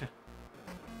 Yeah.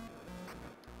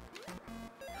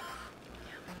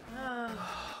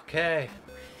 Oh. Okay.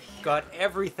 Got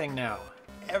everything now.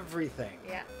 Everything.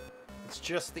 Yeah. It's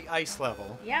just the ice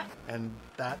level. Yeah. And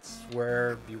that's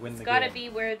where you win the It's game. gotta be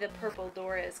where the purple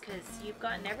door is, because you've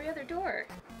gotten every other door.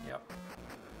 Yep.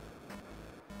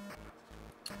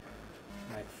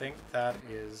 And I think that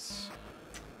is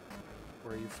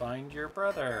where you find your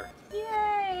brother.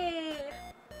 Yay!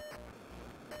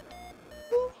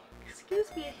 Ooh, excuse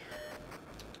me.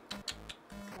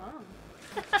 It's long.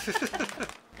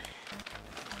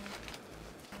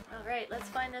 Alright, let's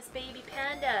find this baby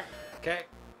panda. Okay.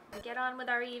 And get on with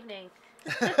our evening.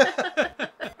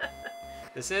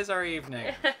 This is our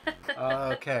evening.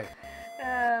 Okay.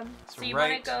 So you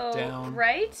want to go down,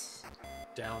 right?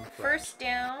 Down. First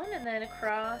down and then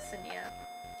across, and yeah.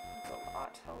 That's a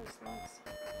lot. Holy smokes.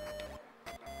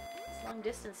 It's long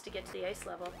distance to get to the ice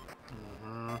level.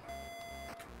 Mm-hmm.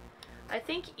 I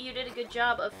think you did a good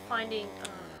job of finding...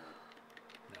 No,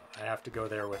 I have to go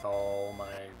there with all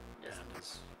my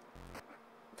pandas.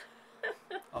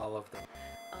 All of them.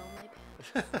 All my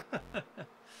pandas.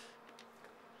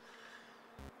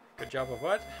 Good job of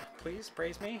what? Please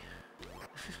praise me.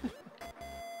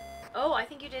 Oh, I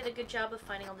think you did a good job of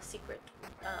finding all the secret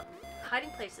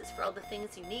hiding places for all the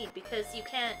things you need, because you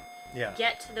can't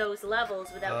get to those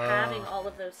levels without having all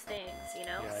of those things, you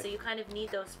know? Yeah, so you kind of need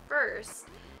those first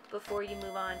before you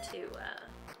move on to...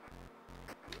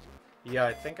 yeah,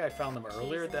 I think I found them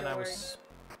earlier than I was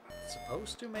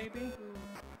supposed to, maybe?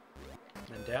 And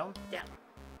then down? Down.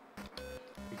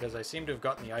 Because I seem to have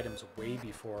gotten the items way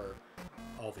before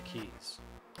all the keys.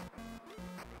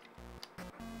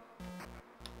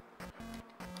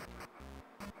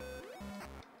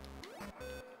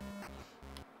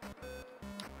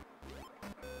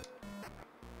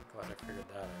 Glad I figured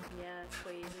that out. Yeah, it's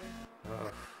way easier.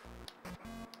 Ugh.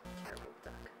 Terrible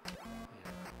duck.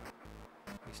 Yeah.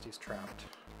 At least he's trapped.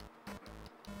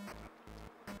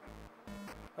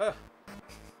 Ugh.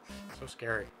 So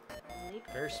scary. Leap.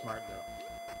 Very smart, though.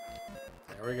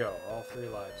 There we go. All 3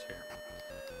 lives here.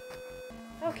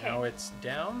 Okay. Now it's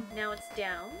down. Now it's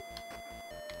down.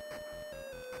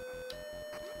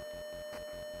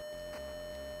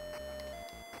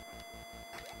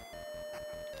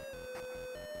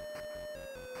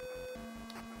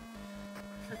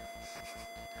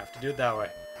 Have to do it that way.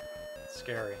 It's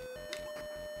scary.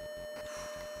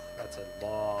 That's a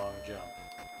long jump.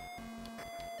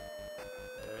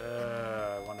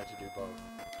 I wanted to do both.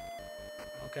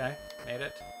 Okay, made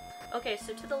it. Okay,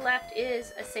 so to the left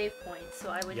is a save point, so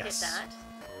I would hit that.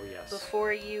 Oh, yes.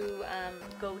 Before you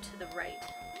go to the right.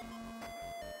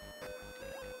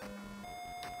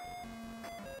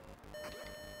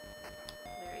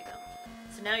 There you go.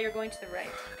 So now you're going to the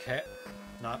right. Okay.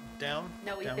 Not down?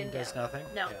 No, we've down been does down. nothing?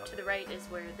 No, Yeah. to the right is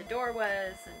where the door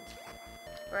was, and...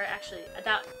 Or actually,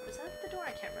 that... Was that the door?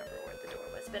 I can't remember where the door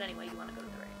was. But anyway, you want to go to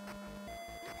the right.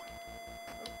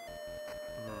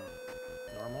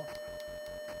 Normal?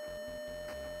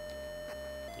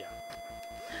 Yeah.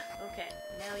 Okay,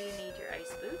 now you need your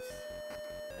ice boots.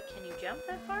 But can you jump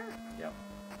that far? Yep.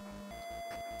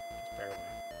 Just barely.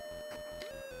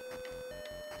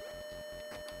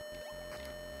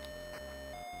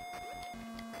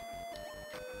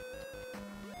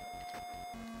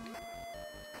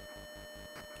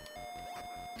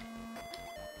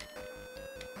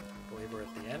 I believe we're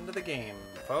at the end of the game,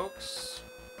 folks.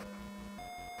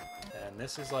 And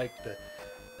this is like the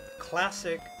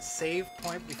classic save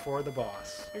point before the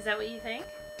boss. Is that what you think?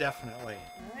 Definitely.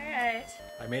 Alright.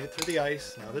 I made it through the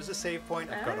ice. Now there's a save point.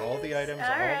 I've got all the items,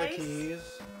 all the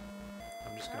keys.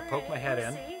 I'm just going to poke my head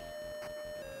in. See.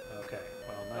 Okay,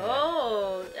 well, not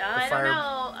Oh, I don't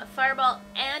know. A fireball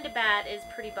and a bat is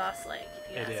pretty boss-like,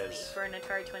 if you ask me, for an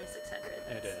Atari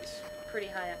 2600. It is. Pretty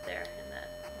high up there in that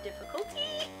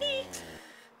difficulty. It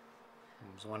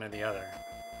was one or the other.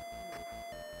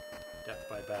 Death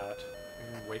by bat.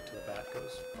 Wait till the bat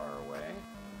goes far away.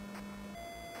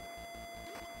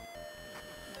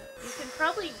 You can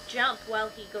probably jump while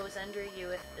he goes under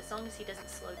you, as long as he doesn't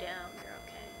slow down. You're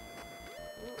okay.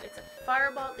 Ooh, it's a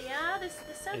fireball. Yeah, this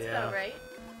sounds about right.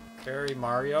 Very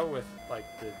Mario with like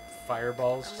the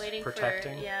fireballs I'm waiting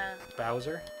protecting for,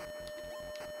 Bowser.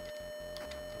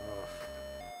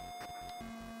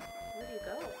 Where do you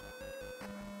go?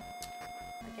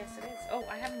 I guess it is. Oh,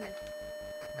 I haven't been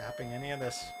mapping any of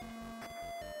this.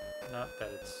 Not that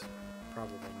it's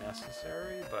probably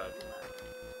necessary, but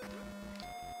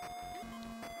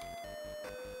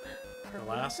the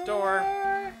last door.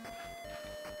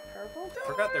 Purple door.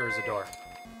 Forgot there was a door.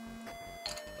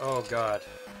 Oh God.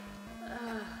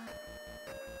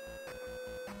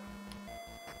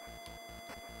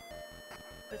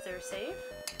 Was there a save?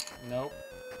 Nope.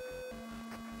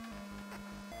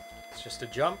 It's just a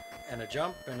jump and a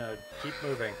jump and a keep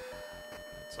moving.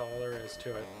 That's all there is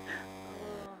to it.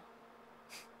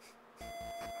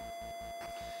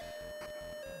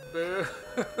 Boo!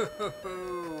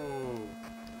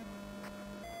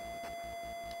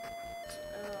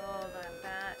 Oh, that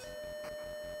bat.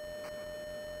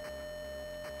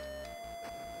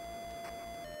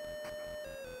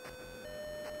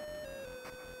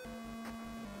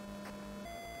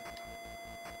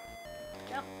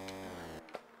 Jump.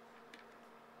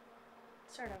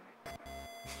 Start over.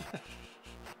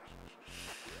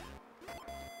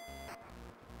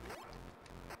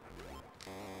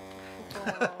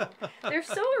 Oh, they're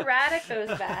so erratic,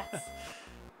 those bats.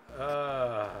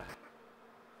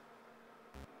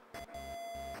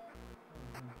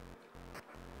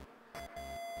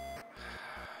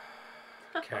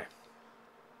 Okay.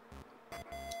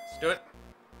 Let's do it.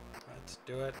 Let's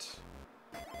do it.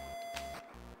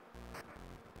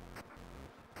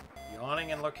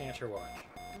 Yawning and looking at your watch.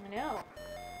 I know.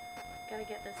 Gotta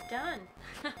get this done.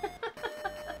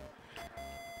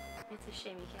 It's a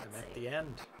shame you can't I'm at save. the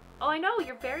end. Oh, I know.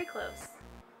 You're very close.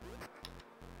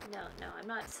 No, I'm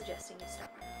not suggesting you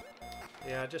stop now.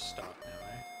 Yeah, just stop now,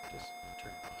 eh? Just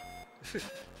turn it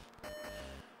off.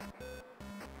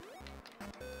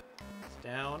 It's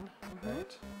down,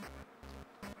 right?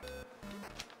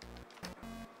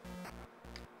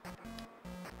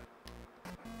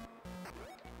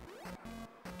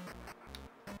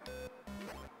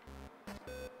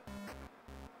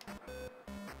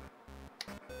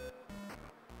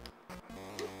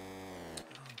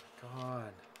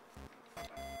 God.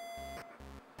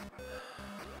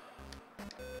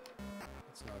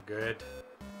 That's not good.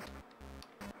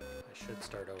 I should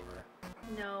start over.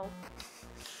 No.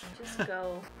 Just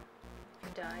go. If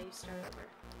you die, you start over.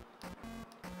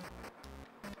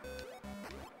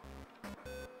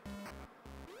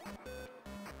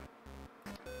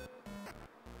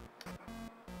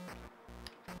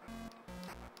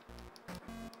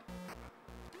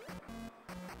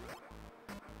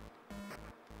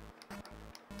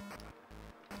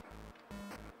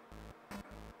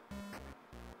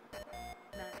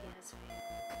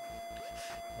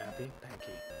 Nappy?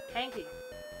 Panky. Panky.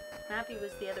 Nappy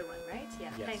was the other one, right?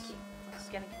 Yeah, Yes. Panky. I was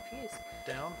getting confused.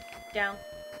 Down? Down.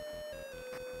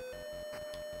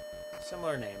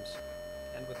 Similar names.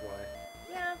 End with Y.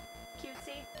 Yeah,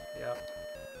 cutesy. Yep.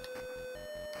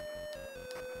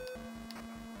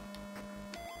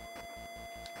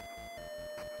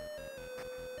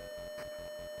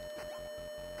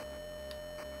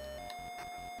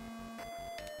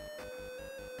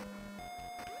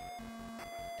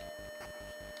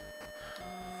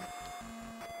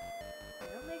 They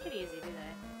don't make it easy, do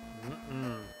they?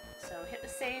 Mm-mm. So hit the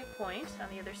save point on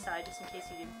the other side just in case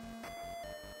you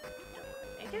don't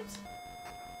quite make it.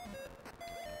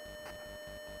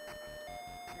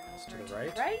 And It's over to the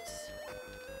right. Right.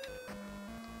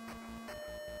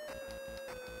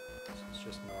 It's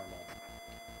just normal.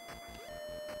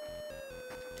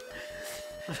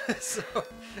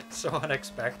 so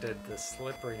unexpected, the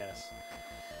slipperiness.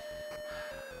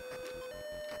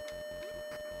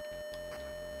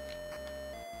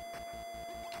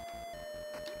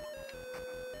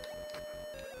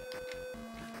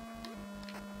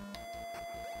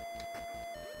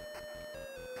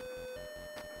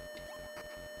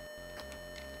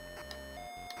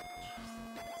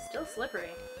 Still slippery.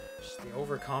 Just the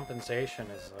overcompensation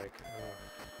is like,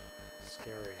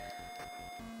 scary.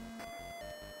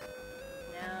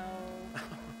 No.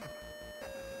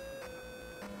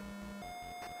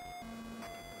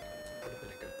 Would have been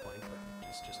a good point, but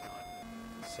it's just not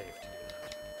safe to do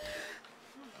that.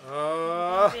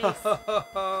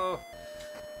 Oh!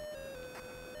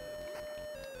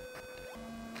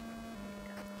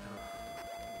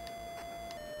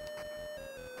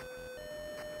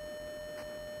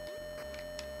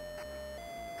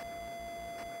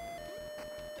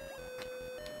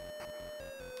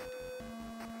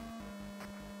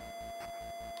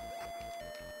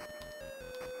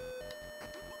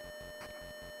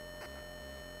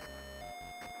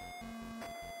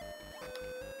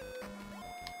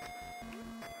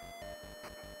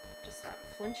 Just stop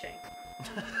flinching.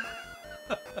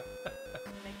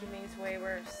 Making things way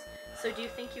worse. So do you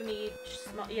think you need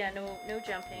small? Yeah, no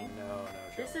jumping. No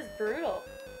This joke. is brutal.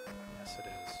 Yes, it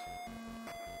is.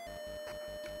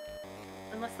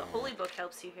 Unless the holy book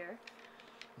helps you here.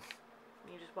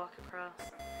 You just walk across.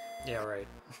 Yeah, right.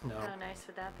 No. How nice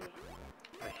would that be?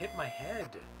 I hit my head.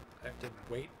 I have to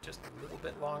wait just a little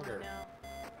bit longer. Oh, no.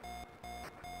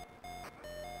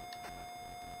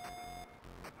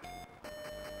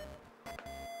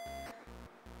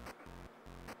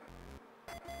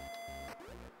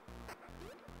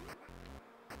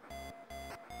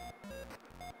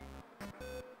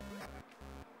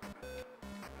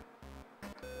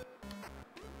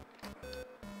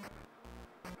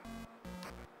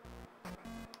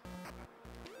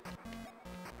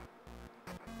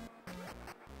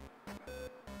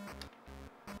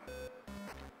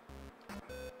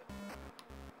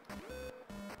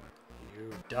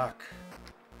 You duck.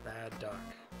 Bad duck.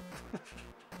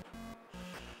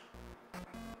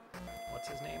 What's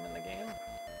his name in the game?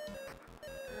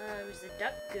 It was a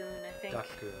duck goon, I think. Duck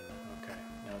Goon. Okay.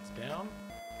 Now it's down.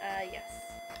 Yes.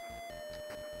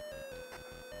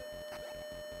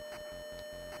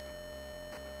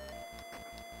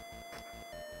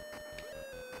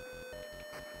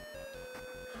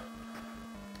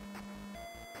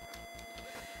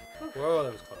 Whoa,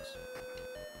 that was close.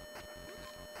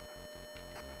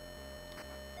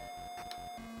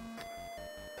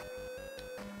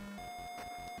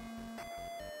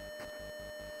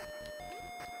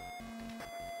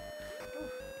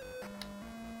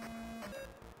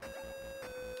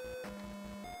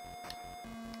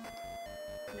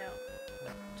 No.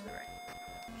 No. To the right.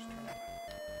 Just trying to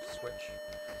switch.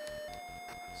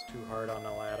 It's too hard on the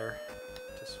ladder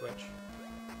to switch.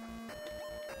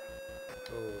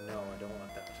 Oh no, I don't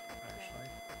want that, actually.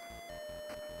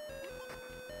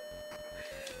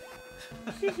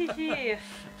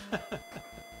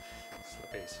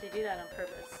 Slippies. They do that on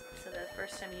purpose. So the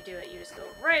first time you do it, you just go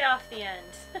right off the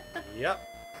end. Yep.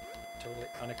 Totally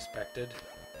unexpected.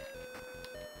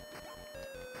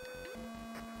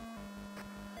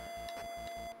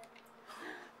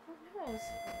 Who knows?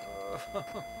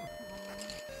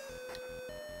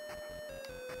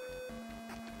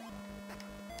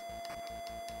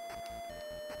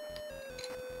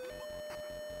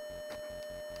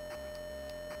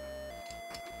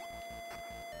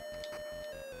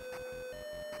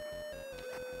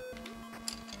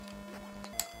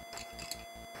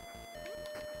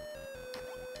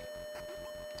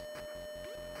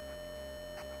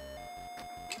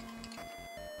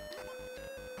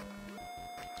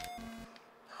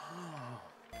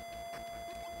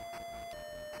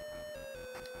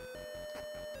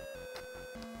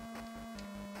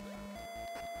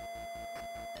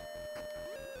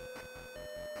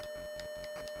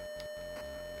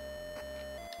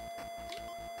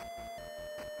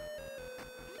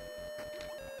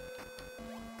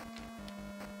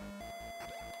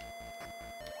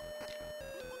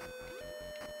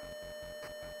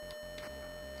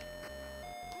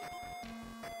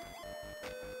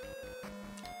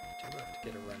 Do have to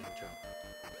get a running jump.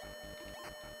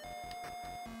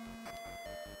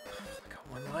 I got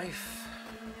one life.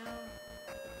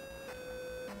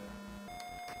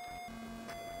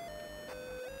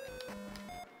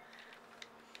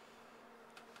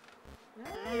 No,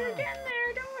 you're getting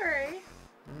there, don't worry.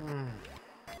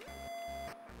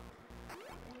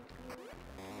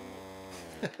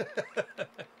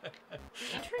 The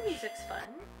intro music's fun.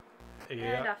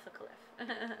 Yeah. And off a cliff.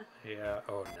 Yeah.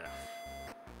 Oh no.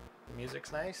 The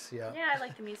music's nice. Yeah. Yeah, I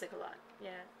like the music a lot.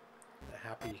 Yeah. The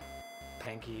happy,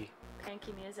 panky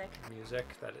Panky music. music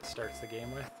that it starts the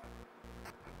game with.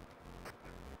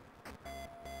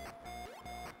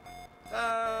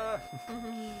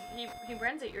 He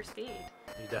runs at your speed.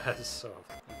 He does, so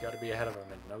you got to be ahead of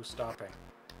him and no stopping.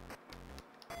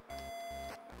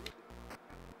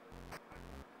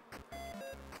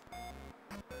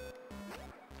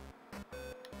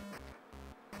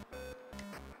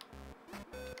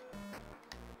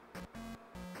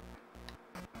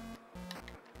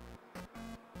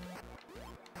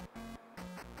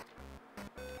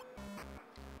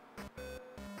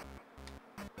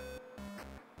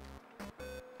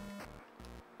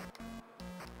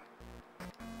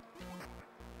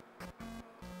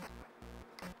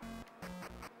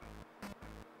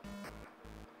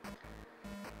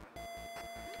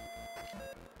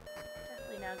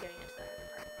 Definitely now getting into the harder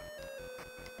part.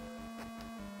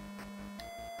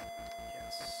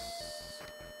 Yes.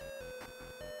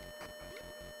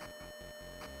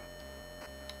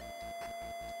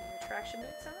 Have your traction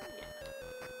boots on? Yeah.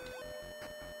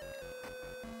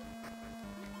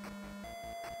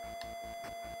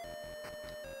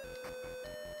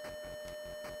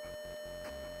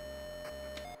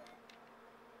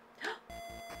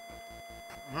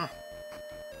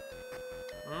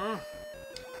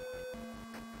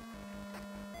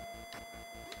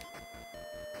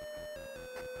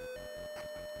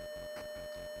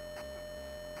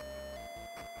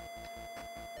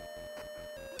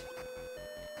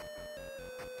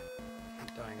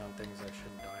 Keep dying on things I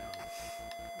shouldn't die on.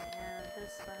 Yeah,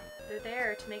 this one. They're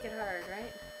there to make it hard,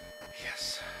 right?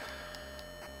 Yes.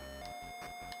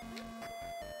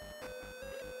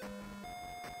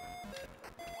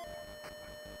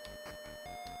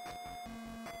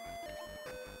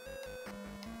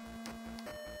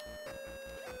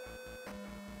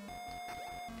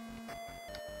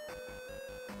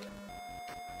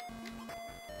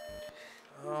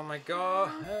 Oh my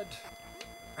god.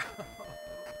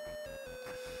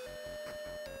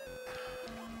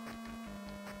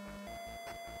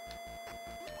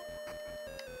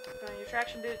 Put on your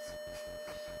traction boots.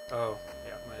 Oh,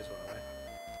 yeah, might as well, eh?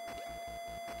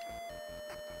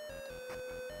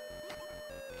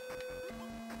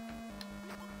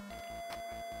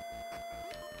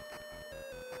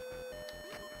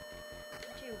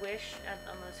 Don't you wish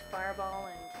on those fireball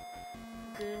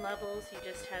and goon levels you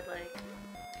just had like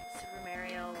Super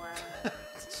Mario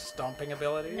stomping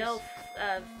abilities? no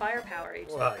firepower. You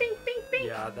just Well, bing, bing, bing.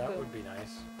 yeah, that boom. would be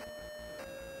nice.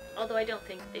 Although I don't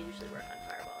think they usually work on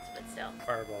fireballs, but still.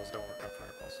 Fireballs don't work on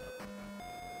fireballs. So.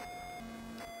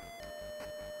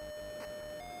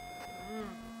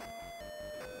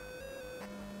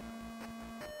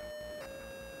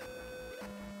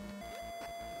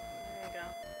 There you go.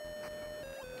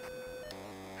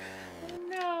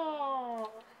 No.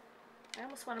 I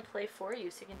almost want to play for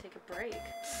you so you can take a break.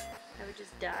 I would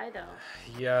just die though.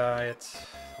 Yeah, it's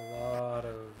a lot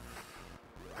of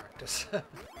practice.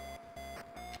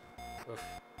 Oof.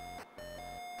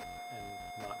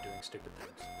 And not doing stupid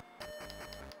things.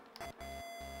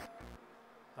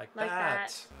 Like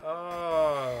that.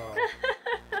 Oh.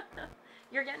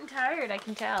 You're getting tired, I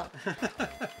can tell.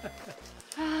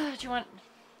 Do you want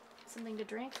something to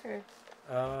drink or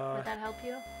would that help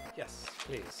you? Yes,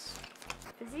 please.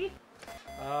 Fizzy?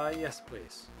 Yes,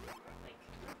 please. Like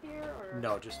here or?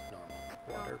 No, just normal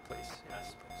water, Oh. please.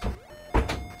 Yes, please.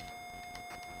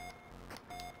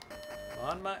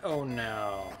 On my own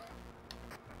now.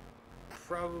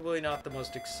 Probably not the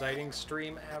most exciting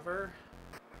stream ever.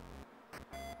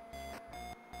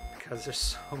 Because there's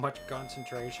so much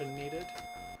concentration needed.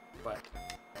 But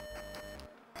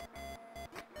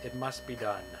it must be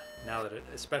done. Now that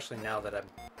especially now that I'm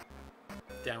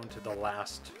down to the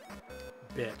last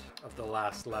bit of the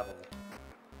last level.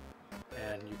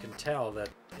 And you can tell that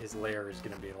his lair is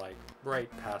going to be like right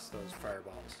past those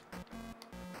fireballs.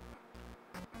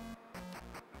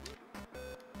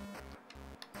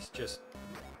 It's just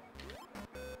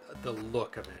the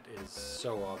look of it is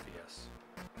so obvious.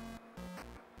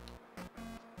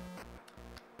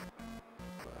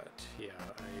 But yeah,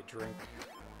 a drink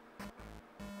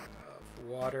of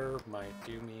water might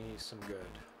do me some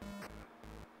good.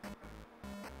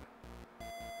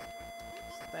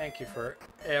 Thank you for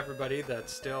everybody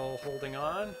that's still holding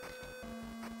on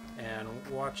and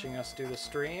watching us do the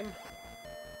stream.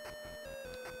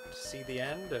 See the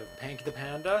end of Panky the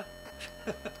Panda.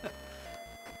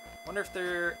 Wonder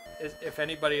if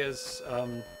anybody has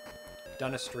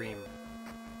done a stream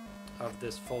of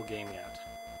this full game yet.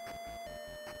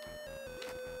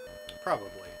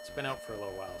 Probably. It's been out for a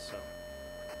little while, so.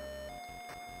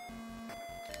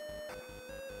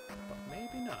 But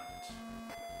maybe not.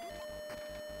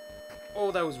 Oh,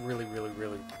 that was really, really,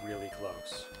 really, really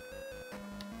close.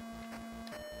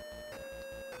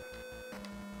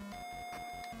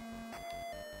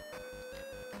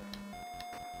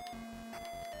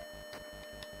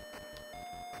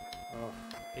 Oh,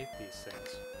 I hate these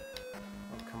things.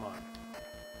 Oh, come on.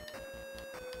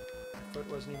 My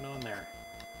foot wasn't even on there.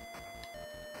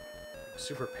 I'm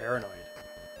super paranoid.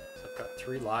 So I've got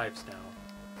 3 lives now.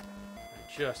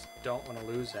 I just don't want to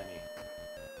lose any.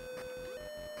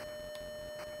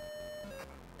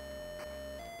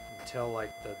 Until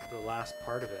like the last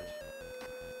part of it,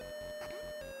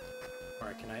 or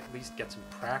I can at least get some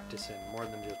practice in more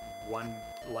than just 1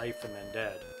 life and then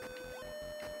dead.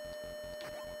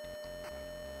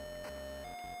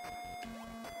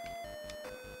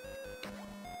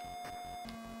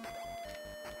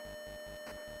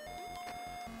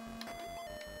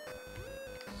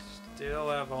 Still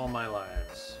have all my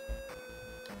lives,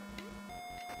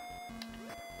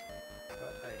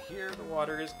 but I hear the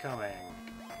water is coming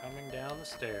down the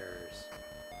stairs.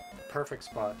 Perfect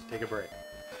spot to take a break.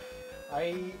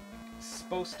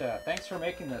 Thanks for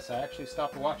making this. I actually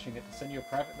stopped watching it to send you a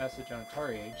private message on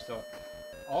Atari Age, so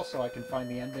also I can find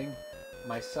the ending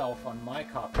myself on my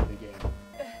copy of the game.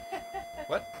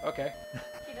 What? Okay.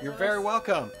 You're very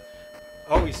welcome.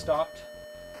 Oh, he stopped.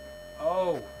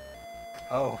 Oh.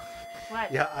 What?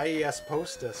 Yeah, IES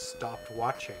Posta stopped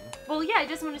watching. Well, yeah, I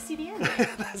just want to see the end.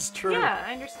 That's true. Yeah,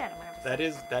 I understand.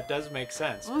 That does make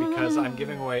sense because I'm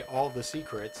giving away all the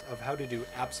secrets of how to do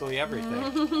absolutely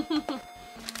everything.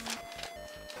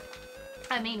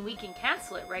 I mean, we can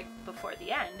cancel it right before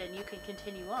the end, and you can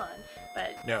continue on.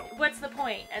 But no. What's the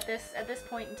point at this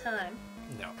point in time?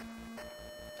 No.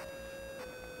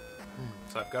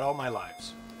 So I've got all my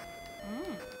lives.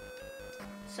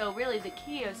 So really, the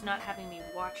key is not having me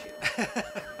watch you.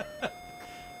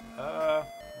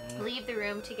 Leave the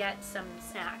room to get some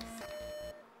snacks.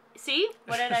 See?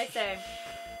 What did I say?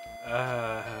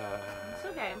 It's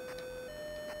okay.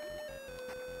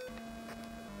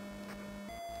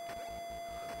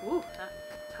 Ooh, that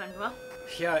timed well.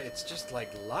 Yeah, it's just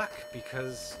like luck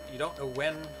because you don't know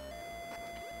when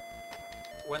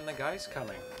the guy's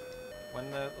coming, when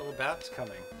the little bat's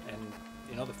coming, and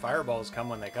you know the fireballs come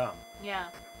when they come. Yeah.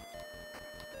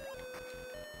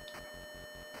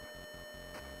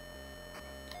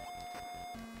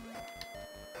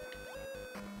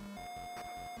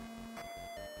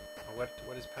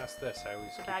 What is past this? I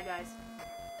always. The bad guys.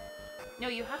 No,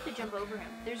 you have to jump over him.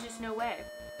 There's just no way.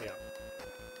 Yeah.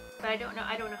 But I don't know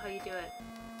how you do it.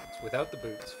 It's without the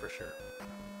boots for sure.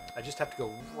 I just have to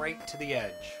go right to the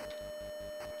edge.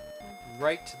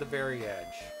 Right to the very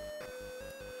edge.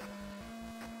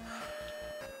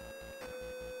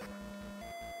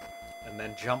 And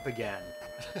then jump again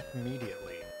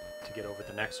immediately to get over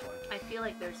the next one. I feel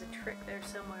like there's a trick there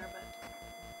somewhere,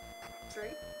 but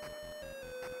right?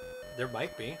 There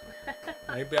might be.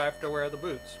 Maybe I have to wear the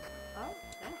boots. Oh,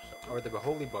 yeah. Or the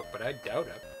holy book, but I doubt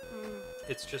it. Mm.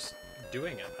 It's just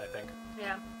doing it, I think.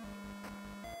 Yeah.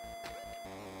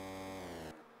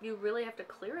 You really have to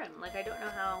clear him. Like, I don't know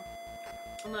how,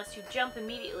 unless you jump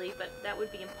immediately, but that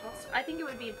would be impossible. I think it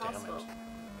would be impossible. Damn it.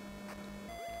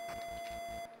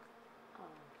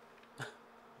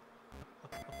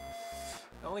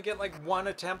 I only get like one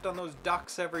attempt on those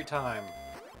ducks every time.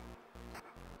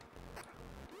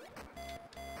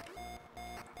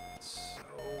 So...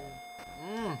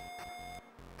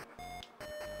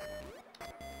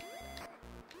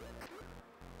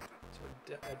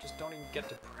 So I just don't even get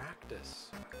to practice.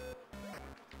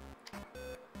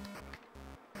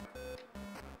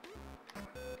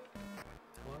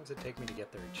 How long does it take me to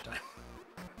get there each time?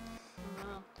 I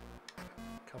don't know.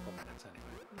 A couple minutes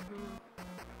anyway. Mm-hmm.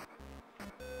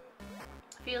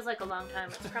 Feels like a long time.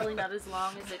 It's probably not as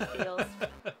long as it feels.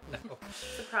 No.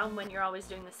 It's the problem when you're always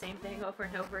doing the same thing over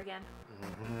and over again.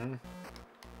 Mm-hmm.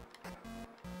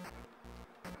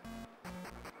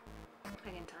 I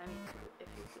can time you if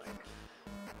you'd like.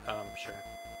 Sure.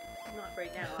 Not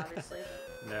right now, obviously.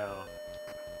 But No.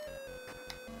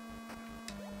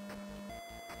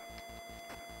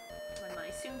 on my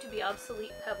soon-to-be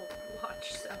obsolete Pebble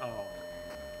watch, so Oh,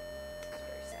 it's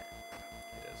very sad.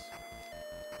 it is.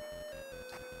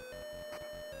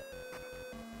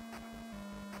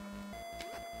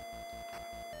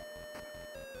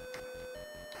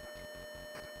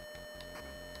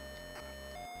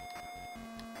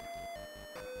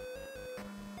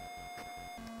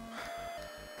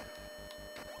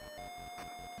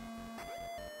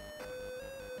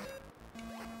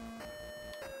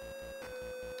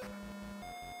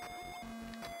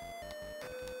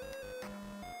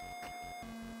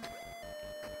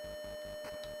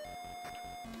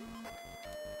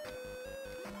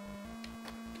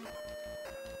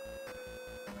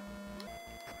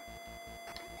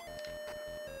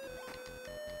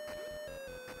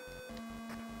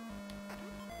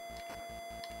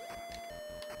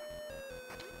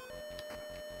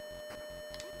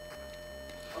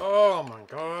 Oh my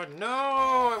god, no!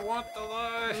 I want the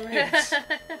lights!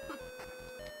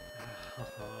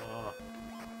 Oh.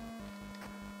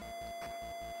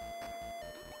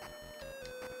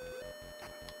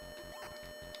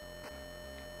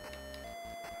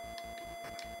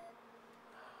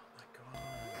 My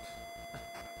god.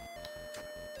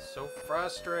 So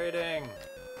frustrating.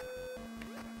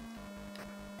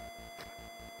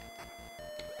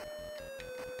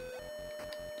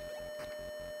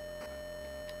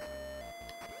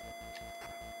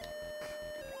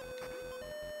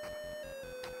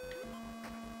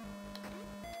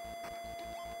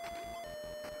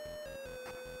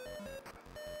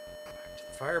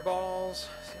 Fireballs.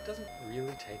 See, it doesn't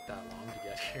really take that long to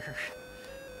get here.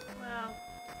 Wow.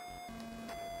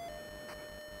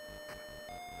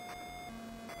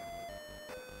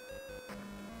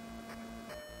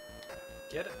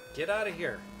 Get out of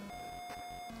here.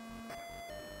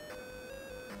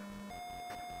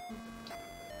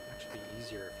 Actually be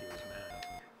easier if he was mad.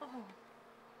 Oh.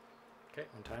 Okay,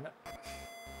 untime it.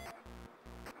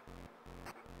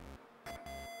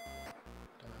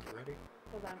 Done ready?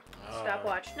 Hold on. Oh.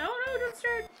 Stopwatch. No, don't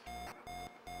start.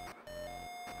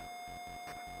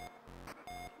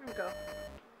 There we go.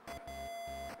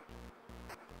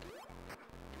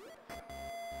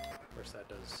 Of course that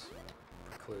does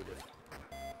preclude if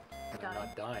I'm Dying.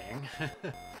 not dying.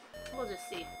 We'll just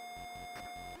see.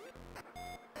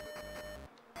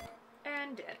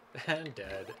 And dead. And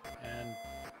dead. And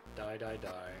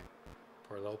die.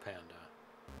 Poor little panda.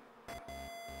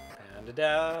 Panda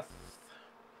death.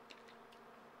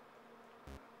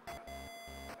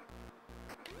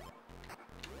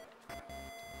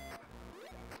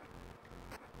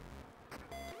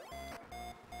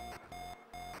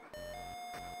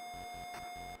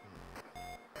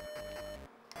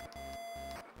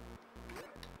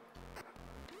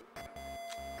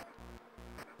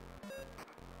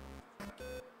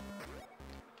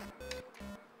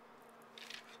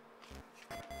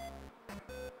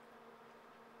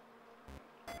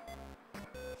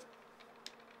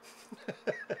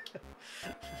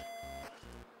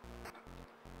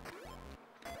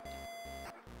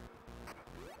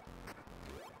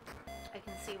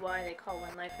 see why they call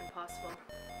One Life impossible.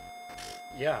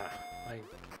 Yeah.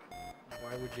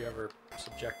 Why would you ever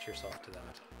subject yourself to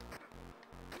that?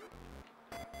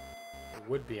 It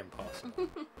would be impossible. You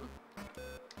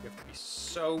have to be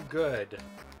so good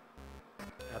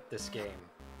at this game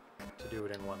to do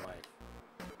it in one life.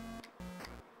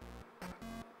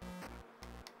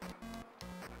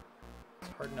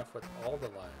 It's hard enough with all the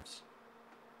lives.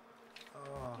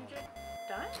 Oh. Did you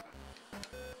die?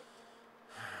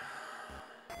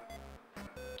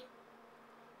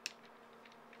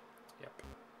 Yep.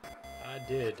 I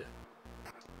did.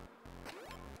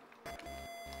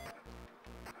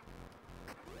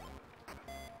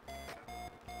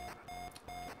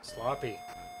 Sloppy.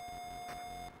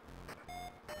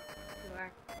 You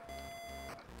are.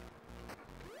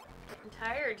 Getting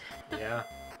tired. Yeah.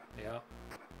 Yeah.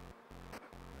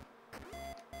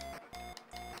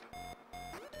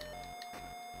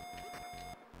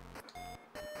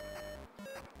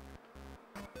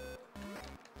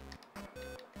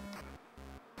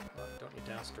 Well, don't need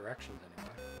to ask directions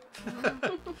anymore.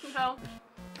 No.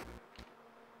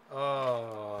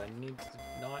 Oh, I need to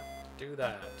not do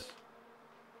that.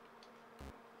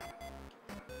 I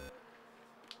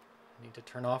need to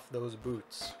turn off those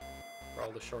boots for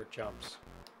all the short jumps.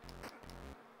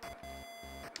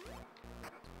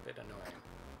 Bit annoying.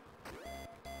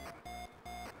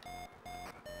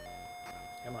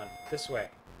 Come on, this way.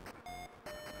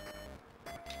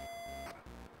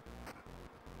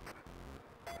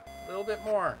 A little bit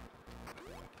more.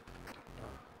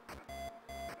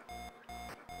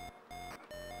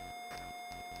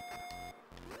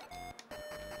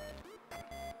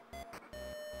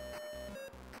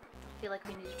 I feel like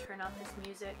we need to turn off this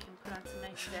music and put on some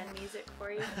nice Zen music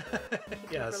for you.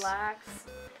 Keep Yes. you relaxed,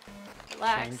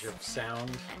 Change of sound.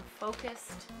 and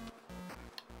focused.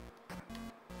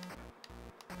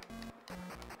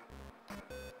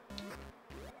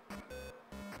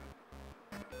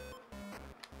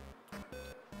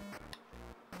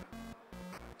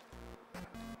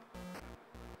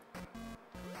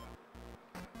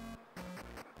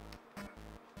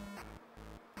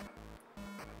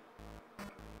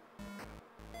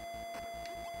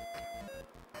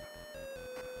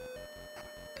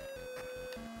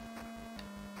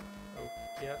 Oh,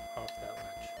 get off that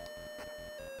ledge.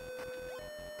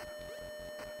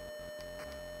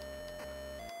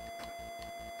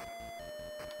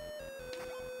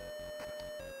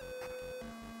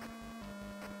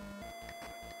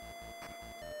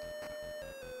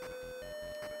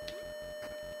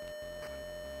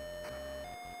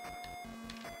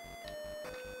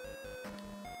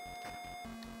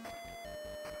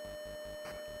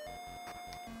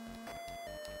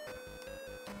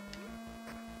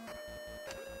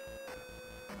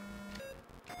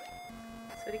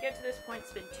 So to get to this point,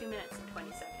 it's been 2 minutes and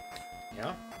 20 seconds.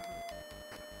 Yeah?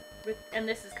 And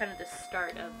this is kind of the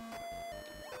start of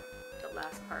the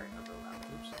last part of the level.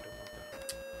 Oops, I don't want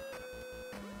that.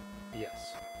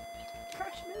 Yes.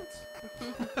 Fresh minutes.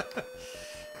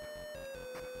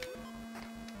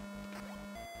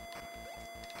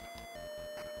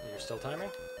 You're still timing?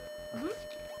 Mm-hmm.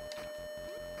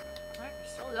 Alright,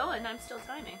 you're still going. I'm still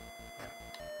timing.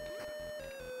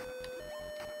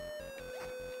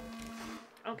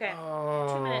 Okay.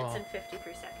 Oh. 2 minutes and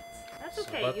 53 seconds. That's So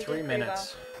okay. about You 3 did pretty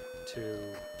minutes to...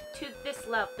 well. To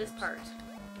this part.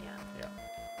 Yeah. Yeah.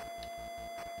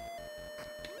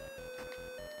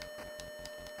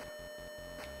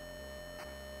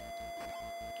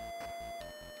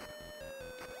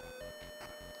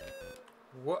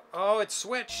 What? Oh, it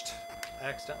switched. I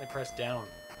accidentally pressed down.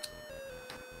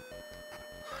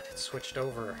 It switched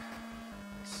over.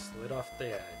 I slid off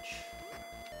the edge.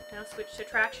 Now switch to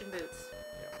traction boots.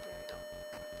 Yep. There you go.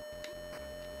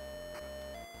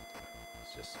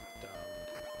 It's just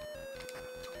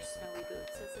Your snowy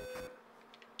boots, is it?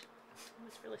 It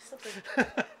was really slippery.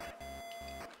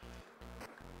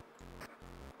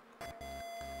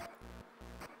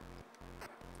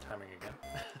 timing again.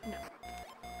 No.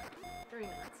 3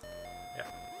 minutes. Yeah.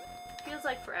 Feels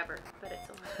like forever, but it's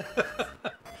only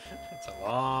It's a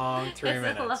long 3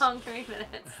 minutes. It's a long 3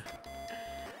 minutes.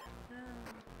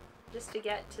 Just to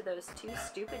get to those two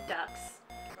stupid ducks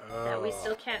that we Oh.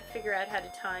 still can't figure out how to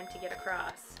time to get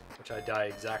across. Which I die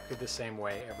exactly the same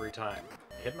way every time.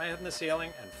 I hit my head in the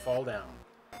ceiling and fall down.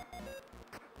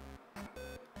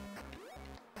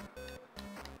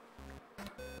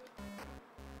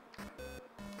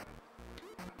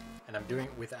 And I'm doing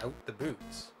it without the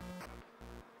boots.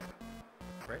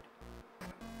 Right?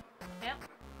 Yep.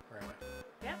 Where am I?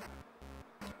 Yep.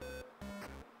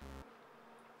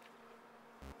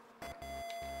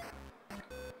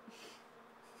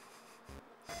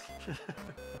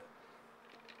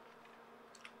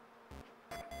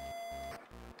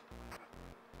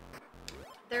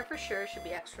 There for sure should be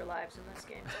extra lives in this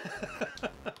game.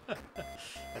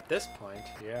 At this point,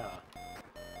 yeah.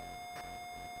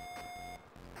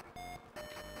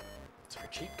 It's our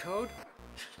cheat code?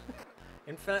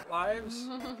 Infinite lives?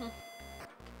 I'm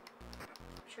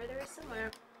sure there is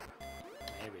somewhere.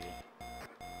 Maybe.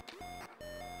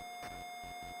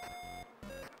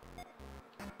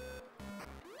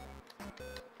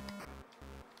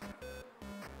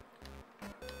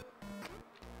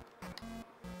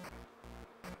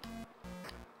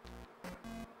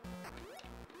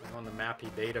 On the Mappy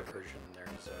beta version,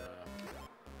 there's a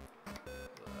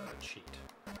cheat.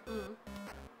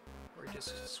 Or you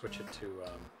just switch it to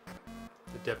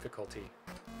the difficulty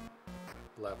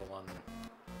level on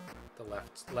the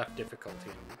left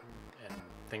difficulty, and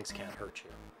things can't hurt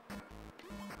you.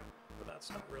 But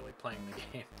that's not really playing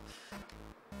the game.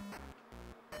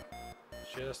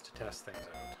 Just to test things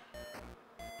out.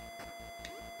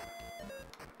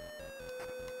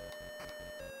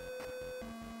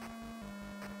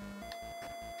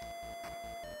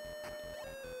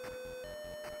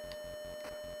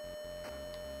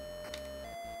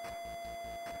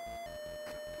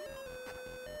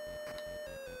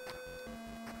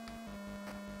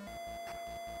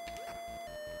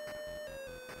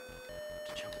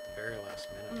 Very last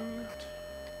minute on that.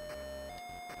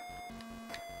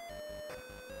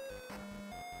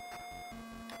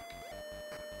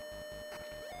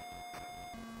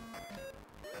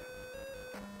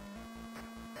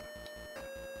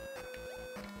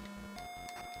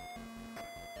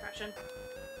 Traction.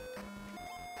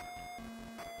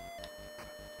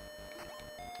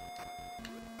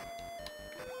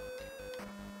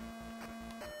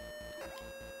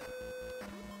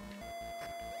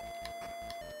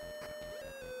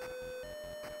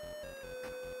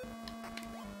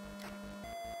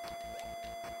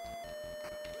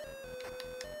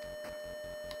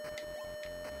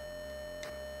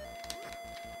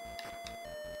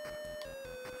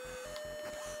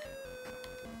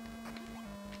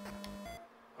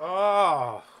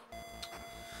 Oh!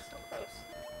 So close.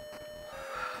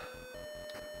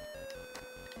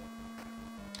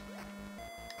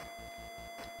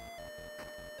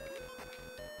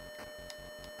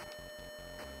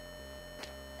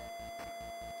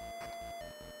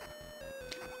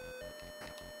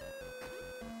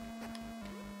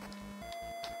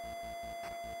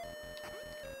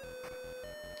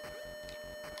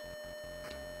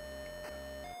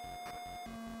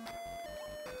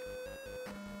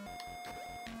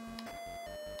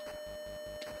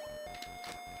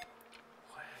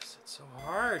 So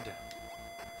hard.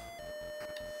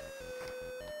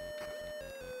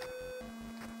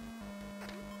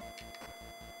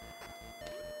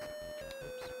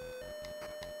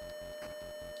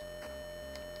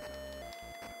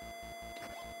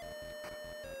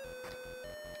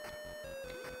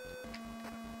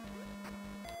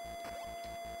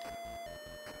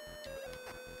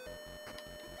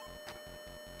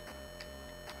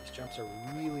 These jumps are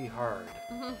really hard.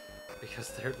 Because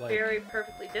they're like very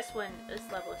perfectly. This one, this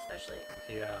level especially.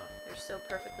 Yeah. They're so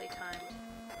perfectly timed.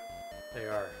 They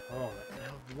are. Oh,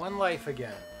 now one life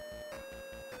again.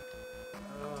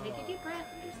 Take a deep breath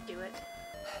and just do it.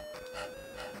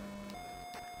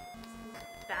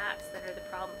 Bats that are the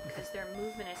problem because their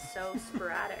movement is so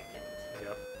sporadic and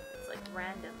Yep. it's like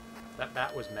random. That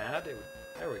bat was mad.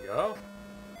 There we go.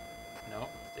 No,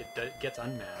 it gets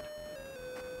unmad.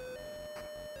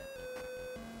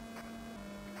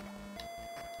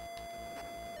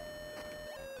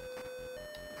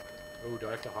 Oh, do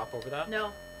I have to hop over that? No.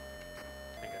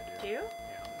 I think I do. Do you?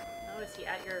 Yeah. Oh, is he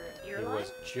at your ear He line?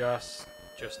 was just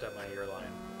at my ear line.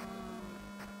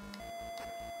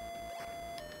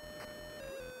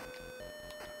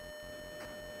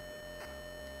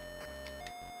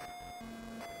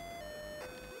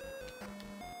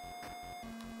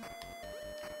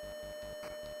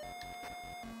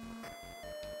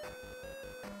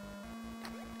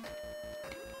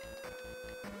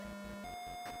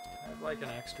 I'd like an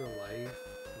extra life,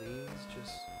 please.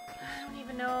 Just. I don't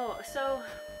even know. So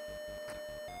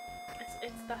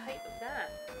it's the height of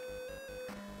that.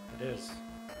 It is.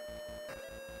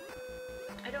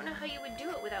 I don't know how you would do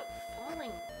it without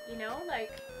falling, you know?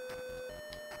 Like,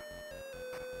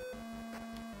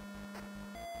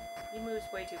 he moves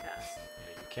way too fast.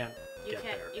 Yeah, you can't get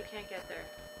there. You can't get there.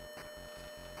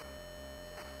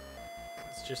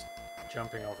 It's just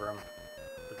jumping over him,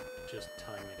 but just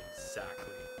timing it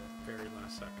exactly, very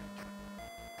last second.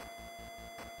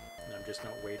 And I'm just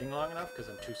not waiting long enough because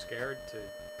I'm too scared to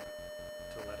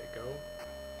let it go.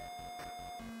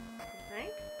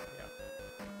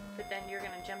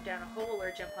 down a hole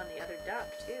or jump on the other duck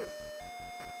too.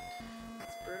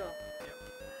 It's brutal.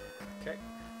 Okay.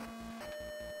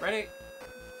 Ready?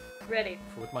 Ready.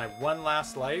 With my one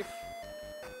last life.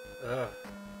 Ugh.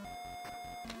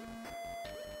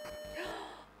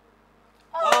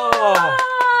 Oh!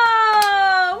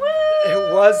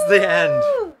 It was the end.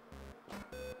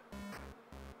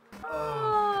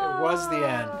 Oh, it was the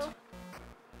end.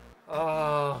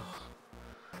 Oh.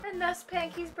 And thus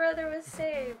Panky's brother was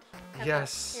saved.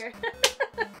 Yes. Here.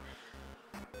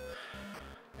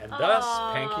 And thus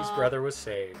Panky's brother was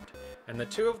saved, and the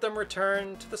two of them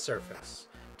returned to the surface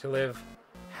to live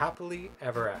happily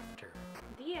ever after.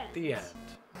 The end. The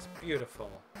end. It's beautiful.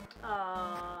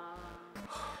 Aww.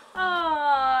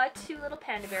 Aww, two little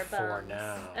panda bear bums. For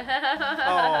now.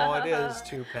 Oh, it is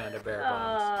two panda bear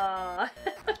bums.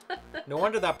 No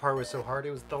wonder that part was so hard.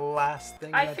 It was the last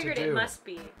thing I had to do. figured it must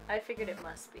be.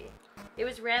 It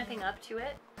was ramping up to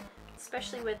it,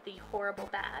 especially with the horrible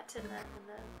bat and the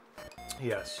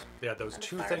Yes. Yeah, those and the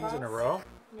two things in a row.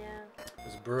 Yeah. It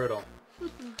was brutal.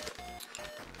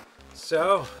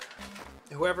 So,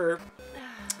 whoever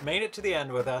made it to the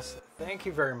end with us, thank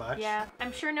you very much. Yeah,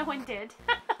 I'm sure no one did.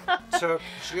 Took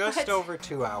just over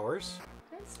 2 hours.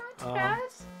 It's not too bad.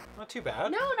 Not too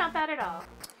bad. No, not bad at all.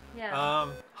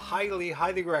 Yeah.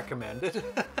 Highly recommended.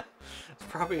 It's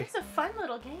probably... It's a fun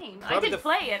little game. I did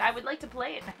play it. I would like to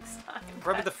play it next time.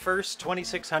 Probably the first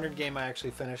 2600 game I actually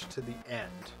finished to the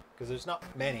end. Because there's not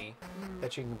many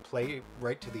that you can play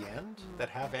right to the end that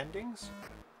have endings.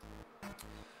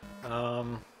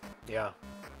 Yeah.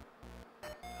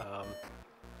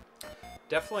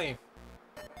 Definitely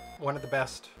one of the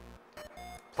best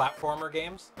platformer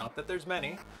games. Not that there's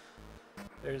many.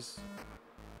 There's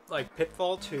like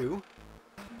Pitfall 2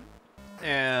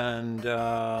 and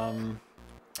oh,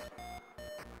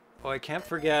 I can't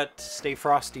forget Stay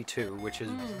Frosty 2, which is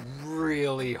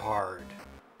really hard.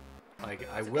 Like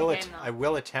I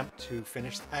will attempt to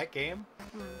finish that game,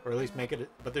 or at least make it.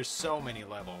 But there's so many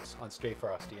levels on Stay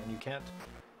Frosty, and you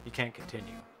can't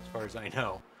continue, as far as I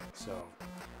know. So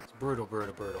it's brutal.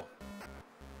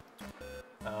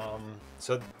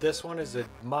 So this one is a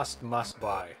must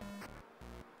buy.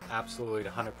 Absolutely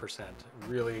 100%.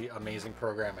 Really amazing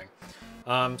programming.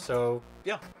 So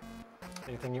yeah.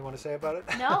 Anything you want to say about it?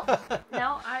 No,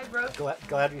 I wrote.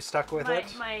 Glad you stuck with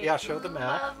it. Yeah, show the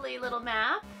map. Lovely little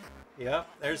map. Yeah,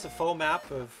 there's the full map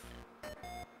of.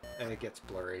 And it gets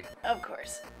blurry. Of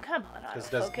course. Come on,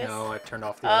 autofocus. No, I've turned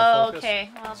off the autofocus. Okay,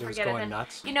 well, forget it. forget it then.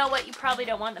 Nuts. You know what? You probably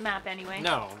don't want the map anyway.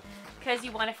 No. Because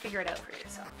you want to figure it out for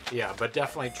yourself. Yeah, but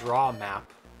definitely draw a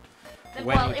map.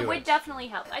 Well, it would definitely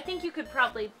help. I think you could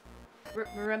probably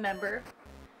remember.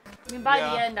 I mean, by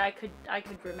the end, I could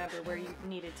remember where you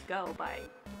needed to go by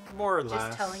more or less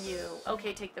just telling you,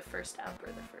 okay, take the first step or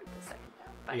the second step.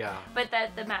 But, yeah. But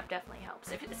the map definitely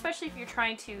helps, especially if you're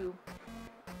trying to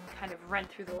kind of run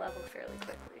through the level fairly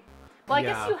quickly. Well, I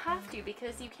guess you have to,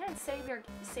 because you can't save your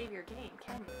game,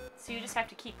 can you? So you just have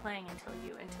to keep playing until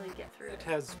you get through it. It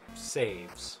has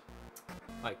saves.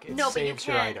 Like it no, saves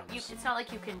your items. It's not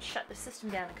like you can shut the system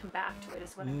down and come back to it.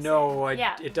 Is what I'm saying. No,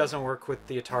 it doesn't work with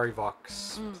the Atari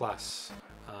Vox Plus.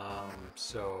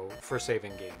 So for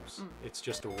saving games, it's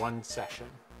just a one session.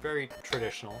 Very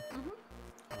traditional.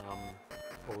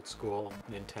 Old school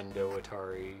Nintendo,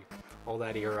 Atari, all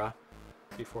that era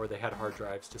before they had hard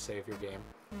drives to save your game.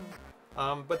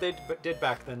 But they did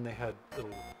back then. They had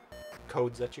little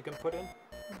codes that you can put in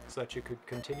so that you could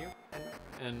continue.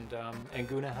 And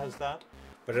Anguna has that.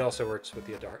 But it also works with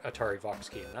the Atari Vox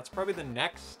key. And that's probably the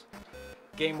next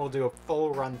game we'll do a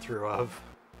full run through of.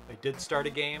 I did start a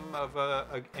game of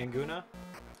Anguna.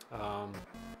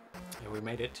 And we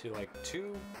made it to like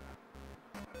 2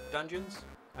 dungeons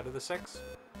out of the 6.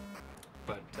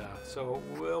 But so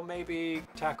we'll maybe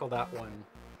tackle that one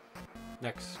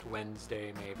next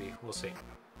Wednesday, maybe. We'll see.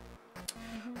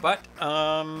 But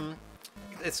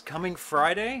it's coming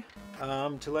Friday.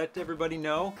 To let everybody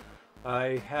know,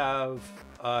 I have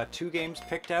 2 games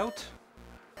picked out.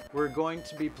 We're going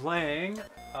to be playing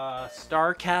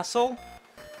Star Castle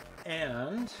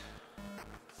and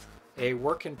a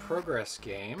work in progress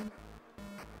game,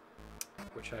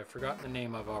 which I've forgotten the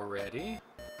name of already,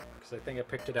 because I think I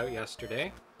picked it out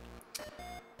yesterday.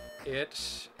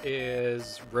 It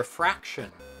is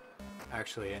Refraction,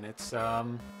 actually, and it's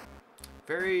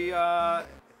very.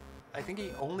 I think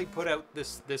he only put out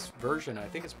this version. I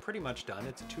think it's pretty much done.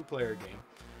 It's a 2-player game.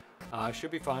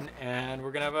 Should be fun, and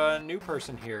we're gonna have a new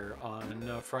person here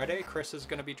on Friday. Chris is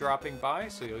gonna be dropping by,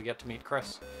 so you'll get to meet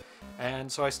Chris.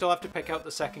 And so I still have to pick out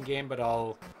the second game, but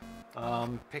I'll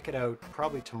pick it out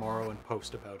probably tomorrow and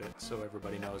post about it, so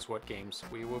everybody knows what games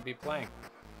we will be playing.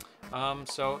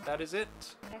 So that is it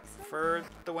Excellent. for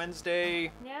the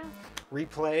Wednesday Yeah.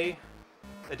 replay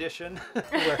edition,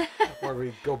 where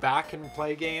we go back and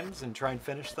play games and try and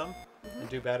finish them and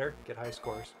do better, get high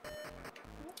scores.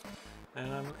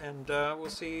 And we'll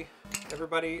see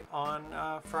everybody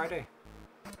on Friday.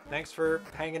 Thanks for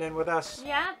hanging in with us.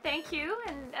 Yeah, thank you.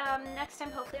 And next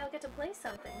time, hopefully, I'll get to play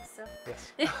something. So.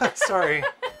 Yes. Sorry.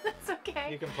 That's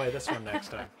okay. You can play this one next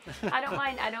time. I don't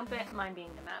mind. I don't mind being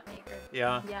the map maker.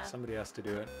 Yeah. Yeah. Somebody has to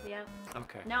do it. Yeah.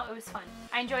 Okay. No, it was fun.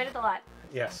 I enjoyed it a lot.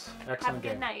 Yes. Excellent Have a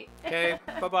game. good night. Okay.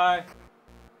 Bye-bye.